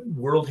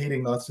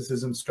world-hating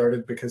Gnosticism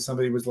started because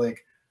somebody was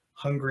like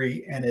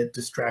hungry and it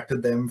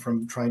distracted them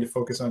from trying to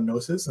focus on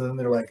gnosis, and then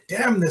they're like,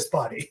 damn this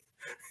body.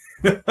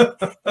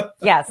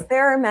 Yes,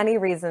 there are many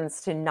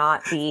reasons to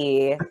not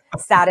be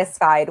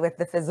satisfied with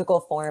the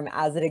physical form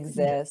as it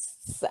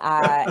exists,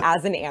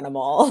 as an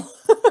animal.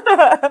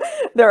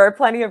 There are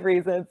plenty of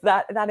reasons.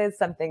 That is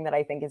something that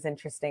I think is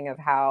interesting, of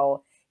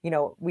how, you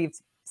know, we've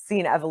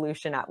seen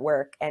evolution at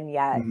work, and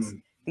yet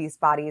these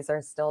bodies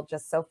are still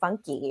just so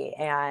funky,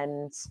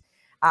 and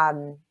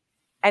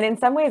in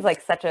some ways,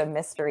 like, such a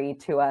mystery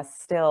to us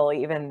still,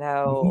 even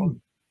though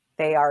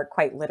they are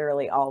quite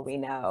literally all we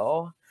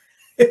know.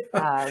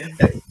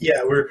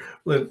 Yeah,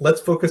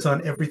 let's focus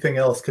on everything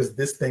else because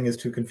this thing is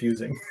too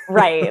confusing.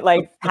 Right,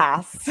 like,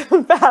 pass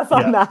on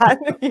that.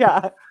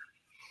 Yeah.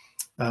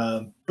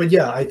 But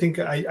yeah, I think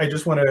I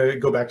just want to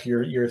go back to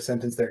your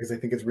sentence there, because I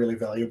think it's really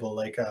valuable.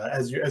 Like,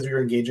 as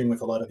you're engaging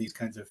with a lot of these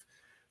kinds of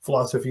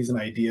philosophies and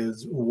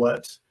ideas,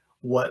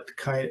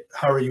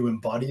 how are you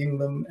embodying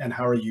them, and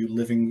how are you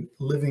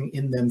living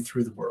in them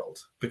through the world?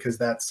 Because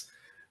that's,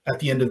 at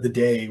the end of the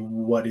day,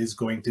 what is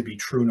going to be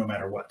true no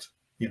matter what.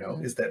 You know,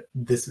 is that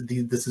this is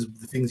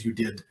the things you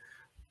did,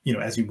 you know,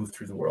 as you move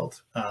through the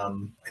world. I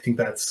think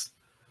that's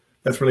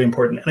really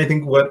important. And I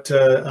think what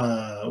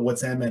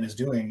Sandman is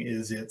doing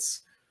is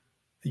it's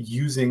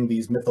using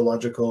these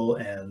mythological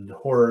and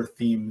horror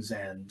themes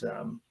and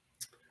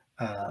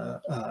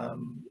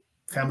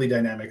family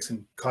dynamics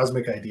and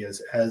cosmic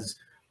ideas as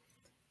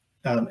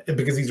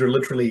because these are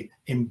literally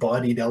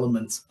embodied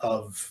elements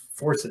of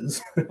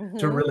forces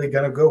to really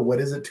kind of go,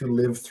 what is it to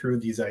live through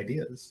these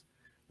ideas?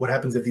 What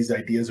happens if these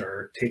ideas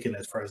are taken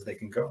as far as they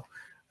can go?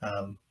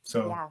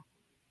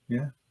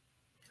 Yeah.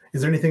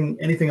 Is there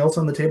anything else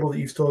on the table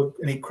that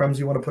any crumbs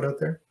you want to put out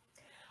there?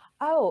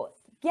 Oh,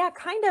 Yeah,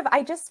 kind of.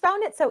 I just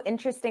found it so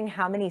interesting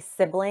how many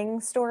sibling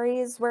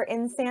stories were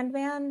in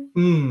Sandman,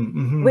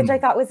 which I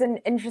thought was an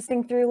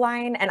interesting through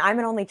line. And I'm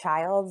an only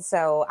child,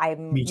 so I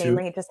Me too.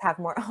 mainly just have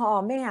more.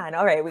 Oh man,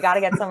 all right, we got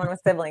to get someone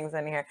with siblings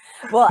in here.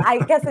 Well, I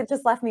guess it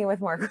just left me with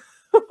more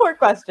more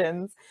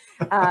questions.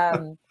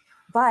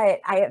 But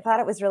I thought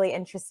it was really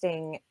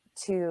interesting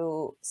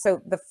to. So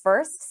the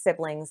first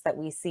siblings that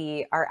we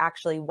see are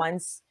actually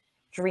once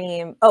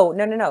Dream. Oh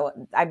no!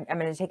 I'm going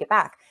to take it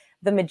back.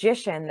 The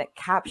magician that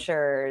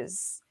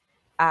captures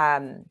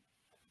Dream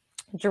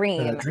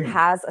Dream.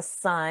 has a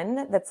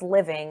son that's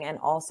living and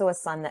also a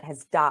son that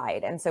has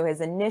died. And so his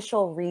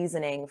initial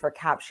reasoning for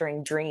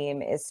capturing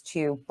Dream is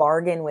to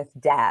bargain with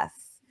death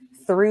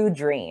through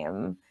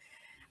Dream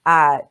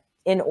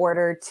in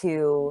order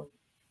to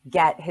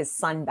get his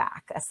son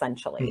back,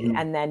 essentially.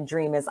 And then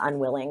Dream is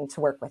unwilling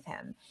to work with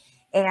him.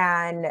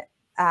 And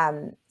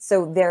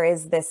so there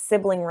is this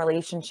sibling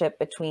relationship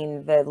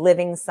between the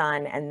living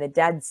son and the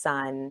dead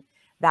son,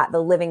 that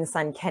the living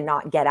son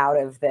cannot get out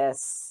of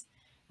this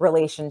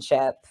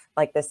relationship,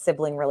 like this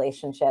sibling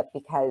relationship,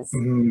 because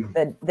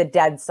the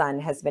dead son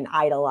has been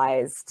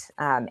idolized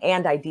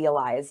and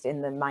idealized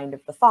in the mind of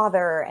the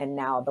father, and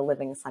now the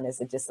living son is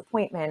a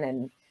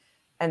disappointment,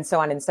 and so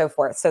on and so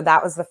forth. So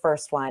that was the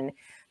first one.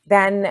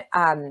 Then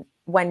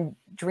when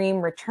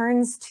Dream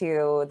returns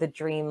to the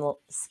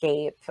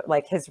dreamscape,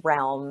 like his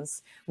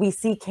realms, we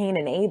see Cain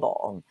and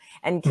Abel.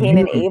 And Cain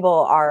and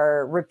Abel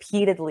are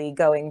repeatedly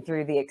going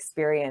through the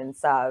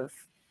experience of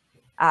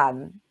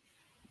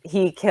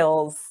he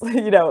kills,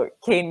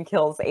 Cain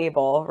kills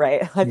Abel,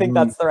 right? I think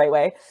that's the right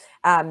way.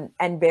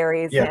 And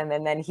buries him,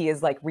 and then he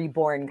is like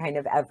reborn kind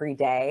of every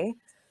day.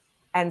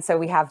 And so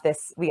we have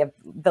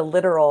the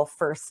literal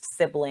first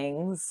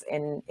siblings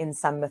in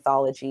some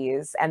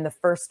mythologies, and the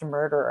first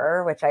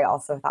murderer, which I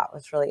also thought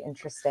was really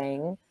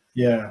interesting.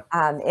 Yeah.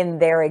 In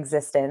their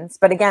existence.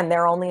 But again,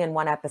 they're only in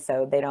one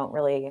episode. They don't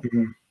really,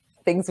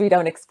 things we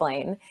don't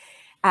explain.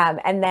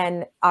 And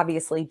then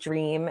obviously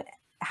Dream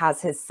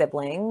has his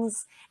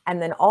siblings.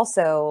 And then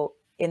also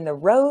in the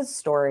Rose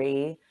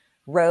story,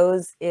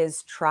 Rose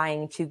is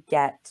trying to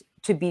get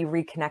to be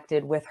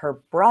reconnected with her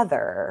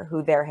brother,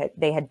 who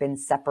they had been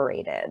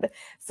separated.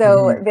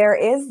 So there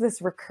is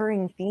this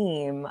recurring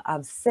theme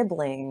of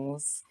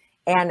siblings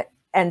and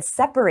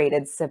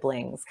separated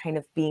siblings kind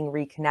of being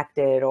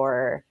reconnected,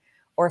 or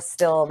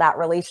still that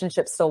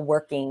relationship still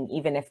working,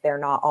 even if they're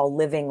not all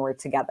living or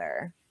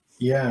together.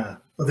 Yeah,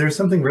 well, there's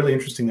something really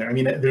interesting there. I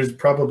mean, there's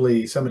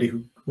probably somebody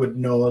who would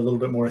know a little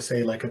bit more,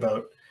 say, like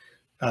about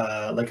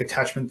like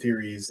attachment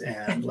theories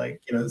and like,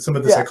 some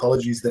of the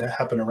psychologies that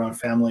happen around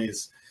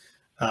families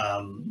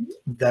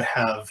that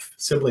have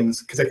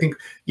siblings. Because I think,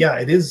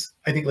 it is.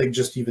 I think like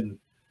just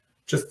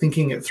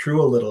thinking it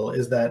through a little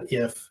is that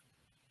if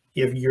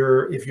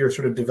your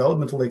sort of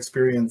developmental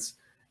experience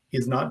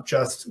is not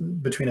just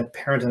between a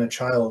parent and a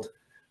child,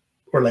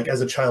 or like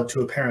as a child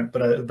to a parent,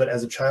 but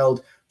as a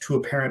child to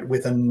a parent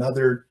with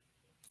another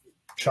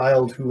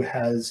child who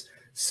has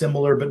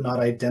similar but not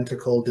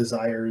identical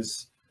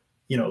desires,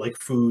 like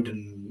food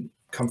and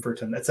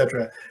comfort and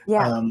etc.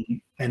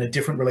 And a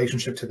different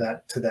relationship to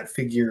that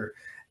figure,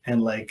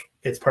 and like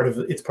it's part of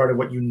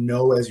what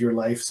as your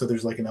life. So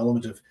there's like an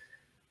element of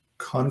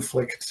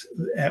conflict,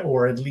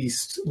 or at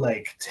least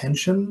like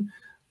tension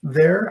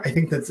there. I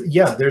think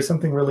there's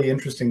something really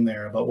interesting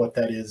there about what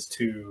that is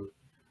to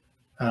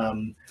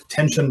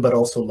tension, but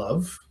also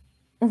love.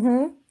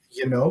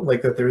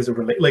 Like that there is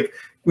like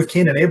with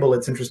Cain and Abel,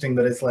 it's interesting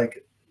that it's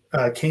like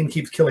Cain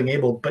keeps killing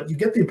Abel, but you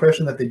get the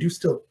impression that they do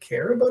still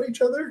care about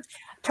each other.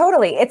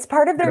 Totally. It's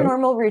part of their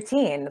normal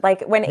routine.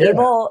 Like when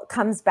Abel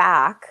comes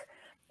back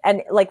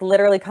and like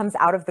literally comes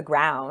out of the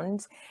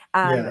ground,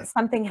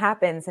 something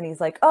happens and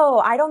he's like, oh,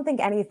 I don't think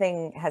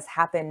anything has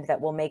happened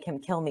that will make him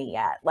kill me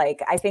yet.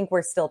 Like, I think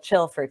we're still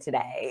chill for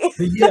today.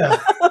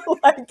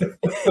 Like,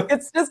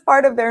 it's just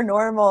part of their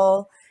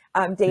normal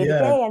day to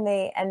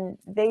day. And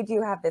they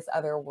do have this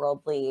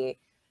otherworldly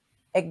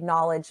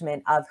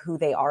acknowledgement of who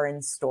they are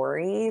in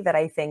story that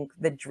I think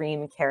the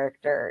Dream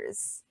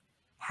characters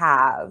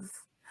have.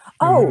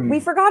 Oh, we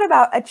forgot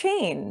about a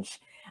change.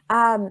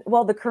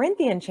 Well, the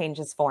Corinthian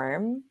changes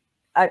form,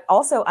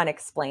 also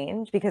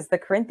unexplained, because the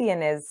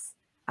Corinthian is,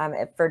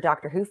 for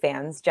Doctor Who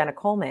fans, Jenna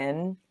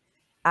Coleman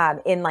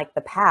in like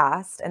the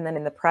past, and then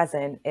in the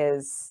present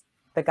is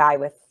the guy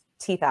with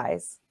teeth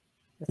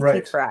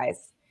teeth for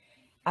eyes,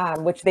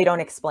 which they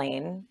don't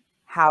explain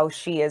how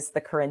she is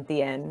the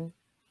Corinthian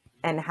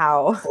and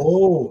how.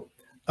 Oh,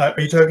 are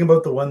you talking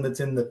about the one that's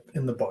in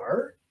the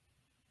bar?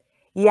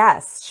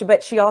 Yes,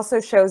 but she also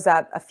shows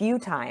up a few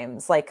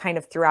times, like kind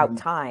of throughout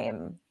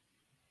time.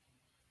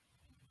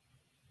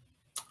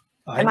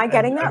 Am I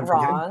getting that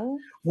wrong?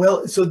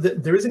 Well, so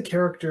there is a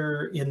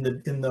character in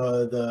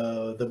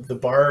the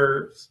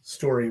bar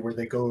story where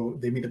they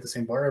meet at the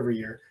same bar every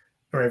year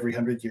or every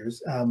 100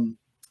 years,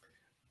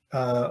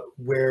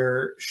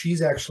 where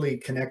she's actually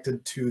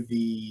connected to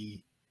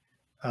the.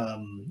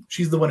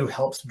 She's the one who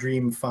helps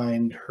Dream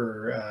find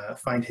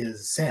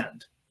his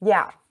sand.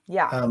 Yeah.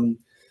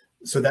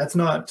 So that's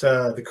not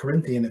the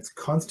Corinthian, it's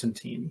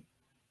Constantine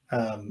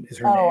is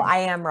her Oh, name. I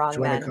am wrong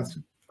Joanna then.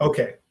 Constantine.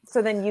 Okay.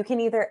 So then you can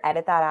either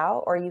edit that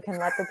out, or you can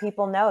let the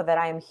people know that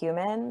I am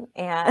human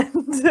and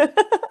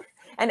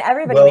and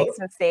everybody makes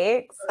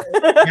mistakes.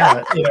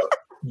 Yeah, you know,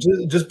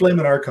 just blame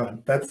an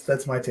Archon.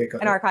 That's my take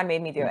on An it. Archon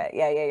made me do it.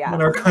 Yeah.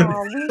 An Archon,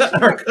 Oh, we an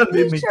should Archon have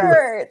made me do it.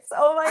 t-shirts.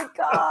 Oh my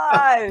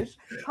gosh.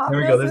 Pop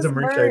There we go. There's a Gnosis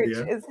merch merch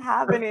idea. is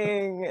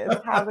happening.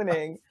 It's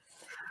happening.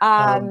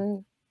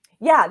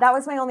 Yeah, that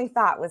was my only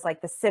thought, was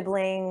like the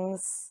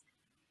siblings,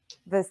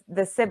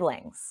 the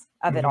siblings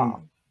of it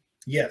all.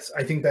 Yes,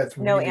 I think that's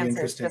No really answers,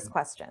 interesting. just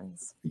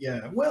questions.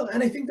 Yeah, well,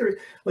 and I think there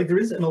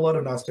is in a lot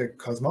of Gnostic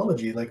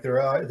cosmology, like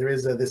there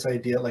is this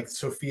idea, like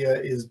Sophia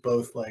is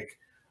both like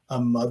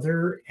a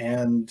mother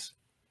and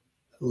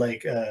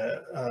like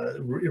a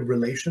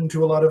relation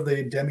to a lot of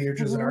the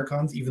demiurges and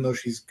archons, even though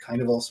she's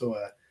kind of also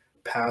a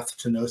path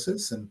to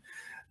gnosis. And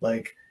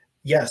like,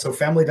 yeah, so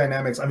family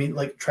dynamics, I mean,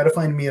 like, try to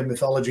find me a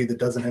mythology that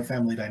doesn't have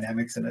family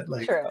dynamics in it.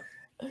 Like, True.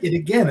 It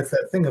again, it's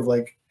that thing of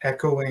like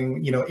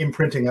echoing, you know,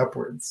 imprinting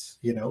upwards,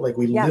 you know, like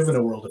we live in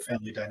a world of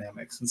family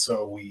dynamics, and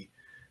so we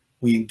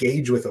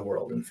engage with a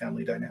world in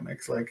family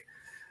dynamics, like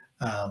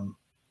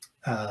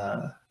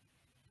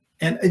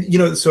and you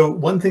know, so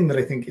one thing that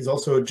I think is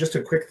also just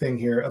a quick thing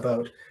here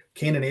about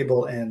Cain and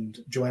Abel and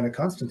Joanna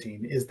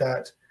Constantine is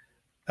that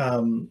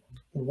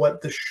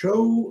what the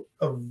show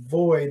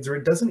avoids, or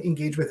it doesn't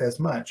engage with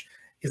as much,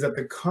 is that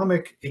the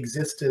comic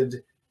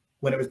existed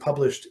when it was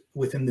published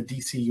within the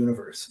DC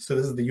universe. So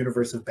this is the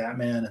universe of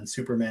Batman and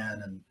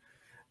Superman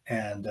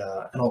and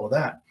all of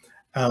that.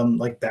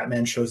 Like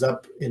Batman shows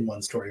up in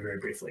one story very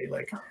briefly,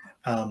 like,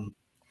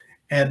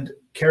 and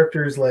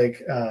characters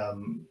like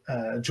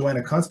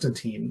Joanna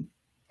Constantine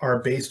are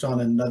based on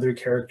another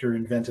character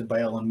invented by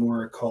Alan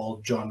Moore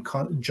called John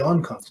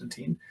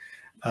Constantine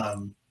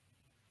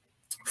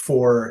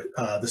for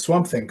the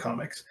Swamp Thing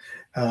comics.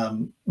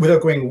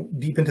 Without going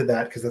deep into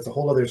that, because that's a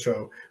whole other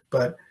show,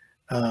 but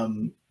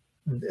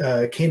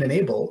Cain and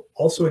Abel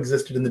also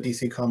existed in the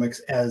DC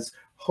comics as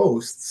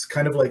hosts,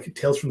 kind of like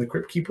Tales from the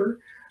Crypt Keeper,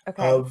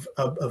 of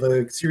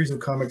a series of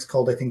comics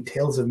called, I think,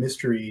 Tales of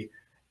Mystery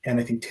and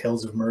I think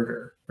Tales of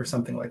Murder or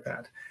something like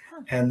that.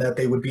 And that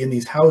they would be in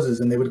these houses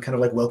and they would kind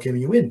of like welcome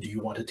you in. Do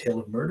you want a tale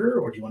of murder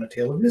or do you want a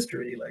tale of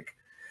mystery? Like,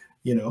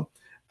 you know.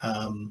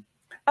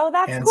 Oh,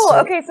 that's cool. So,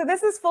 okay, so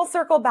this is full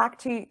circle back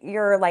to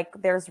your, like,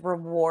 there's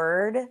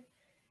reward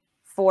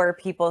for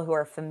people who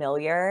are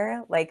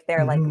familiar, like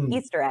they're like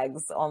Easter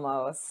eggs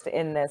almost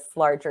in this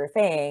larger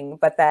thing,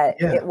 but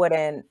that it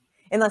wouldn't,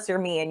 unless you're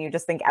me and you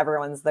just think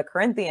everyone's the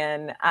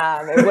Corinthian,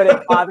 it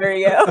wouldn't bother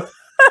you.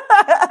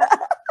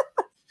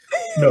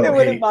 No, it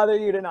wouldn't bother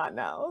you to not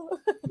know.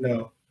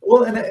 No.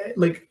 Well, and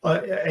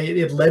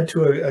it led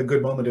to a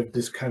good moment of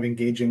just kind of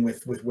engaging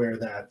with where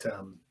that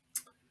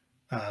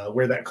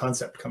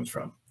concept comes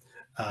from,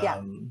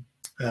 and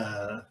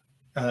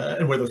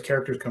where those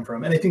characters come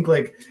from. And I think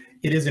like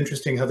it is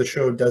interesting how the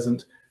show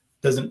doesn't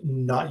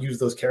not use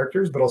those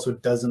characters, but also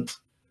doesn't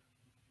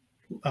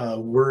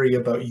worry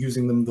about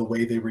using them the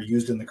way they were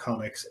used in the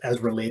comics as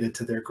related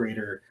to their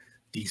greater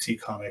DC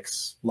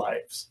Comics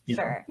lives. You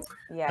know?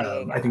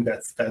 I think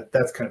that's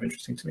kind of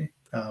interesting to me.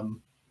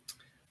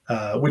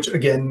 Which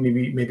again,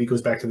 maybe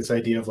goes back to this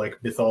idea of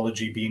like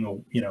mythology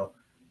being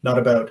not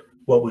about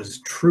what was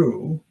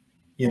true,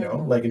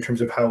 like in terms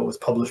of how it was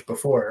published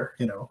before,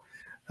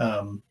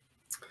 and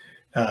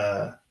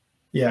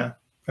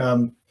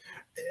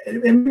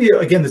maybe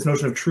again this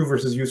notion of true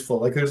versus useful,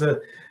 like there's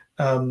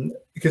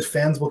because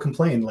fans will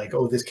complain like,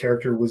 oh, this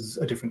character was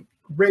a different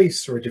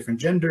race or a different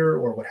gender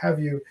or what have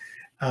you,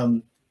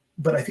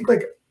 but I think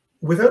like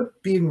without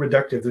being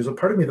reductive, there's a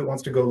part of me that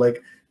wants to go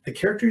like, the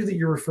character that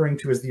you're referring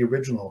to as the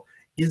original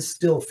is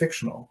still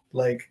fictional.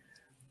 Like,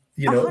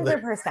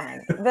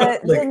 100%.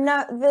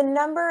 The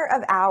number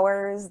of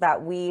hours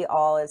that we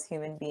all as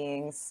human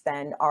beings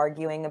spend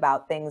arguing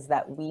about things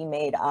that we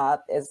made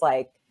up is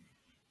like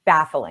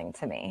baffling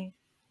to me.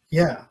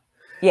 Yeah.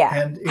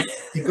 And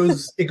it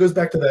goes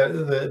back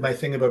to my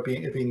thing about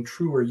being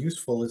true or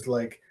useful is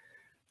like,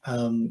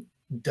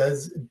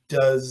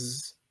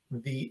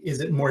 is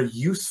it more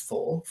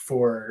useful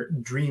for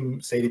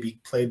Dream, say, to be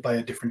played by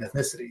a different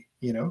ethnicity?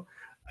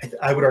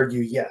 I would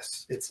argue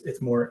yes.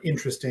 It's more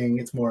interesting.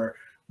 It's more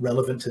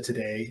relevant to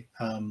today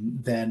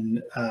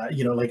than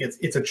like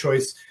it's a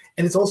choice,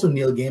 and it's also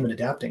Neil Gaiman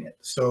adapting it.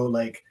 So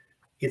like,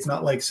 it's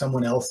not like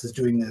someone else is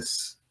doing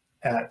this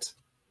at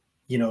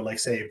like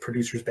say a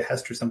producer's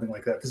behest or something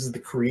like that. This is the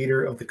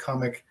creator of the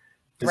comic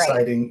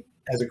deciding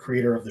as a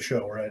creator of the show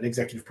or an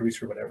executive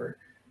producer or whatever.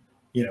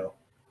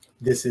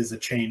 This is a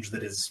change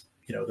that is,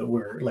 that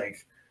we're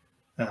like,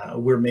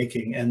 we're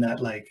making, and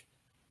that like,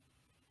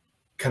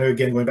 kind of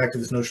again, going back to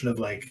this notion of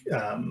like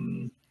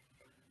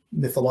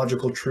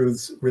mythological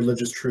truths,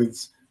 religious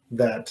truths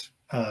that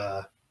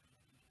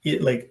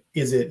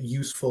is it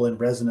useful and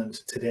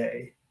resonant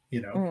today,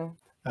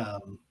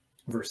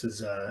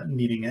 versus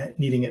needing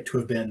it to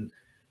have been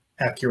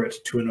accurate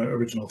to an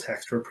original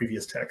text or a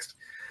previous text.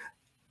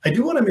 I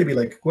do want to maybe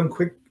like one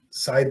quick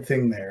side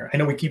thing there. I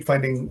know we keep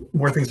finding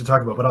more things to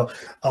talk about, but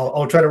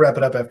I'll try to wrap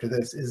it up after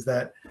this. Is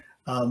that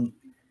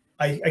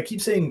I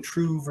keep saying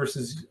true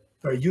versus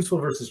or useful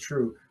versus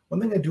true.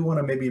 One thing I do want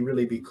to maybe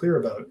really be clear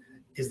about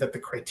is that the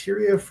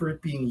criteria for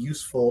it being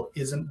useful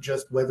isn't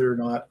just whether or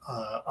not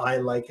I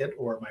like it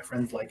or my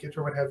friends like it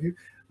or what have you.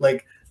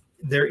 Like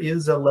there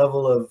is a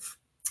level of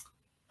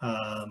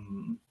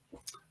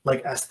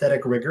like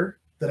aesthetic rigor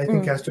that I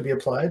think has to be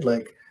applied.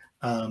 Like,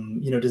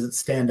 you know, does it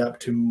stand up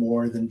to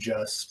more than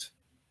just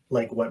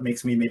like what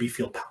makes me maybe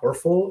feel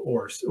powerful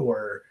or,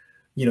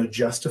 you know,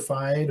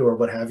 justified or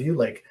what have you?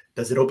 Like,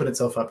 does it open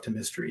itself up to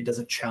mystery? Does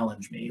it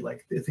challenge me?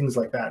 Like things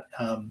like that.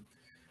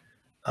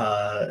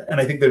 And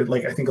I think that,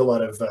 like, I think a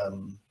lot of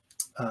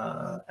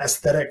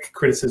aesthetic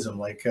criticism,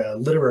 like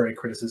literary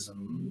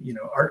criticism, you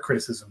know, art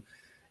criticism,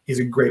 is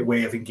a great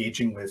way of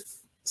engaging with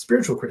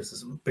spiritual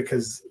criticism,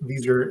 because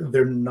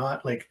they're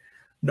not like,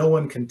 no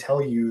one can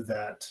tell you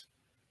that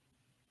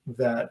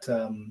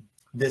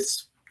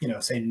this, you know,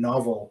 say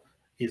novel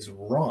is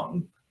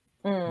wrong,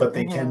 but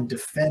they can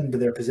defend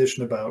their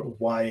position about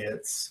why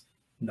it's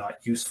not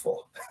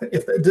useful,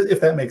 if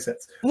that makes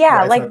sense.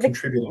 Yeah, like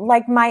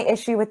like my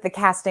issue with the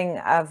casting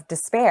of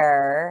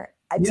despair,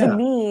 to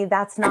me,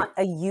 that's not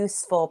a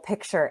useful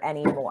picture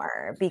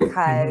anymore,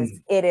 because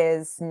it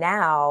is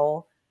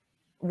now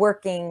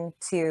working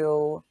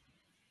to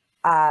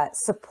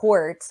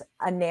support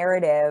a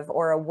narrative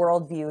or a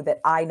worldview that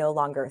I no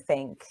longer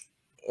think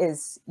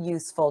is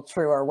useful,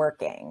 true, or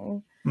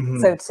working.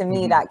 So to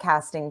me, that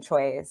casting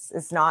choice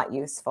is not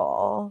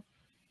useful.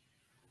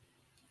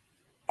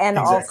 And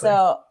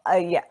also,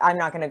 yeah, I'm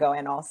not going to go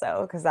in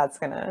also, because that's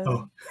gonna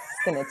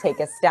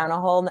take us down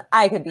a whole.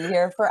 I could be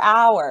here for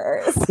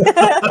hours,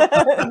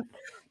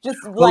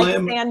 just like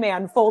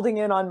Sandman, folding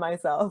in on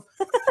myself.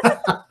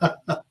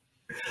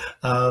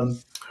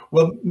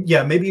 Well,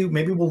 yeah, maybe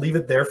we'll leave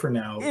it there for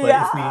now.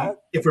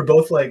 But if we're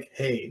both like,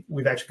 hey,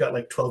 we've actually got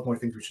like 12 more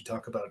things we should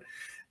talk about.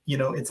 You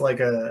know, it's like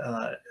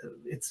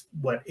it's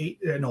what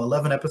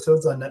 11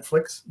 episodes on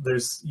Netflix.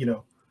 There's, you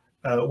know.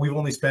 We've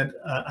only spent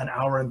an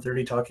hour and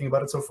 30 talking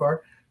about it so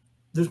far.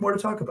 There's more to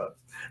talk about.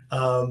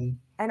 And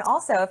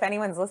also, if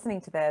anyone's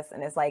listening to this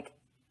and is like,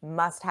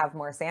 must have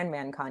more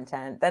Sandman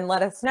content, then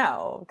let us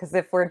know. Because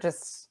if we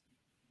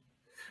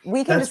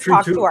can just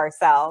talk to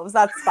ourselves,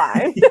 that's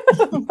fine.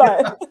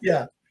 But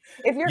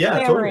if you're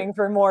clamoring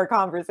for more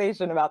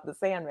conversation about the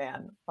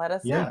Sandman, let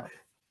us know.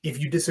 If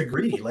you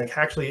disagree, like,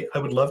 actually, I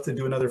would love to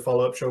do another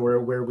follow-up show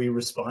where we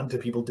respond to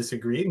people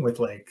disagreeing with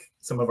like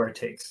some of our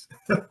takes.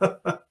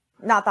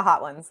 Not the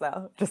hot ones,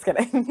 though. Just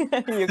kidding.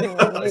 you can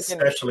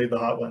especially the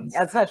hot ones.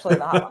 Especially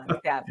the hot ones.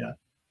 Yeah.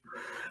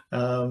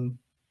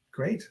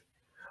 Great.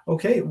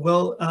 Okay.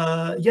 Well,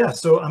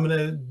 so I'm going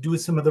to do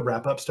some of the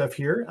wrap-up stuff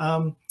here.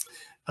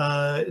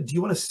 Do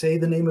you want to say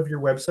the name of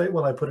your website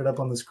while I put it up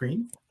on the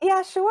screen?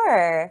 Yeah,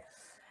 sure.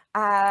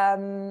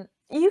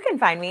 You can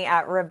find me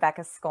at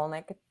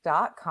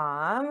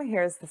RebeccaSkolnick.com.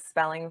 Here's the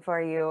spelling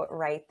for you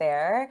right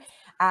there.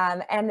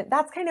 And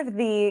that's kind of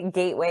the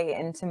gateway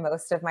into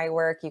most of my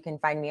work. You can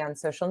find me on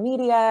social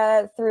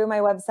media through my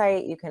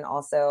website. You can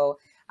also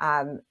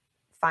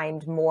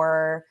find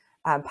more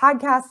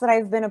podcasts that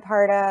I've been a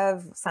part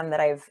of, some that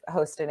I've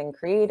hosted and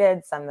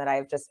created, some that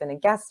I've just been a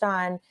guest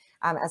on,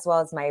 as well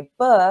as my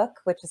book,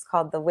 which is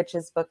called The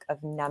Witch's Book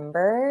of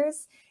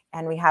Numbers.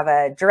 And we have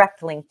a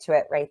direct link to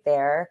it right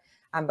there.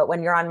 But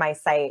when you're on my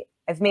site,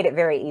 I've made it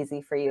very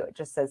easy for you. It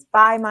just says,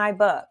 buy my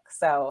book.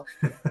 So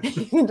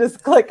you can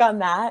just click on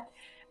that.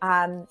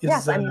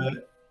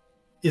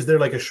 Is there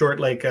like a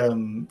short, like,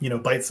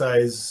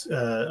 bite-size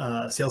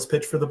sales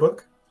pitch for the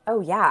book?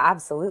 Oh, yeah,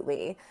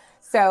 absolutely.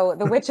 So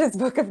The Witch's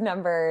Book of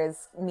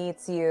Numbers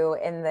meets you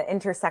in the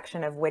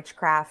intersection of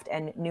witchcraft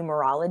and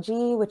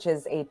numerology, which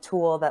is a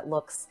tool that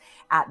looks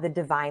at the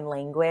divine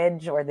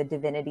language or the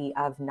divinity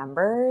of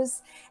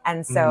numbers.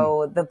 And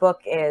so the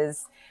book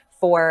is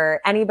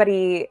for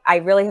anybody. I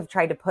really have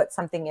tried to put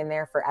something in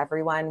there for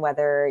everyone,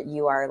 whether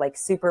you are like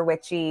super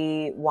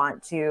witchy,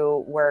 want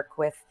to work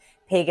with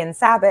pagan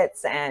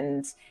sabbats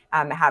and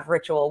have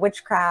ritual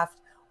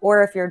witchcraft,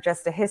 or if you're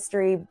just a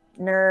history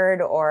nerd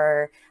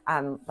or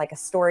like a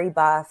story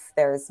buff.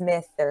 There's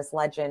myth, there's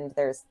legend,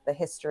 there's the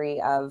history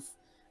of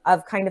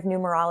kind of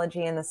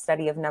numerology and the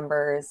study of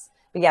numbers.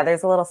 But yeah,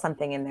 there's a little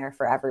something in there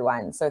for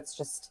everyone. So it's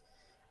just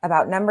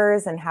about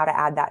numbers and how to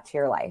add that to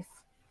your life.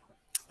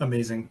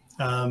 Amazing.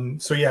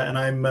 So yeah, and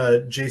I'm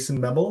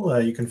Jason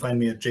Memel. You can find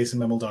me at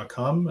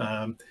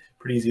jasonmemel.com.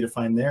 Pretty easy to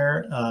find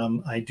there.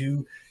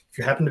 If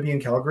you happen to be in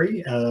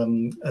Calgary,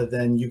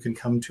 then you can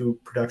come to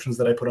productions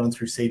that I put on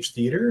through Sage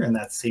Theatre, and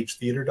that's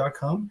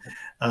sagetheatre.com.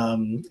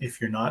 If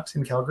you're not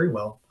in Calgary,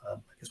 well, I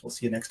guess we'll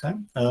see you next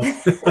time.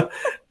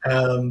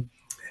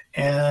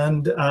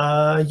 And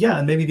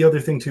maybe the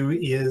other thing too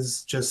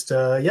is just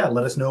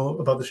let us know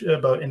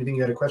about anything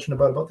you had a question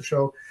about the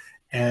show,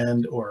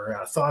 and or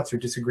thoughts or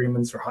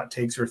disagreements or hot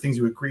takes or things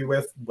you agree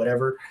with,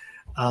 whatever.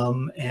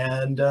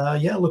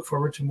 Look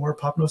forward to more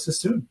Pop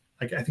Gnosis soon.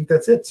 I think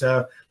that's it.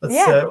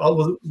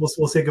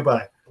 We'll say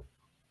goodbye.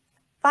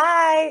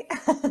 Bye.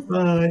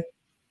 Bye.